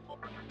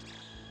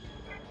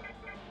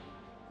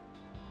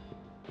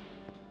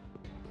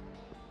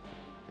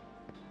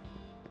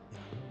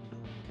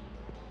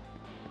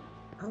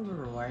 I don't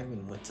remember why I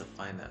even went to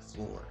find that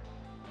floor.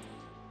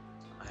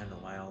 I don't know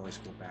why I always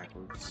go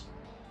backwards.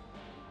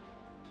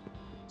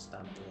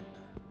 Stop doing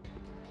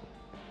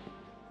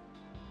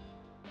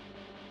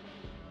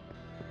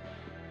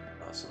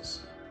that. Also,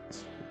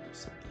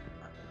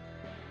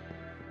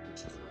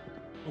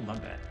 oh, my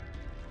bad.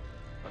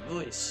 My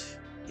voice,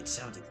 it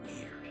sounded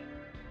weird.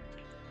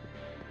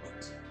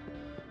 But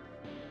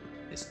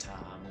this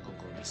time, I'm gonna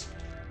go this way.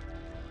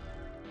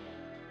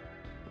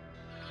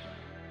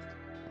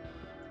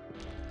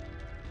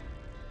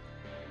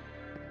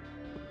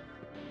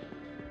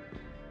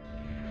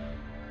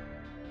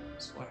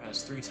 Spore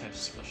has 3 types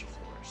of special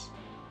floors.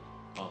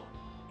 Oh,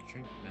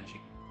 drink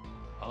magic.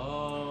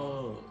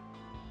 Oh.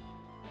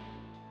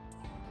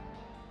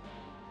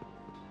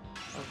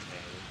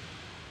 Okay.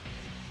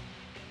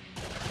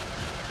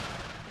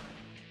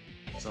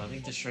 So I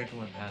think the striker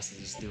one passes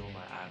is still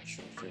my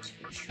actual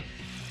physical strength.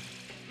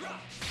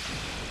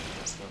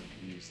 That's not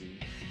easy.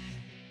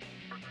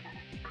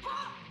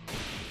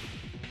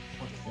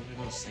 What, I'm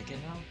gonna go second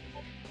now?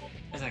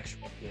 That's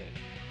actually good.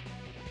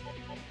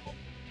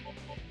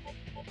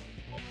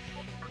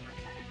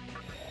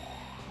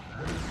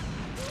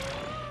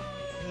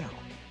 Yeah.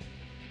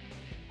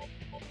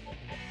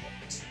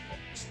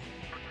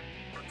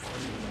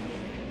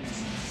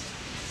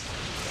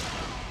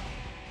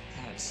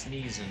 God,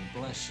 sneezing,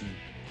 bless you.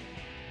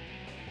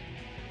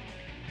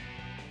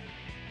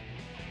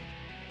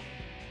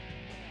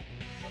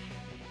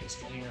 Just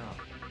clear up.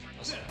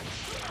 That's nice.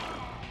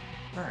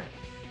 Alright.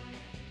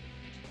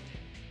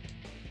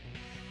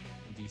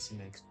 DC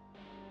next.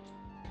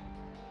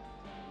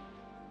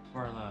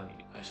 Before I allow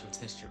you, I shall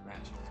test your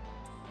magic.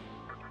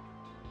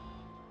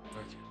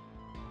 Okay.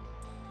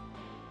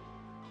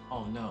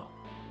 Oh no.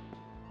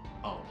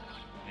 Oh,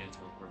 I need to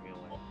teleport me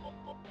away.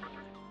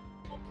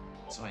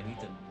 So I need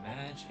the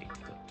magic to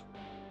go to.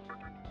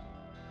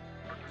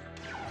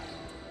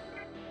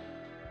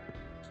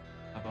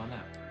 How about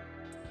now?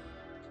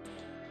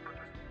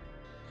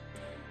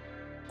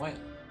 What?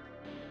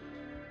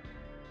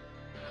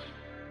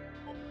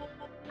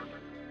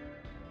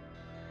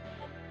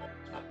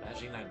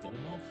 Magic not good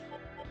enough?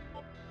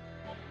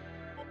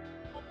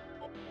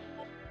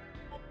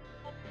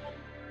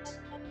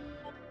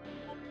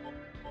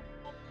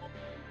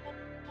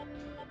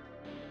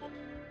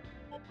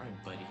 Alright,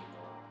 buddy.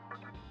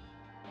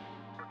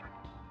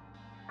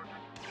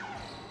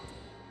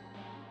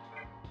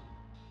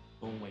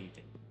 Go away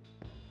then.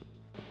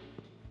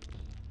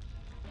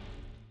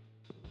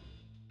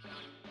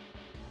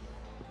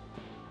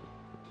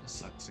 This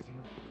sucks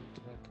again.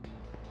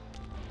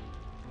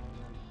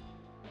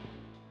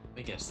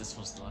 I guess this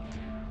was luck.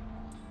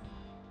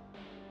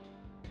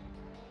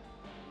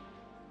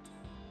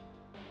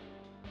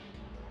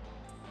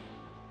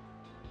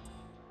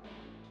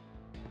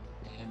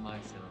 Am I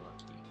feeling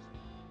lucky?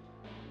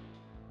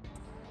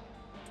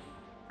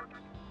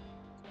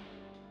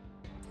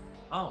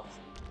 Oh!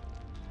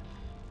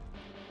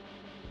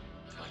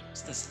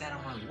 What's the stat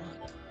on my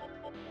luck?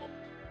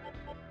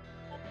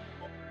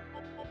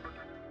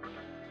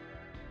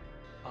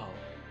 Oh.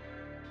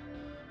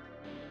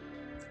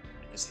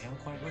 I guess I am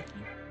quite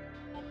lucky.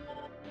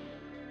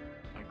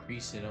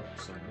 increase it up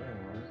some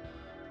more.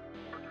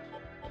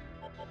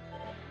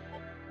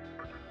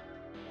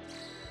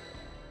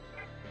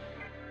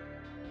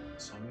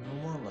 So I'm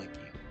even more lucky.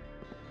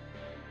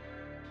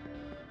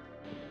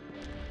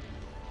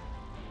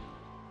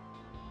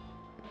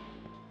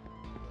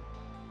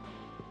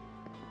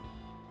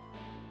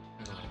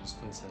 Oh, this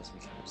place has me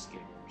kind of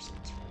scared ever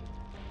since,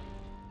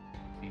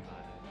 right? Be my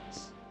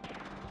ass. What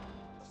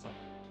the fuck?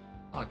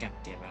 Oh, god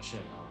damn it, I should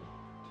have known.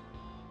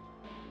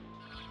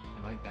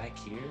 Am I back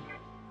here?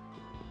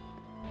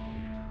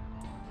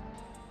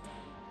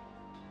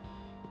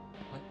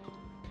 What?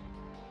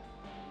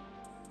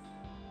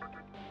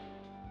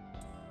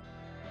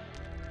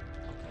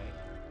 Okay.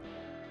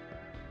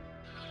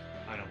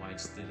 I don't mind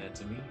just did that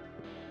to me.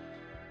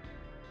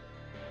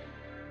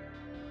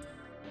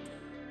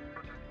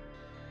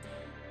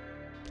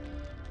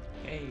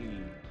 Hey.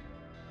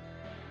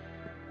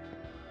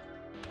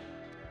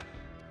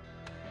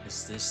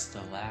 Is this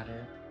the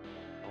ladder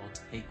that will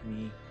take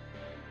me?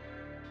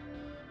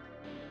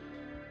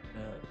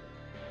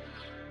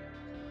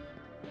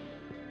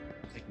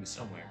 Take me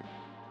somewhere.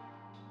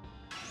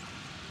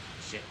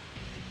 Shit.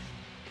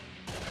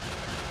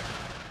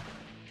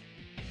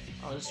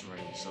 Oh, this is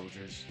regular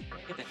soldiers.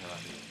 Get the hell out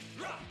of here.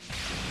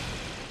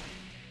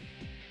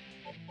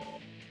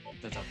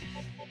 That's up.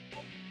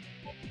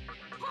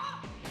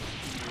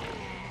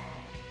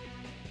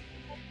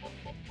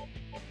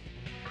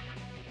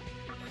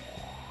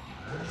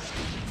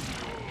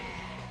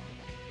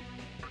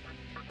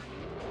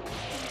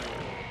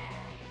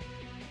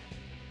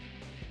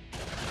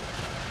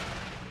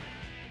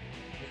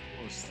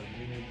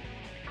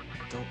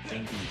 Dope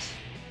thingies.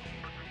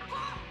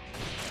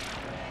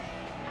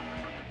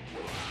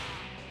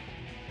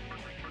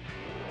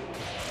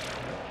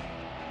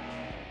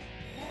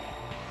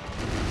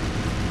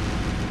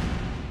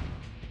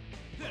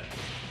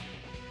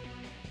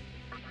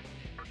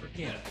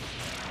 Again.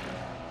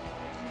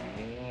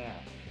 Yeah.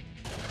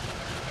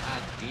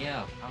 God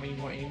damn. How many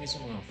more enemies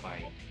am I gonna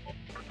fight?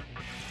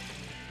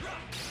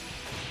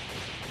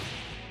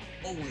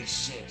 Holy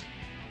shit.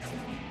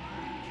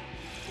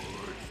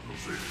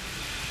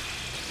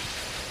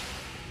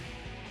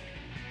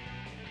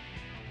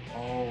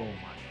 Oh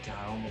my god,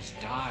 I almost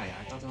died.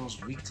 I thought that was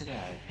weak to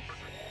that.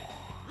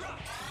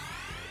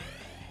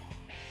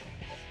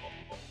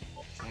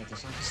 I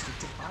guess I'll just stick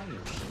to fire.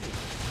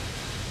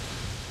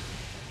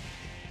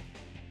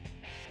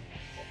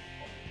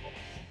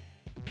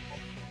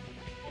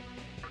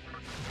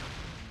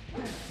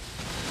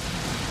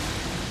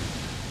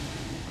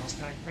 That was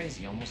kind of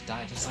crazy. I almost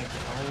died just like,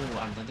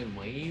 oh, another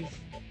wave?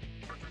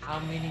 How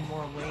many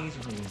more waves are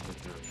we going to go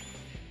through?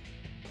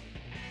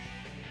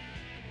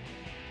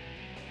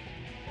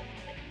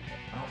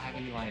 I don't have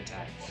any light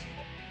attacks.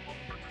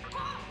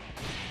 How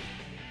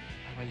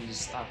about you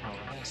just stop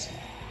harassing?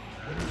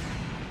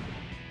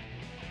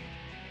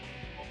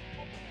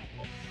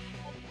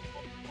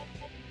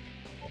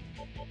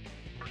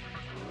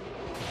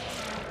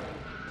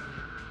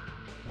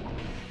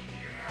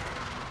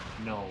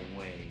 No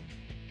way.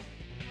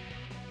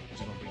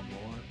 Is it gonna bring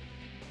more?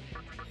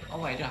 Oh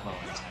wait, I do have a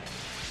light attack.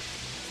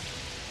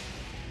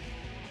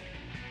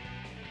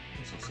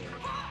 I'm so sorry.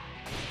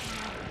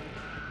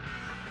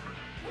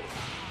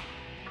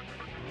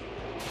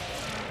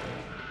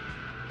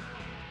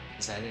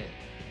 Is that it?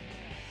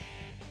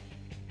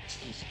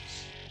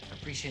 Jesus. I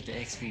appreciate the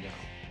XP though.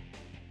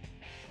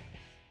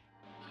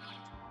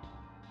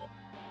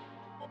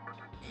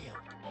 Damn.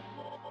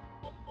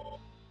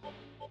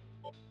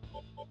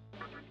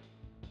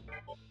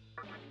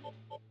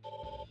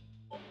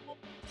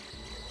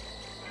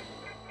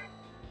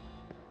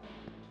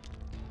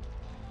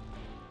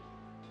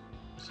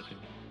 What's it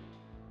doing?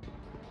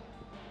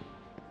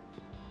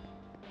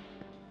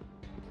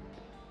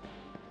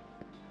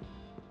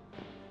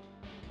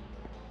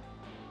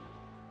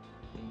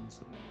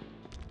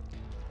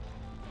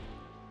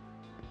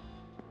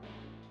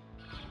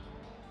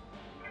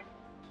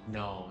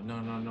 No, no,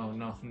 no, no,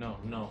 no, no,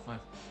 no.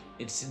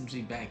 It sends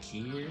me back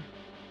here.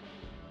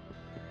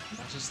 Am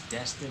I just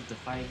destined to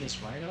fight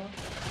against Rhino?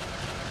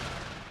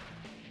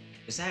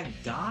 Is that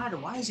God?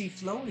 Why is he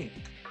floating?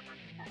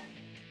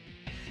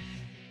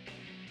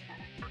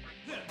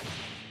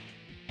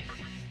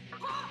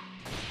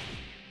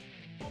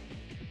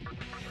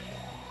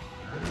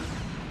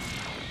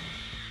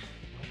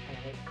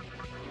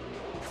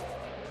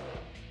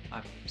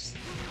 Of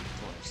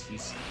course,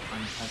 he's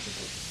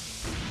untouchable.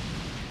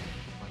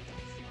 What the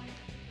fuck?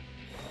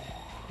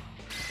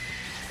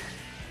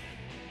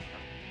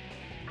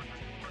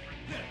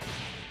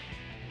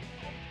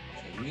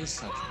 Okay, he is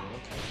touchable,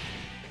 okay.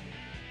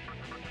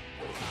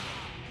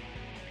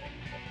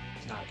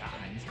 He's not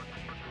dying.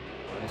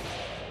 But...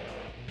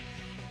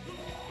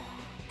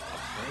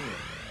 Prayer.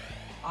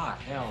 Ah,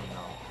 hell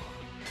no.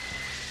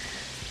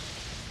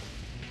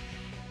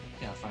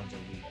 Gotta find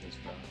your weakness,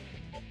 bro.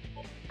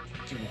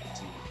 Give it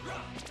to you.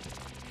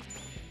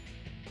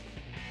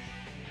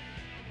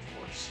 Of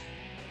course.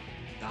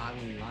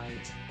 Godly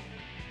light.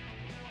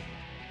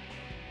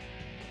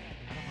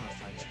 I don't want to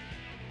fight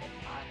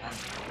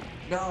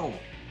you. No!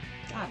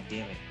 God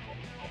damn it.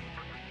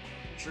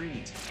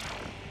 Treat.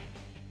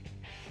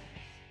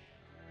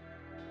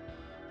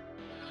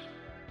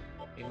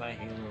 Made my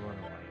Halo run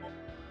away.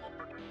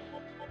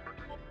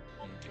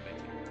 And get back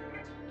here.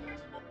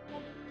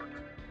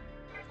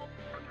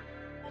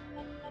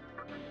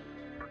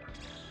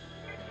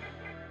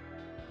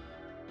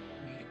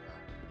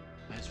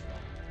 Might as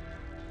well.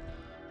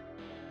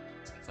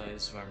 I feel like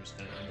this survivor's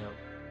gonna end up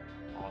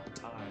all the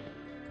time.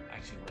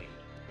 Actually, wait.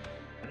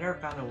 I never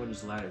found out where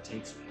this ladder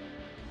takes me.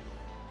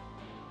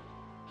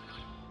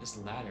 This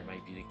ladder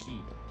might be the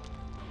key.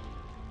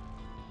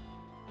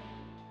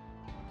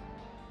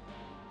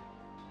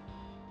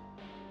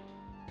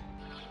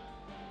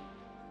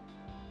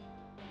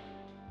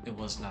 It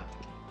was not the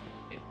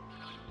key.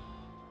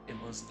 It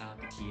was not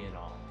the key at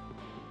all.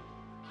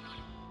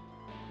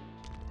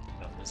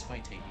 So this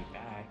might take me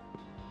back.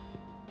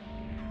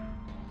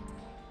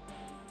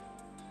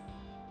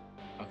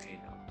 Okay,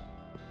 no.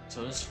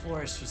 So this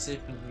floor is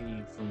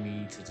specifically for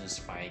me to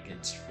just fight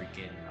against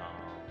freaking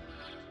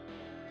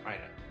right.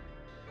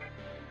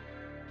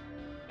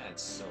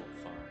 That's so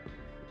fun.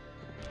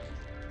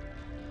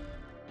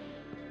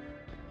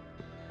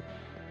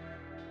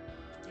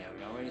 Yeah,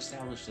 we already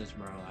established this,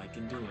 bro. I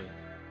can do it.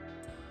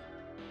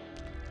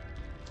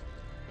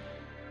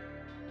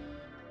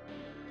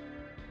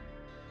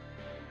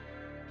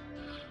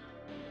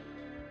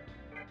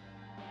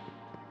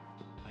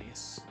 I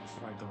guess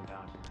before I go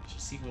down here, I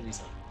should see what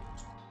he's up.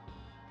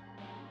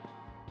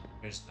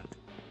 There's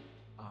nothing.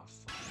 Oh,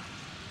 fuck.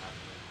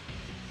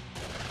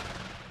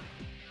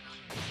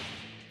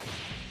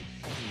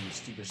 You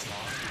stupid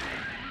sloth.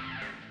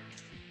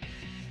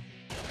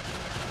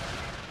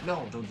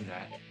 No, don't do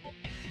that.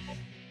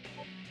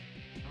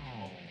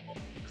 No.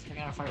 I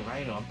gotta fight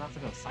Rhino. I'm not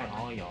gonna fight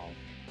all y'all.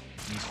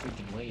 These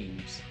freaking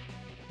waves.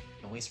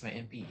 Don't waste my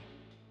MP.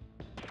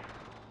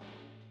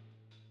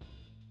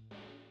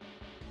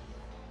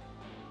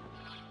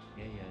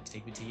 Yeah,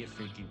 take me to your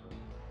freaky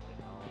room.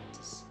 And I'll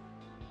just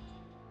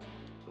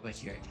go back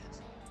here, I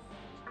guess.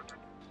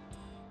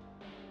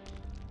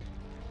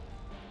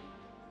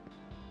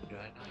 Do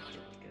I not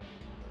get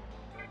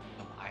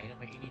an item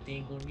or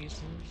anything going to be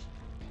used?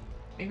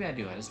 Maybe I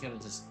do. I just gotta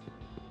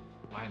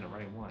find the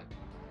right one.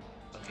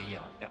 Okay, yeah.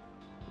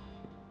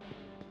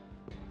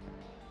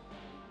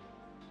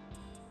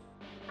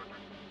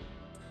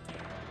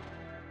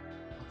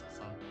 What the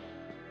fuck?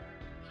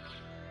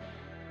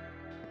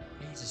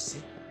 Did he just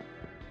sit?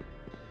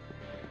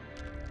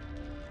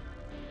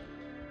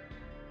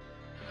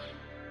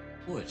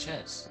 Ooh, a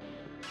chest.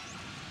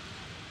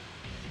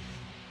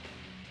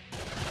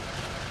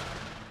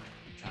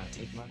 Trying to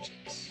take my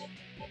chest.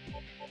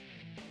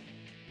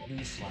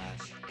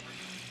 Newsflash.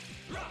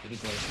 Get a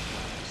glacier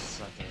flash,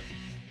 sucker.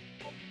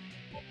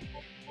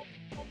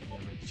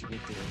 Never get you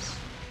with this.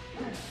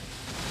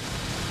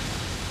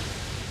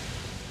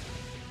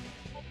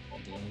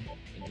 And then.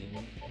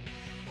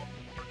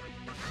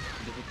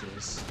 Get it with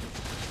this.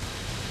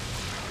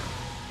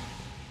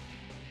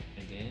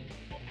 And then.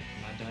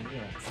 I'm not done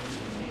yet.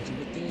 Get you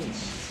with this.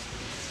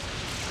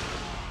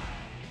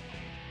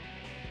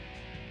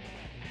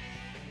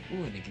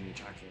 Ooh, and they give me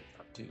chocolate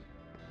up too.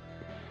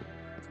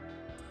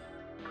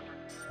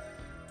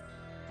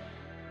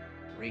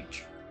 Reach.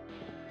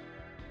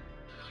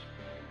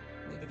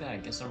 Look at that, I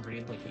guess I'm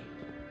pretty lucky.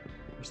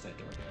 Where's that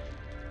door?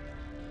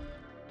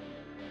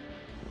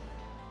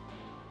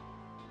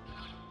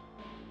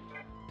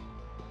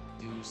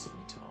 Deuce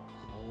into a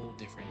whole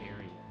different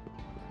area.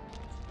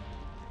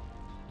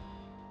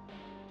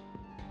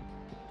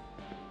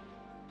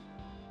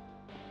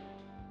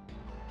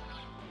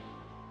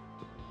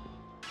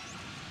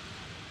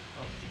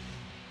 Oh.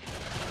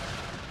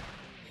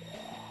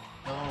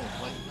 No,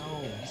 what? No,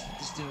 he's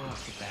just doing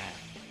off the bat.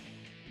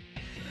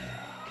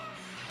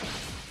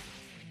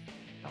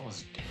 That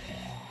was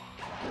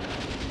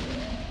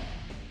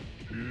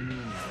no.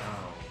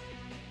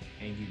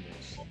 And you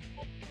missed.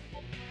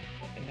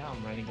 And now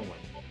I'm running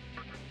away.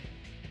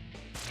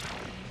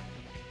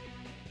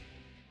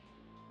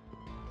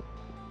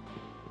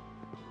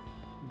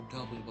 You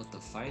tell me what the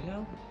fight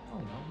out? Oh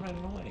no, I'm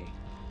running away.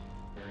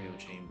 Burial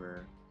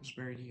chamber. Who's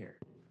buried here?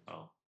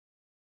 Oh.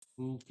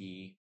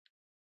 Spooky.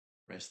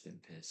 Rest in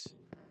peace.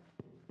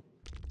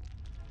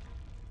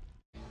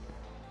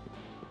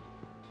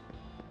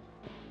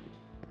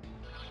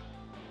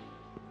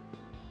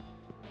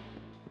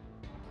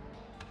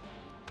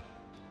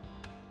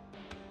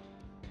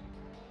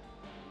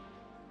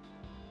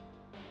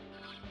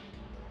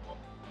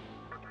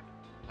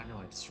 I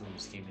know this room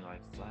just gave me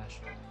like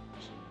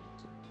flashbacks.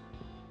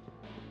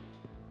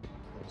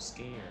 I'm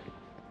scared.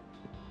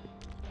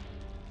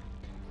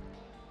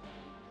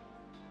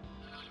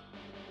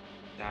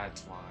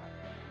 That's why.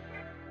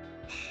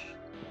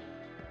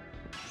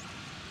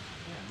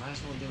 Yeah, might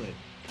as well do it.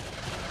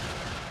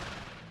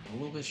 I'm a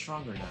little bit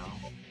stronger now.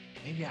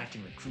 Maybe I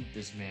can recruit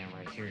this man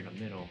right here in the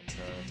middle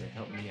to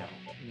help me out.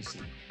 Let me see.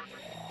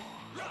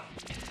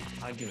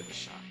 I'll give it a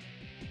shot.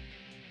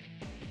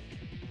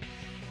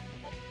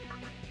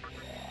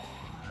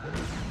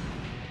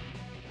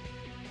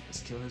 Let's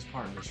to kill his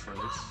partners first,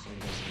 so he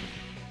doesn't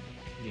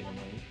get away.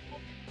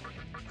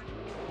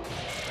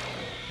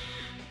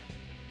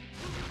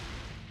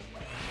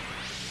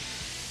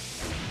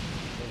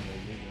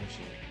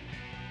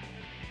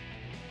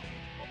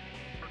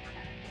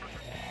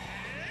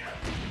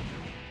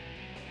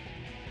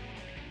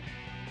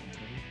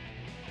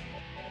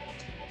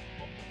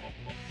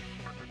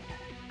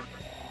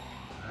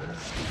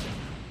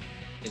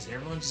 Is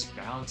everyone just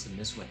bound to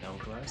miss with hell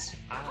thrust?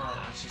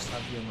 I should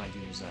stop doing my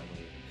dudes that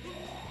way.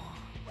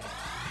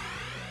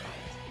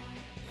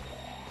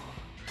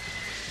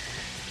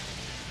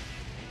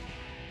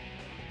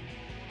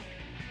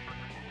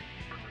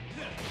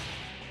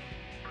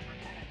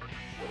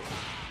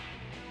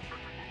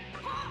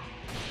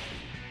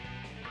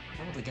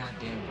 Oh, the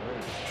goddamn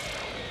bird.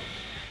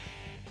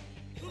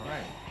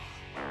 Alright.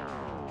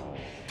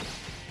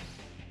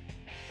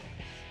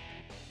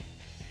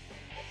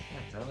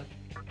 Yeah, fella.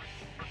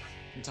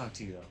 Let me talk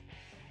to you though.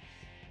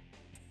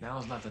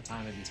 Now's not the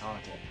time to be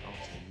talking.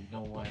 Okay, you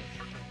know what?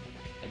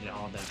 I did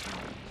all that for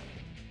you.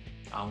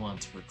 I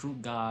want to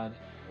recruit God,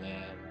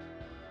 and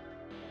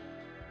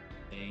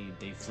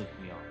they flipped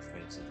me off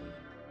basically.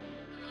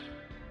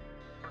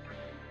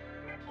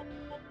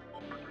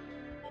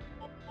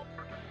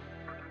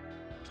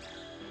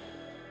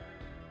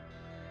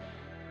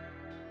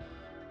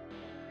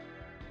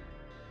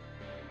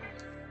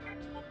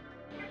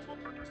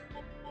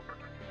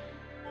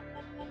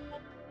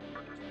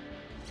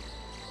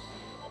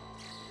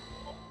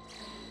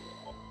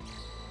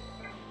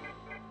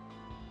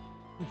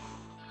 Oh,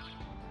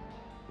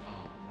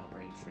 I'm not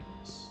ready for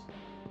this.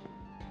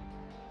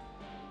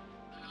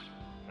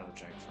 No,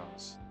 Jack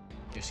Frost.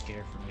 You're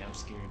scared for me, I'm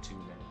scared too,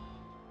 man.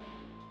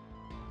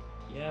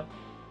 Yep.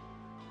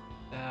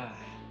 Ah.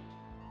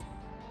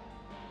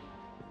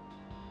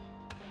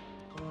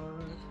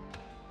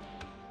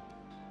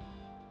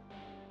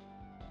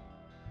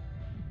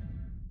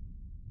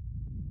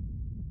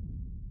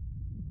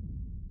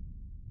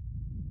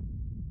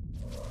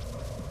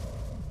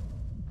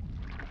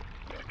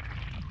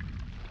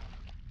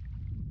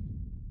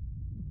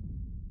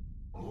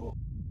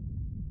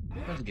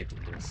 Let's get to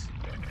this.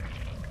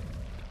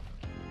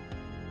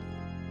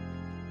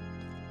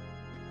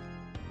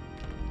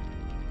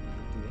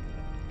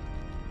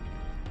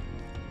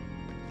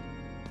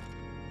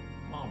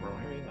 Come on, bro,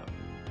 hurry up.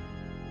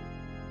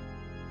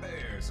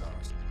 There's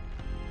ours.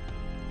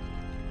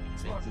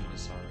 Been through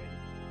this already.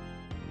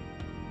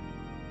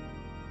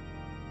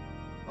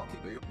 I'll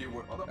keep you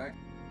were other back.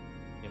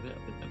 Give it up,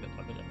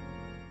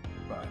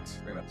 But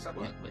in a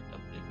second.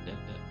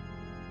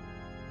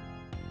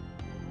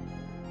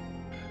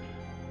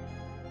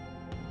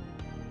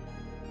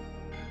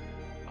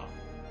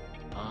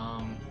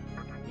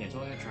 Yeah, go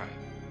ahead, try.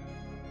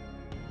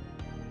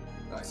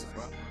 Nice.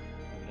 Well,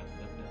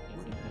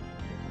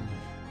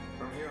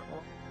 from here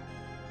on.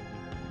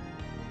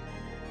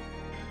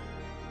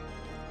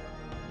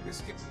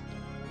 This gets.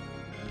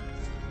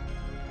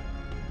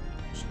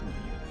 Screw you.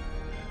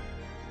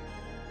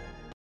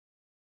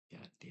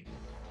 God damn it.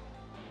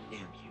 Damn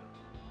you.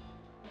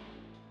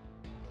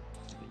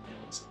 Stupid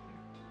nails up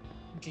there.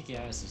 I'll kick your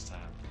ass this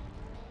time.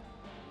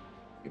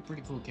 You're a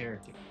pretty cool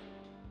character.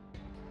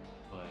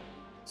 But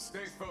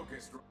Stay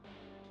focused.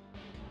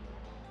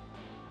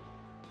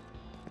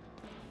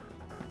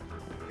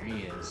 here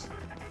he is.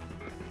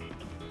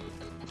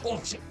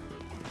 Oh shit!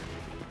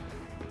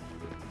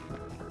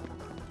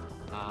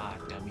 Ah,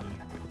 dummy.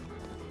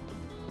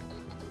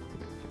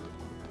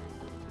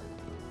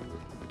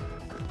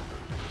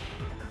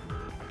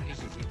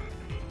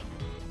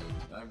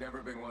 I've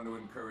never been one to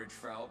encourage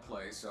foul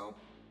play, so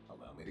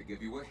allow me to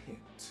give you a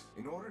hint.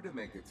 In order to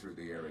make it through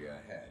the area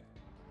ahead,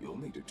 you'll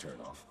need to turn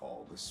off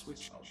all the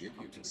switches. I'll give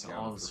you to So count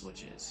all the from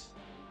switches.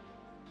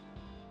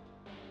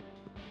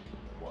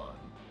 1,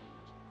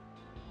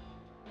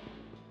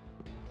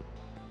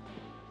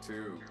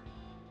 2,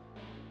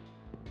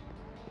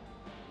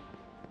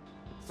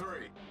 3.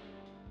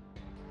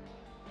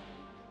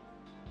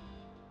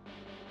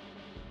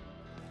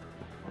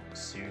 Oh,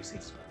 seriously,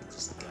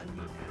 just gun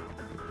me now.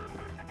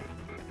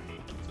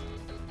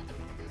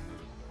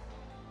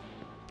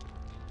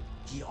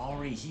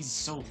 He's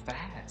so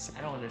fast.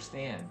 I don't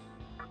understand.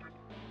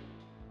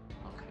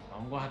 Okay,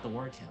 I'm gonna have to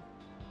work him.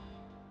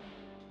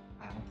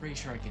 I'm pretty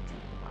sure I can do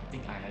it. I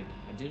think I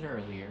did it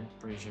earlier,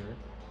 pretty sure.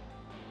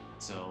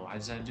 So I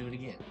just had to do it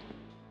again.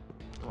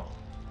 Come on.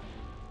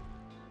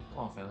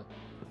 Come on, fella.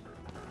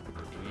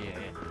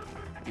 Yeah.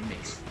 Get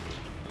mixed.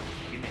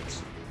 Get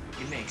mixed.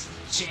 Get mixed.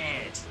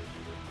 Shit!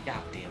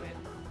 God damn it.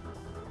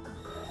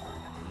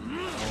 Oh,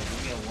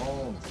 leave me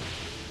alone.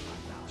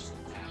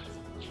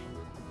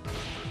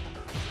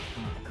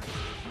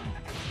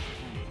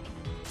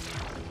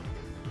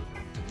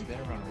 You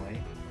better run away.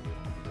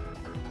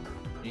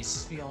 It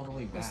needs to be all the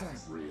way back. Is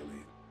that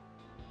really?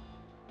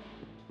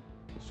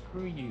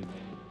 Screw you, man.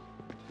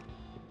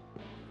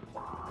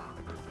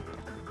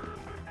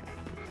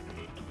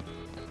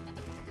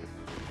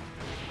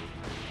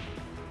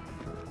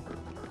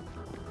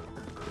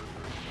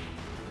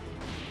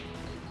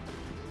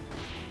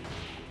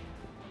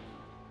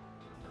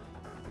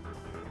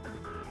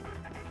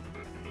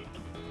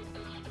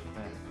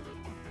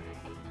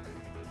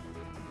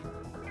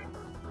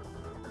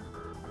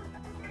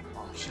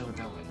 Should have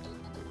that way.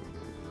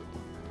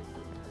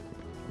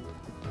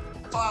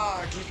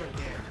 Fuck! He's right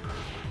there.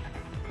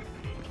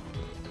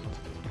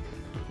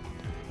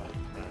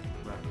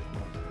 Right.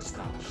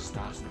 Stop the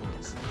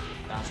bullets.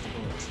 Stop the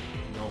bullets.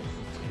 No,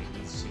 okay,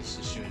 he's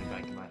just shooting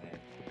back in my head.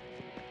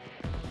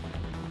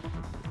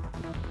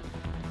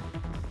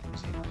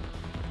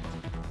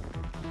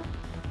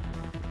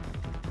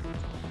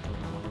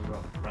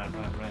 Run.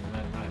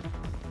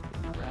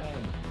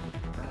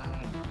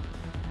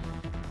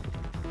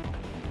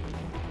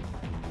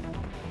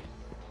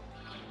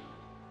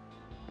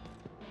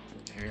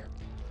 There.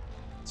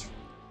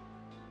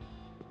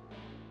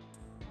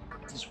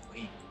 Just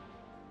wait.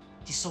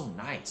 He's so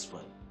nice,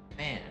 but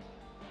man,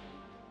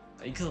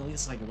 you could at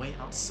least like wait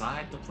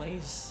outside the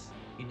place,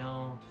 you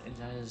know, and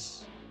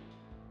just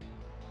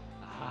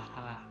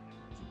haha.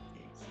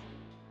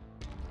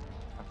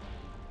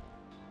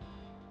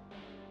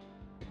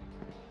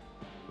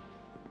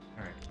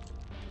 Alright.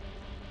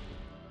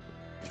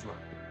 Just run.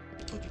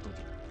 Boogie.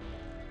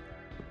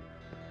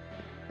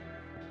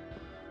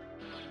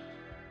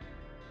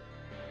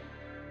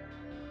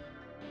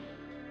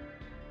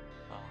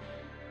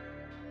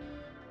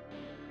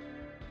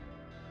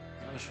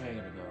 Which way I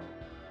gotta go?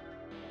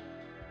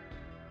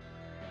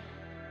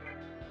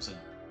 So,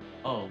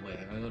 oh wait,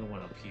 I gotta go to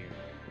one up here.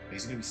 But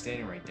he's gonna be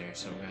standing right there,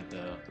 so we're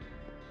gonna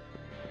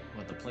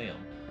have to play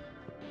him.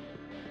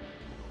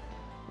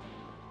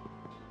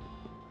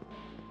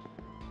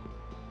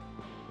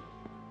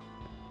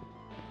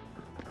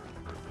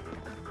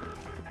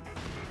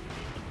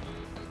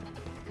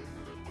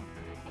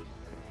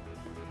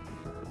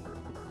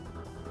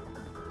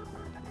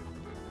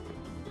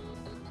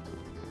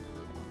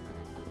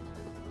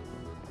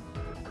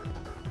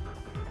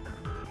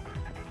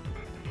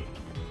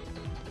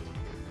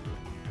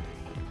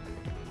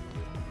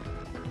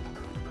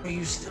 Are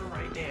you still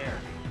right there?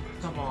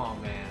 Come on,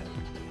 man.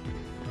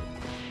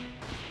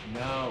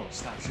 No,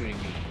 stop shooting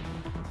me.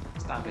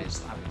 Stop it.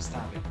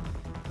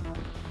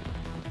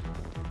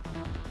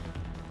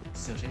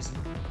 Still chasing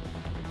me?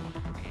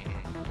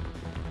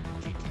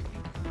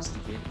 And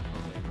stupid.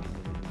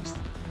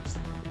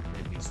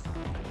 Let me stop.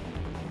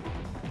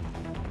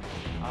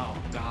 Oh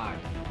god.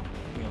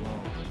 Leave me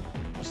alone.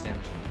 Much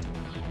damage on the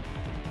tool.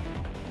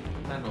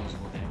 Not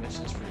noticeable damage,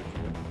 that's pretty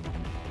cool.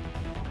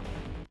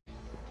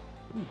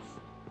 Oof.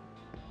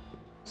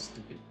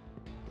 Stupid.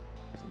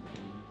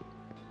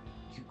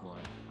 Keep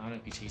going. I don't know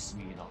if he chasing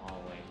me in the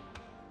hallway.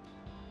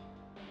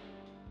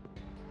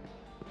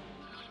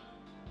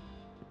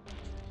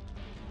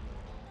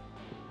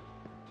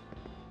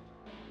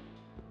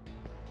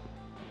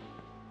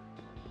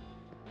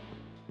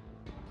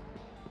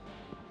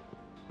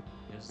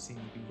 He doesn't seem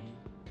to be here.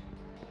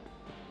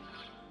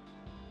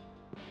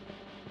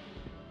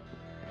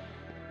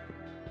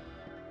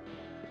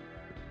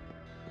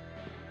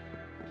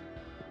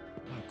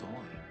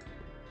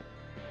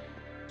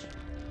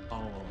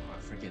 Oh, I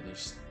forget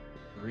there's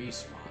 3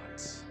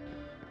 spots.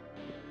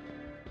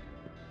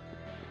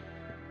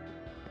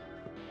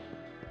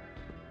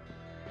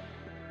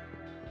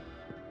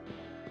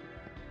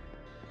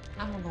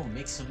 I'm gonna go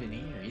mix him in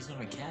here. He's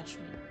gonna catch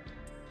me.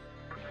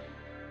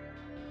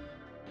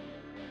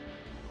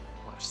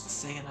 Watch, the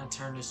second I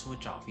turn the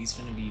switch off, he's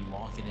gonna be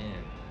walking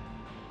in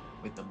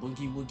with the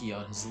boogie woogie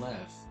on his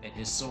left and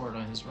his sword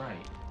on his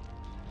right.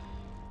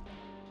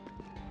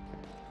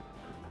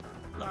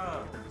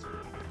 No.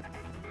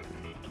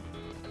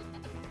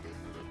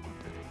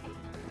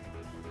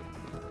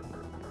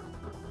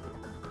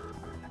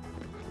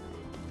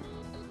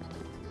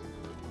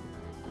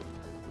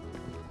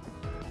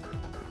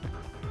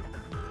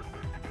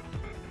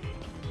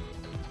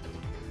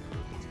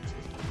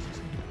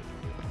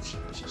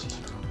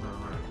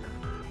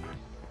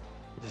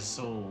 This is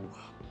so...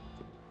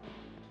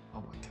 Oh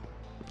my god.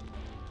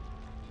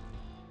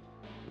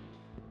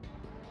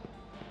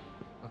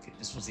 Okay,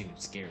 this one's even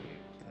scarier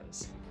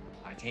because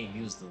I can't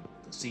use the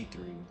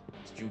see-through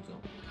Juco.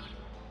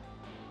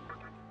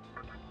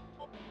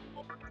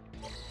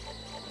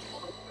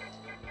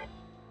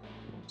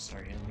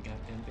 Start hitting the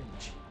goddamn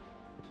bench.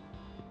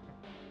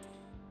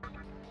 I'm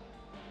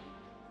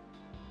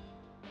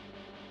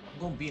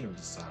gonna beat him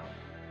this time.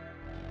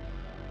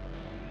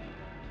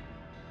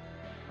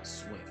 I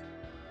swear.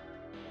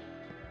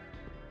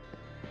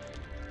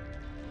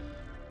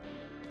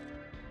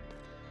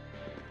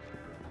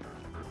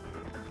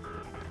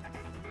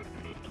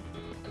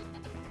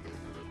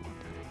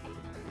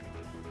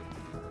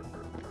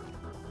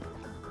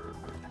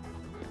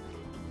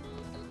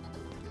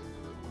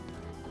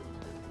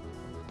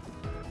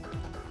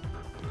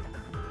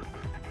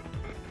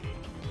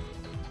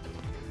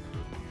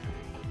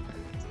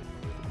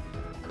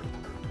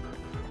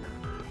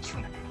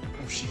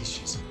 Oh shit,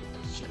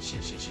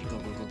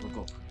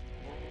 go.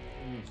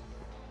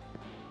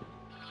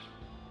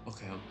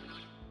 Okay,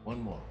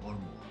 one more.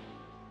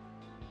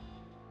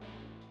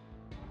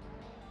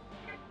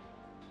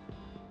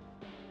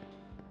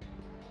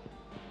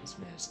 This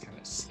man is kind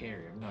of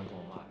scary, I'm not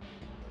gonna lie.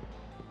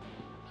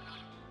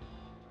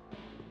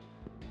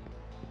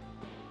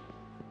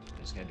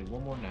 Just gotta do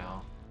one more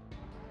now,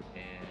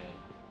 and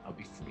I'll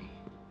be free.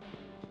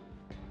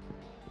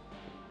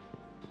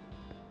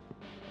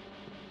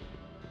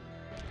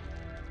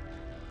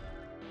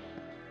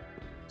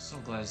 So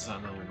glad it's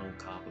not no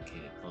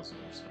complicated puzzle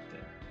or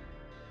something.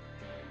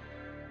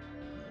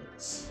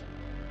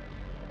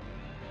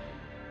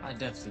 I'd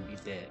definitely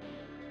be dead.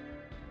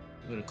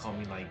 You would have called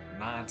me like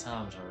 9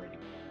 times already.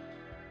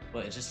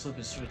 But it just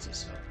flipping switches,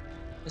 so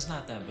it's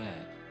not that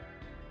bad.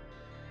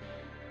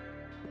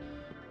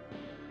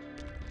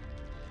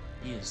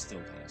 He is still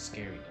kind of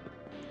scary though.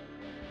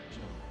 So,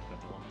 got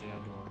to walk through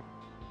that door.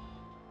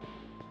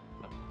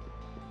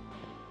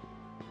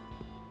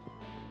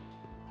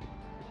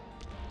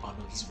 Oh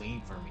no, he's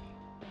waiting for me.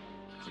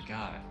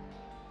 Forgot.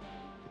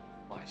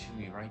 Why should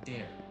be right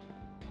there?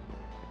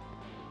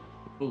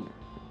 Ooh.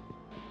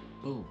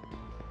 Ooh.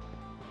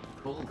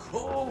 Ooh.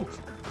 Oh!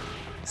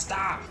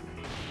 Stop!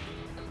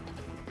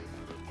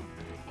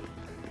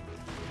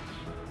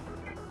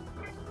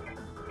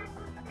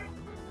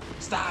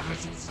 Stop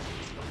it!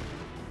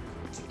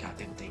 It's a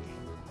goddamn thing.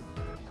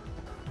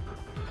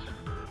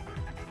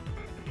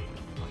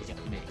 Oh, he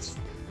got mixed.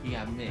 He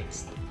got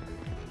mixed.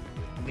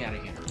 Get me out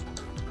of here.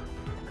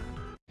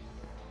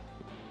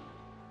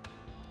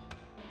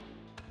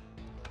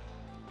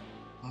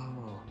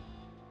 Oh.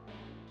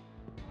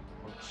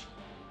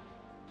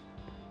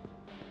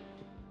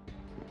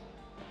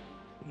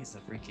 He's the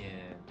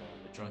freaking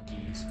the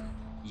drunkies.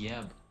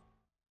 Yeah.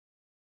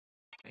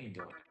 I ain't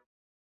doing it.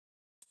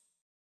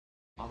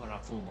 Why would I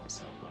fool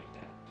myself like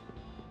that?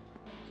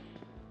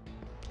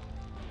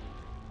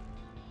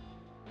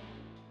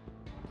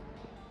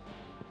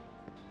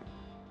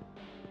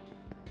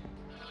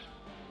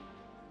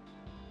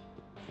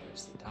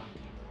 There's the doctor.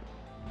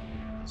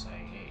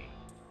 Saying, hey.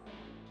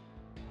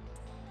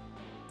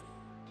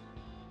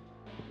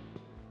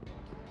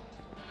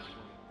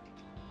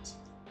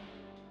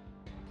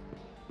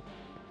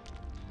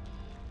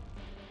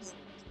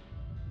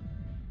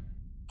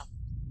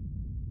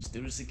 Let's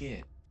do this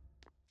again.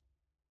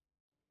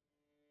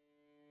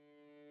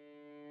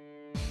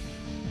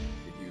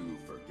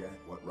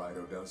 What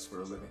Rido does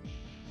for a living?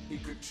 He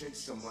could chase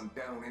someone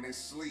down in his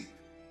sleep.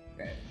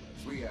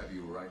 Anyways, we have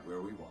you right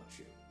where we want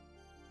you.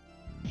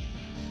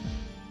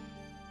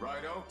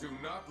 Rido, do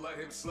not let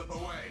him slip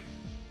away.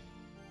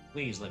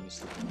 Please let me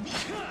slip.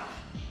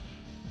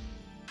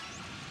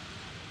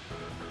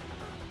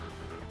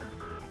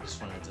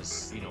 Just wanted to,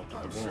 you know,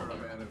 put I'm the sure world a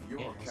up. man of your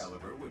Yes.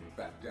 caliber would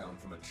back down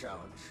from a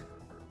challenge.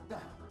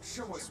 Now,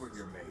 show us what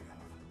you're made of.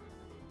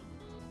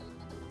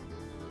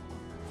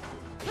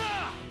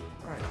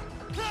 Right.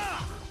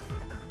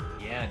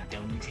 Yeah,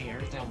 don't you tear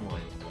that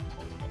one.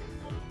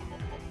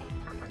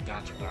 I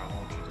got you, but I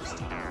want you this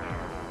time.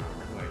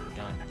 We're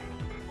done.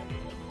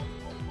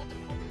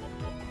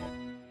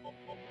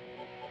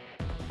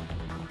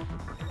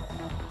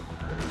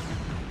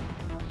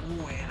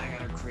 Ooh, and I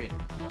got a crit.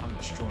 I'm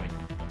destroying you.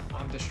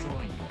 I'm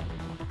destroying you.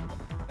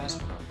 That's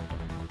what I'm.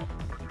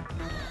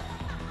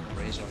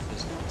 Raise our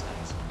physical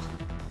attacks.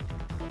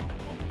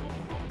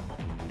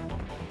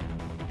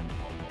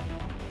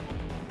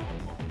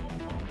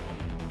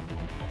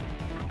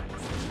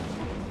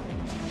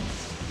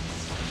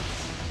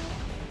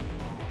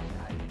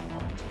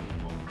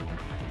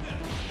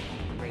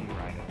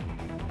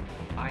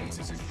 It's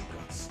as if you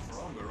got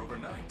stronger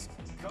overnight.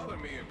 Color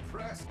me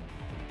impressed.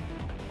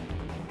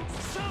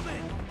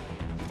 Summon!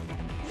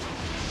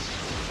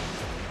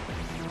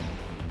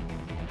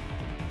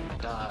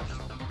 Dodge.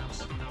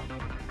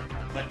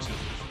 Let's see.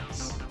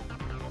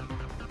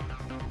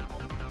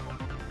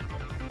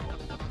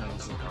 No,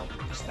 this will help.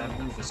 That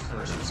move is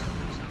cursed for some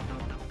reason.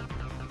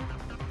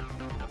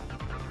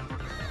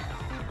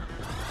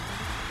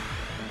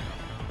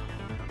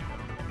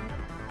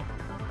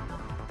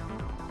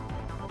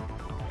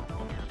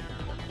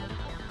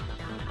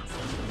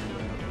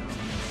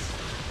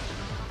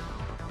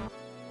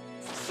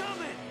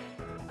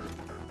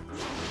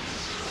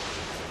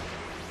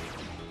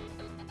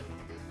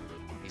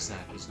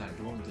 He's not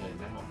doing good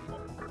now.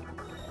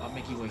 I'll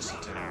make you waste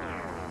your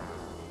time.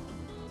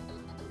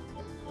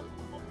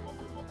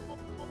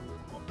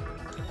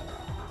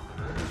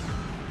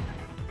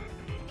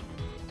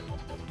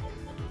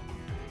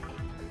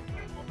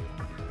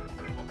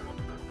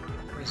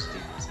 Where's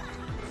Steve?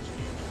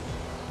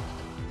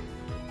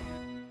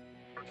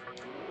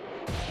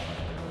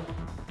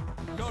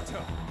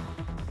 Goto!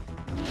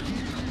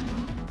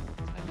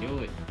 I knew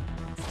it.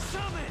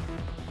 Summon!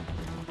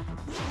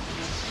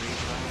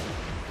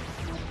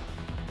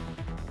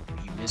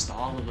 You missed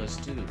all of us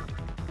too. Ooh,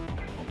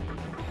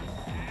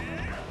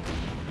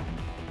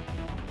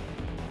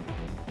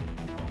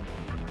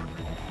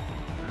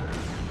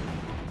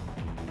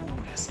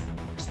 that's the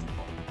worst.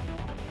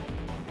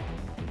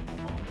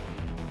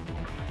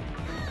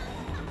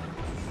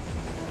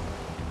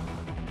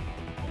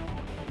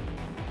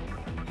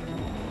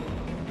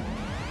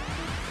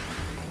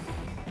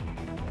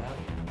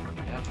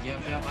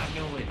 Yep, I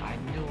knew it. I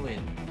knew it.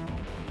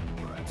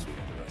 Perhaps we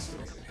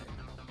underestimated him.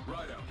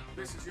 Rido,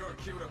 this is your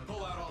cue to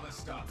pull out all the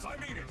stops. I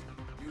mean it.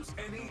 Use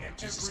any and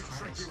Jesus every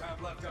trick Christ. you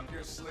have left up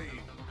your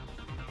sleeve.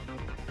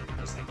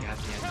 There's that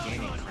goddamn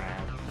gaming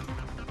crab.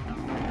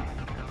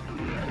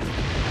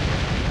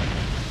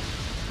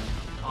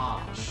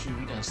 Ah, shoot,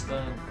 he done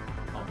stunned.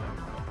 Oh, no.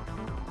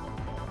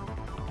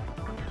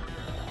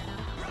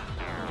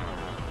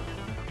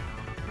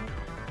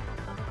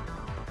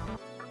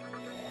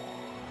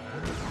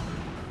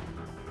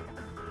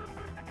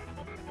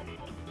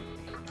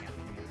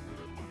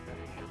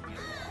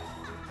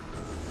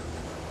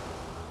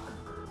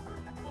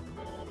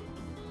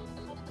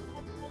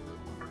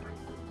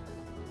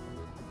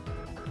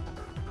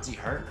 Is he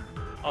hurt?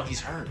 Oh, he's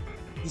hurt.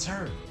 He's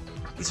hurt.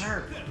 He's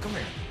hurt. Come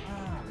here.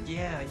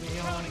 Yeah, you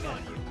only got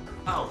it.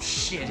 Oh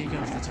shit, here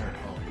comes the turtle.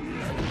 Oh,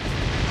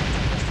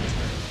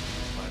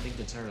 I think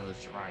the turtle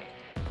is right.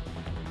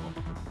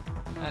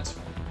 That's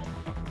fine.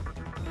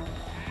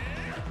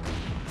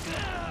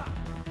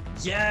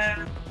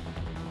 Yeah!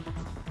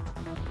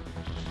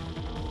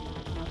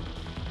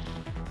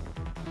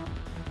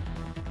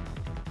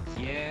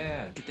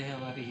 Yeah, get the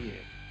hell out of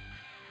here.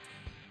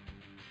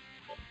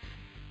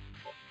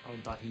 I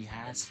thought he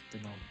had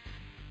something on.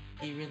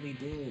 He really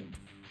did.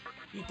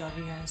 He thought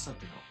he had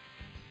something on.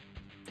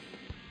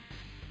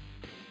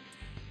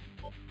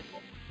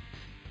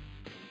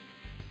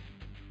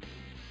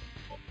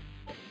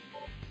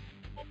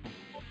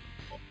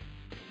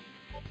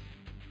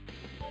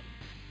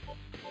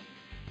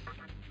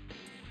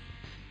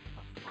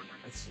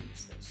 Let's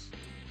use this.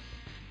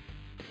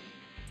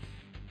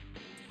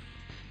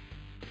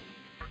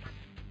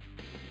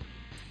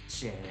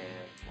 Shit,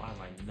 why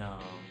am I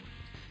numb?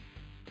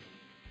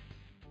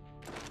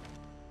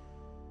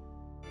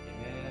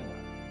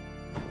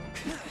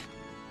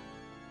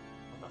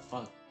 What the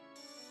fuck?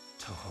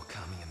 Toho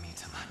kami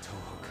amitama,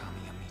 toho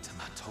kami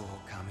amitama, toho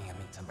kami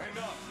amitama.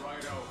 Enough,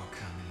 Rhino. Toho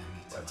kami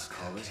amitama. Let's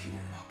call it here.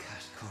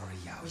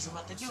 What's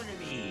about to do to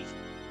me?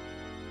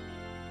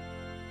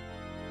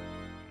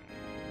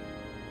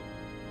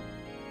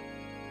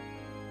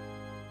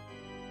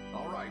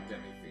 All right,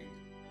 Demi-Fiend.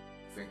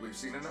 Think we've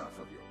seen enough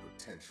of your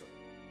potential.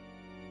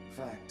 In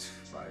fact,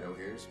 Rhino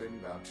here's been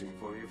vouching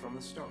for you from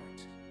the start.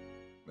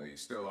 Though you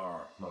still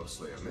are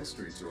mostly a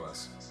mystery to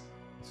us,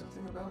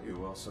 something about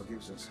you also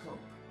gives us hope.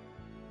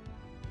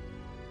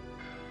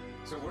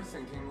 So we're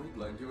thinking we'd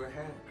lend you a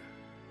hand.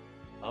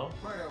 Oh?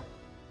 Rhino,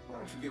 why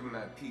don't you give him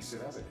that piece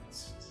of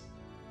evidence?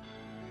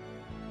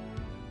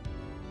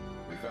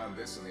 We found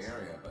this in the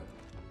area, but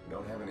we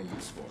don't have any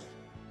use for it.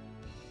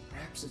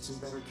 Perhaps it's in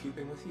better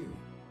keeping with you.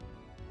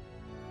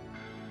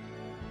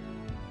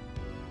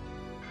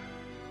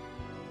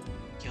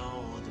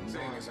 Yo, the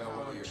Seeing more as how well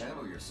you knowledge.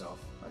 handle yourself,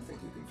 I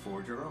think you can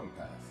forge your own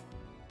path.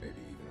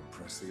 Maybe even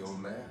impress the old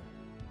man.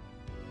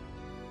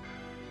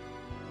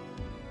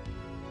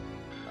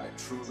 I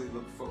truly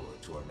look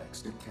forward to our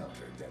next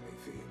encounter,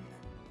 Demi-Fiend.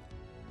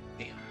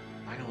 Damn,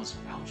 Rhino was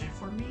vouching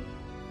for me?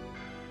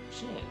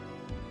 Shit.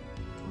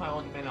 My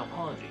old man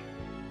apology.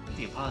 If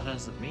he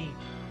apologizes to me,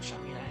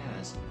 shot me in the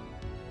ass.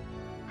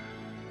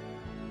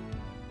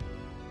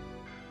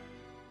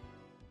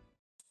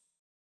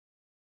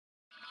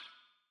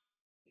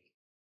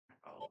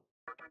 Oh.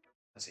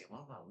 I say,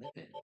 what am I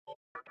living?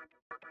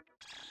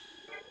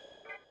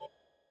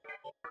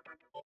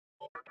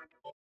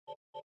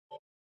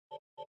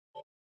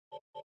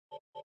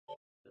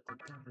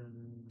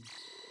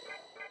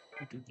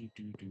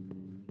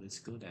 Let's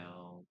go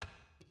down.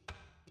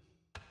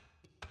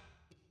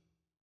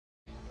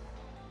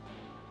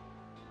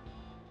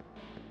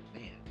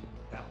 Man,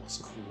 that was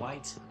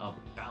quite a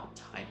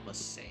bout, I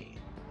must say.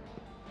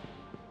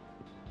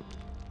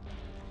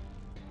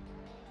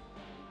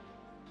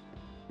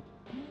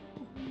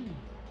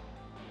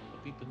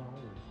 What people know?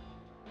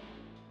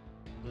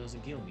 It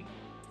doesn't kill me.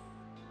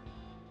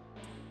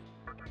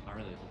 I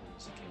really hope it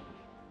doesn't kill me.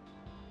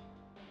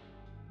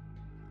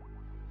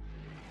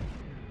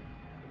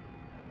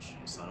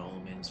 I saw the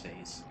old man's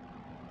face.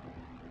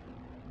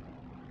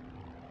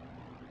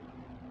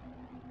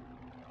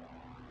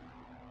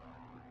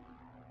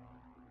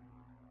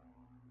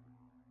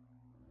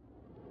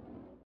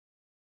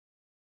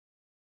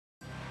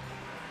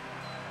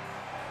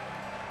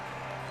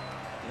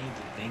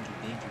 Thank you.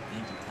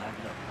 Clap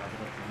it up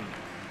for me.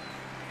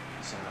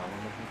 You saw our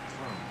wonderful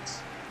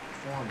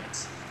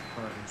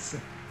performance.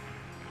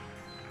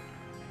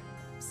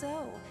 So,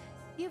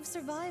 you've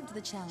survived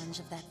the challenge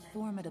of that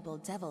formidable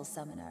devil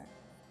summoner.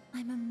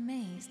 I'm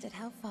amazed at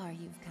how far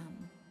you've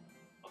come.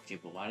 Okay,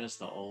 but why does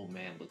the old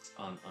man look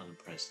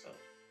unimpressed though?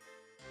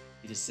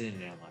 He just sitting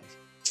there like,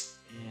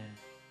 yeah.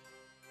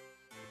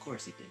 Of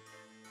course he did.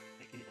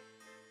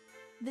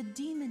 The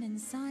demon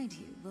inside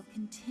you will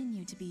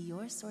continue to be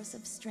your source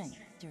of strength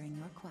during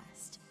your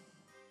quest.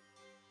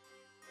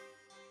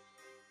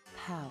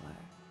 Power.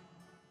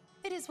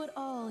 It is what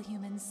all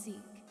humans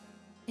seek.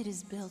 It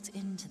is built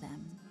into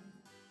them.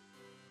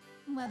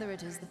 Whether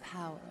it is the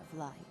power of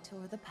light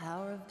or the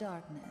power of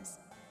darkness,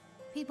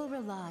 people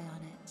rely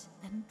on it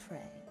and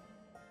pray.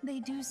 They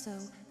do so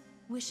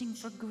wishing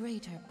for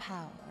greater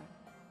power.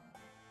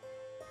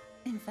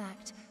 In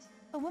fact,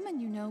 A woman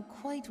you know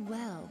quite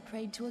well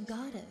prayed to a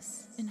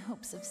goddess in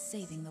hopes of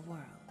saving the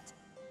world.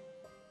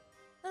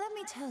 Let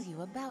me tell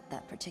you about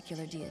that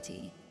particular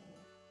deity.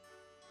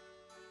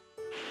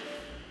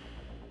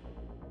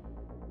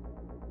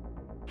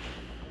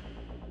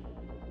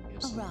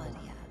 Aradia.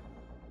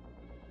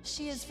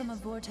 She is from a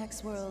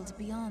vortex world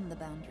beyond the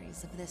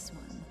boundaries of this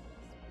one.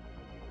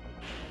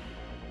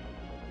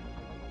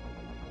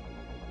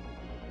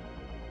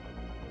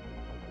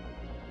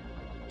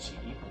 She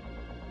evil?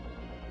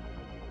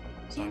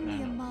 In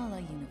the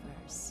Amala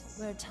universe,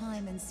 where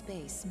time and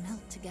space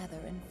melt together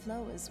and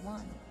flow as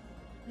one,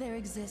 there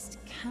exist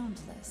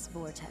countless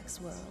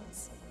vortex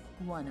worlds.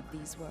 One of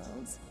these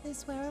worlds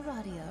is where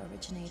Aradia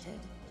originated.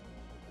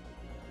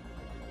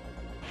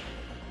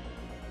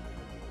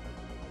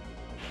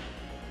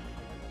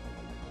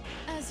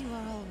 As you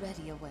are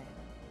already aware,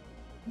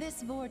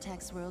 this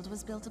vortex world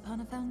was built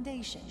upon a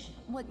foundation,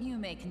 what you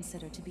may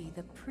consider to be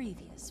the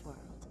previous world.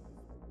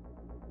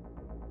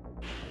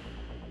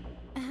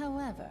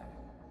 However,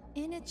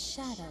 in its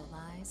shadow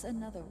lies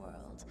another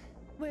world,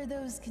 where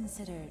those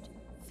considered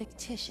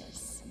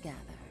fictitious gather.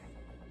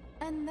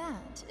 And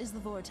that is the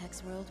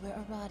vortex world where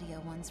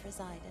Aradia once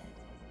resided.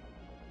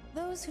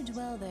 Those who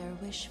dwell there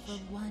wish for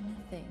one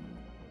thing,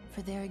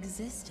 for their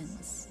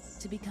existence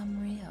to become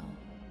real.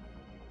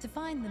 To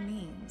find the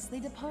means, they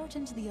depart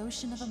into the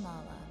ocean of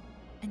Amala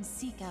and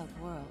seek out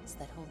worlds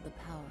that hold the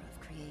power of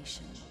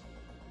creation.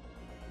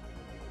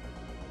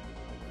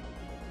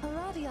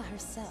 Aradia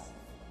herself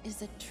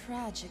is a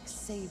tragic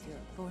savior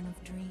born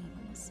of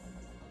dreams.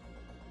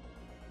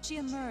 She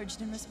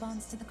emerged in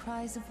response to the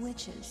cries of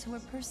witches who were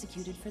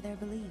persecuted for their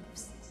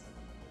beliefs.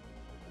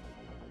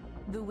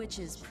 The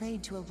witches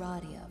prayed to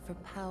Aradia for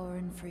power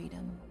and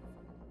freedom.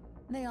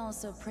 They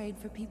also prayed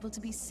for people to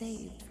be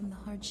saved from the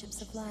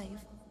hardships of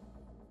life.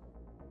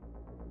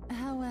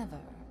 However,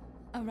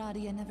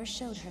 Aradia never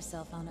showed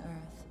herself on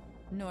Earth,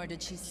 nor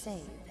did she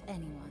save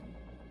anyone.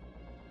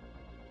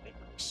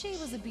 She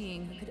was a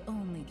being who could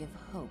only give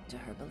hope to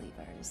her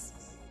believers.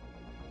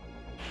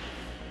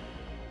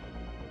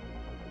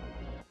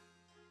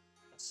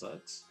 That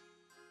sucks.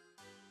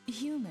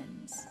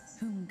 Humans,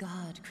 whom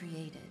God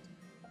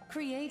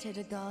created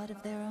a god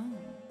of their own.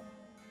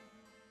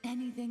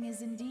 Anything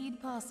is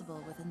indeed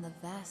possible within the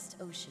vast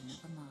ocean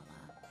of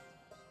Amala.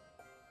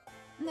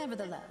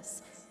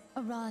 Nevertheless,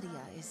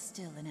 Aradia is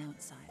still an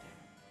outsider.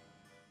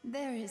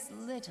 There is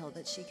little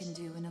that she can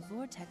do in a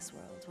vortex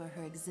world where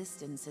her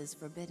existence is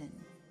forbidden.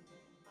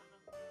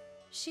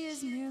 She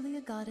is merely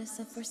a goddess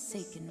of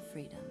forsaken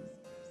freedom.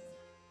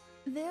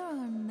 There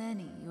are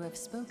many you have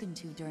spoken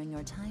to during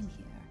your time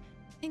here,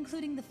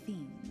 including the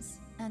fiends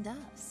and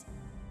us.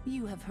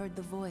 You have heard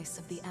the voice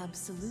of the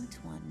Absolute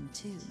One,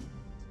 too.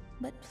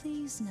 But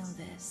please know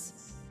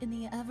this, in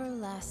the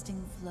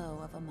everlasting flow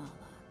of Amala,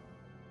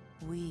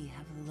 we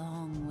have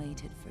long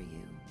waited for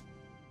you,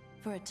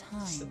 for a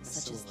time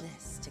such as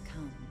this to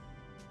come.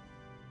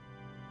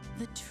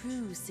 The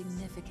true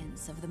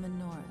significance of the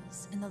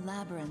menorahs in the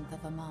labyrinth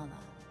of Amala,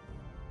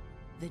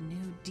 the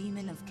new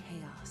demon of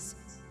chaos,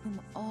 whom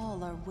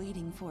all are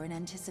waiting for in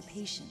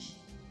anticipation,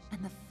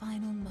 and the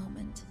final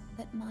moment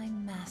that my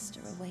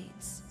master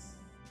awaits.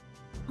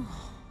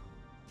 Oh,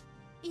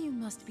 you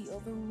must be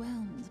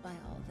overwhelmed by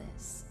all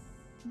this,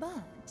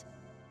 but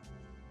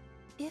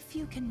if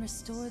you can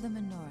restore the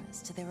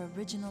menorahs to their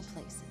original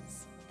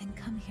places and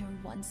come here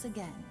once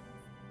again,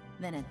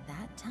 then at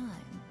that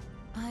time,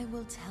 I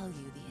will tell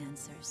you the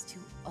answers to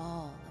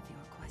all of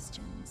your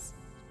questions.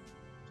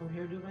 So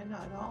here do I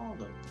not all of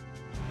them?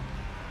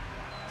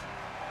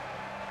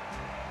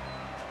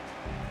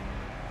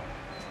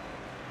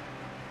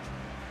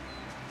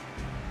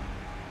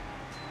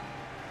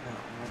 Got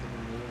all the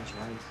menorahs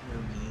right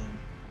here, man.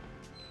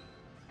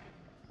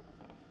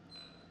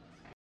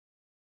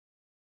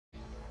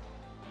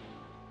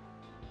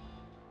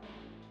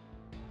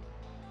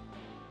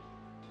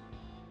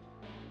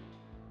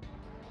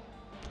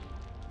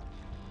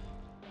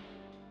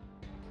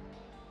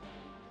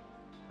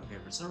 Okay,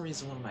 for some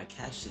reason one of my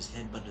cats just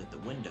headbutted the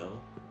window.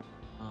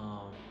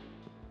 I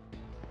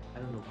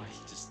don't know why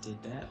he just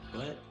did that,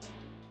 but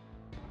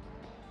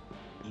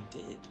he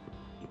did.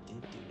 He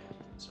did do that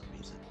for some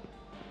reason.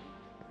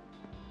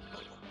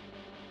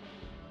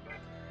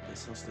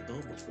 This was the goal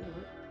before.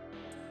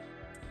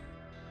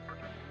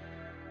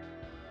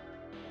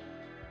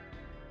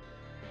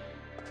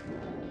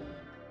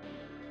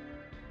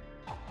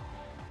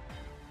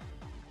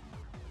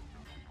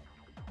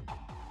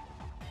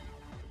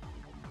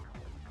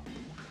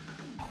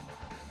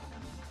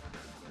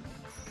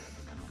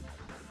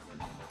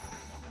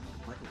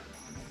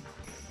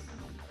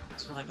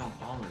 I feel like I'm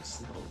falling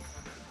slow.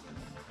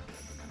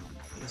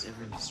 I guess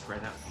everything's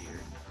spread out here.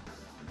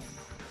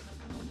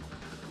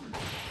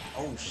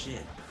 Oh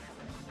shit.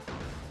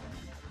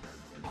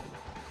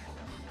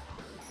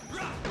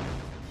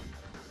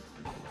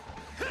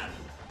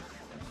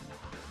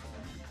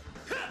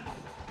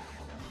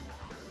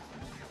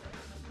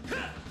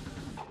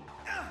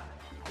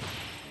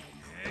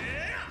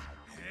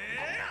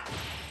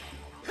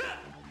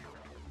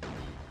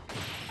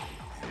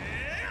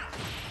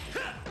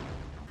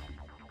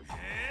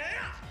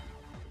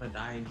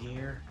 die in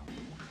here.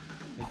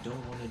 I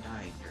don't want to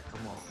die in here.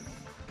 Come on.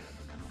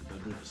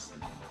 Don't do this.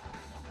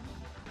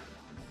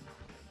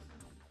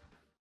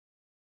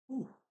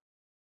 Ooh.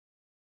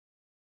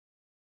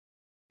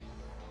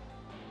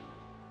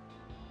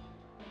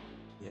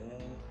 Yeah.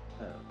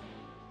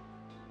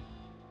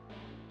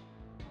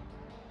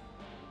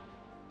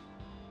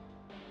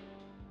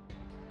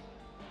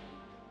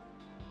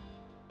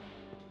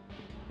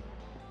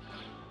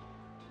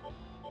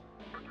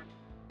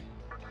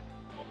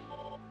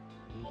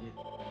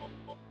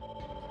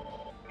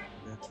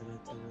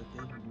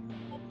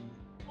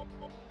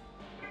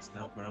 It's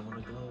not where I want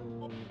to go.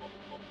 1,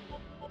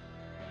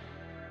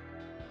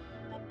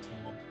 2, 3,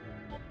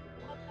 4.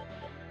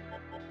 I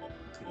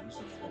could use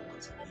the 4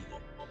 once I need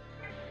it.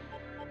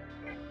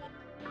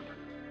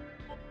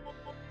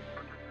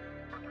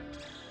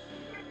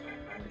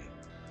 Alright.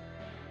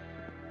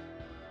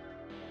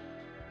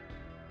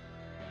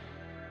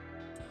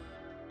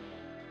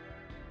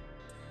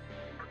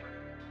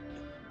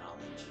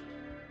 Knowledge.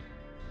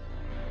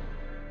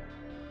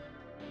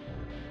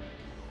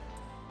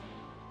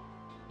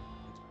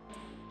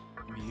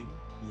 Beauty?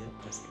 Yep,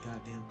 that's the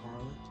goddamn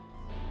parlor.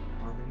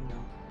 Already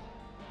know.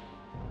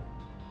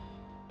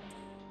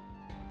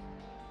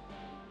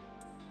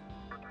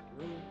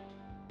 Really?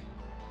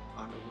 I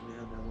don't know who the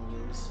hell that one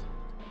is.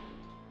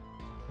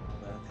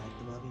 But I've hacked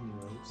them up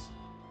anyways.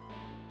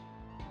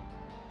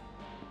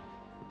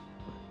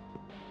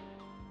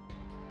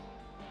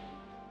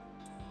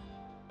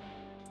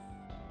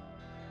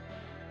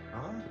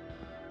 Huh?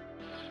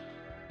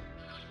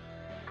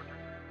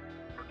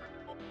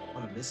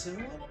 I'm missing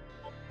one?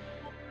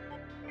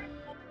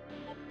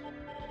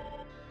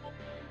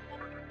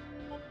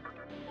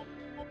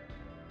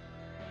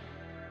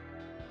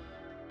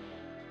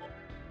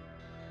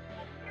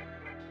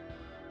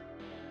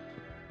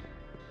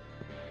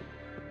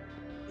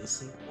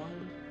 Missing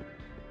one?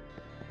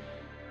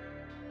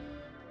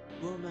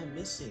 Who am I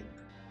missing?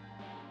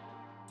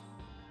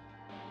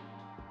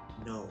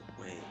 No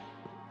way.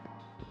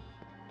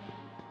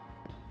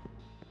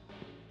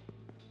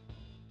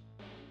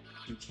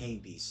 You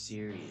can't be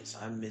serious.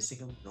 I'm missing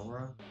him,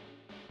 Nora?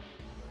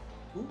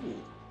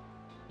 Ooh.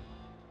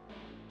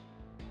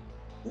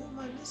 Who am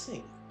I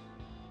missing?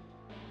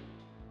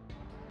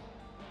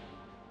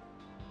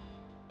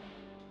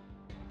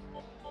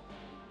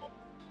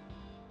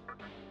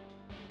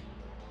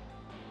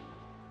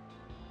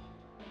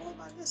 Who am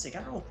I missing? I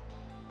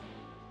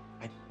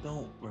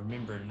don't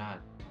remember not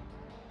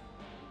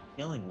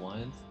killing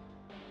one.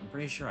 I'm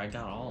pretty sure I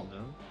got all of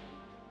them.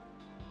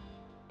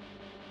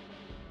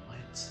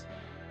 What?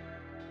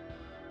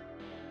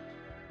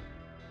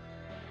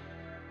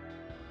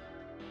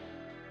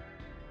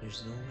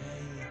 There's no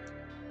way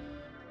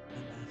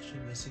I'm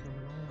actually missing them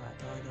at all. I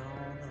thought I got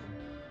all of them.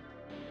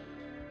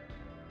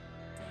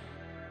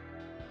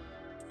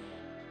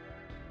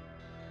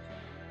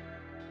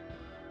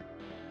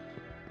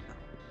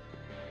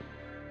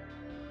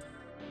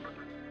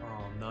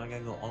 Oh no, I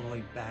gotta go all the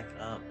way back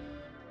up.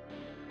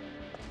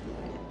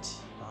 Shit.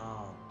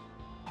 Oh.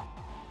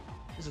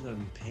 This is gonna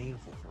be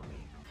painful for me.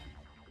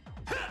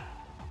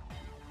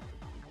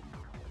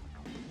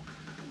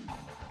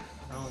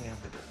 I only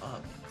have to go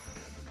up.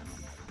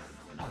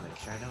 I'll make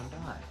sure I don't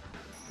die.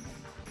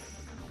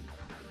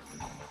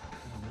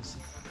 I'm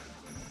missing.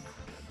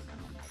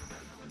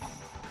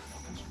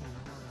 Which one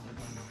am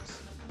I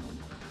missing?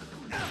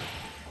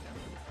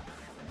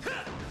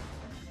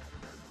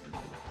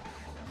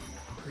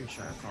 I'm pretty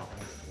sure I caught all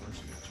the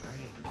horsemen's,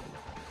 right?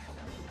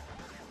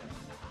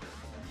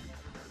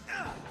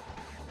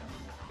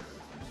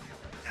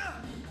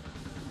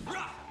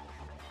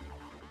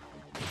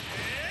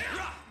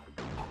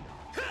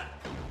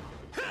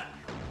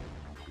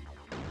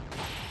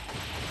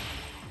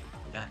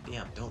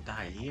 Goddamn, don't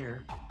die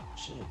here.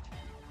 Shit.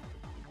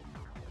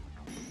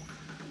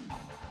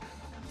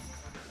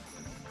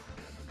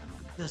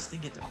 This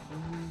thing get the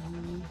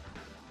food.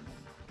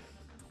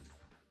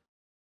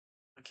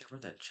 I can't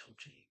read that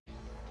Choji.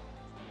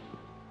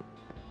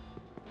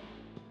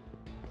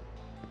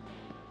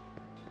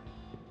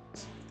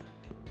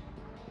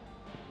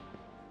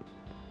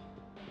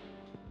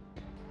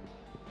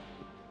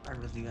 I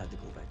really got to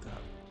go back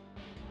up.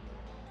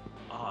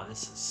 Oh,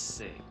 this is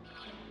sick.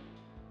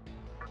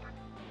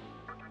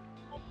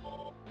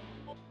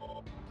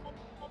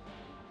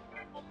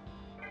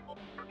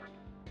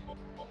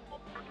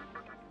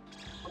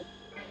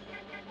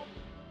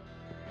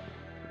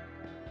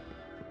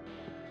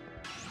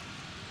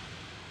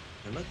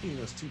 And luckily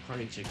those 2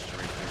 party chicks are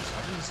right there, so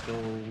I can just go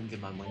get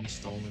my money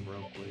stolen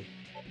real quick.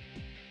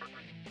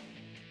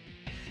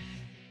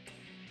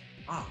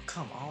 Oh,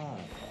 come on.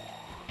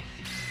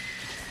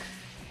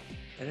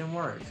 It didn't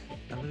work.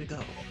 Now let me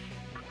go.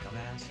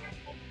 Dumbass.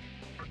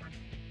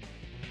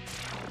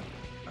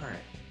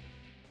 Alright.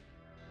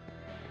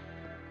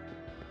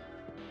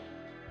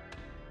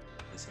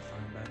 Guess I'll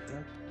find back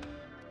up.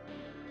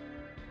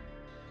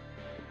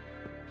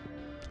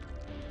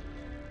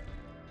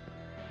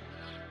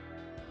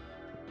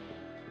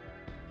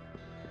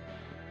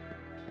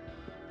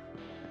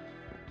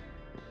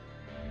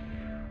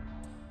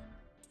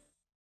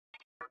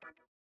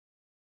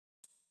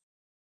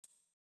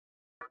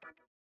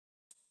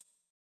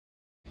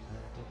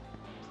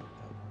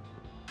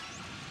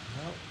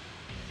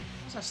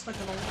 Who's that stuck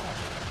in the wall?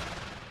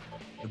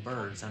 The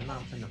birds, I'm not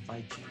finna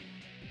fight you.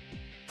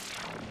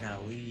 I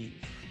gotta leave.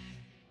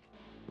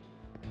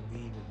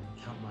 Leave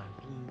and count my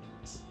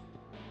beans.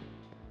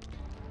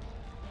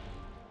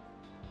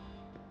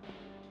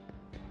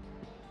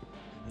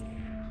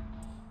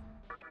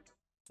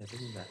 Yeah, give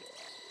me that.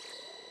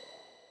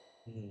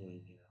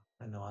 Yeah,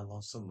 I know I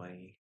lost some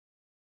money.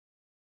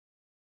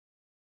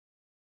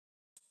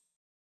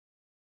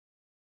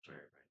 Right,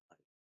 right.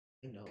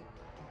 You know.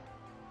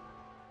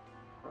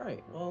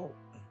 Alright, well,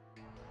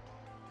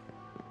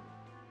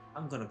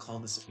 I'm gonna call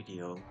this a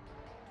video.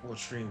 We'll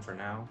stream for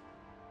now.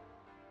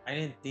 I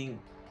didn't think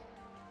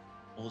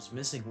I was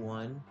missing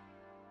one,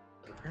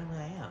 but apparently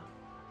I am.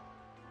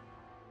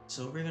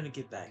 So we're gonna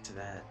get back to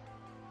that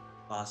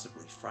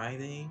possibly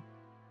Friday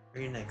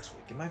or next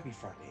week. It might be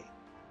Friday.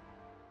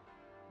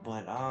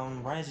 But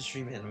Rise is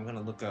streaming and I'm gonna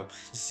look up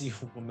to see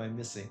what am I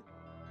missing.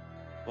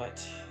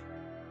 But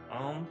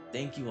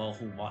thank you all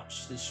who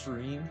watched this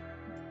stream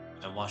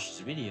and watched this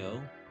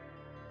video.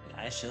 And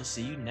I shall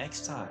see you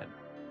next time.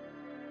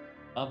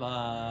 Bye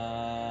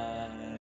bye.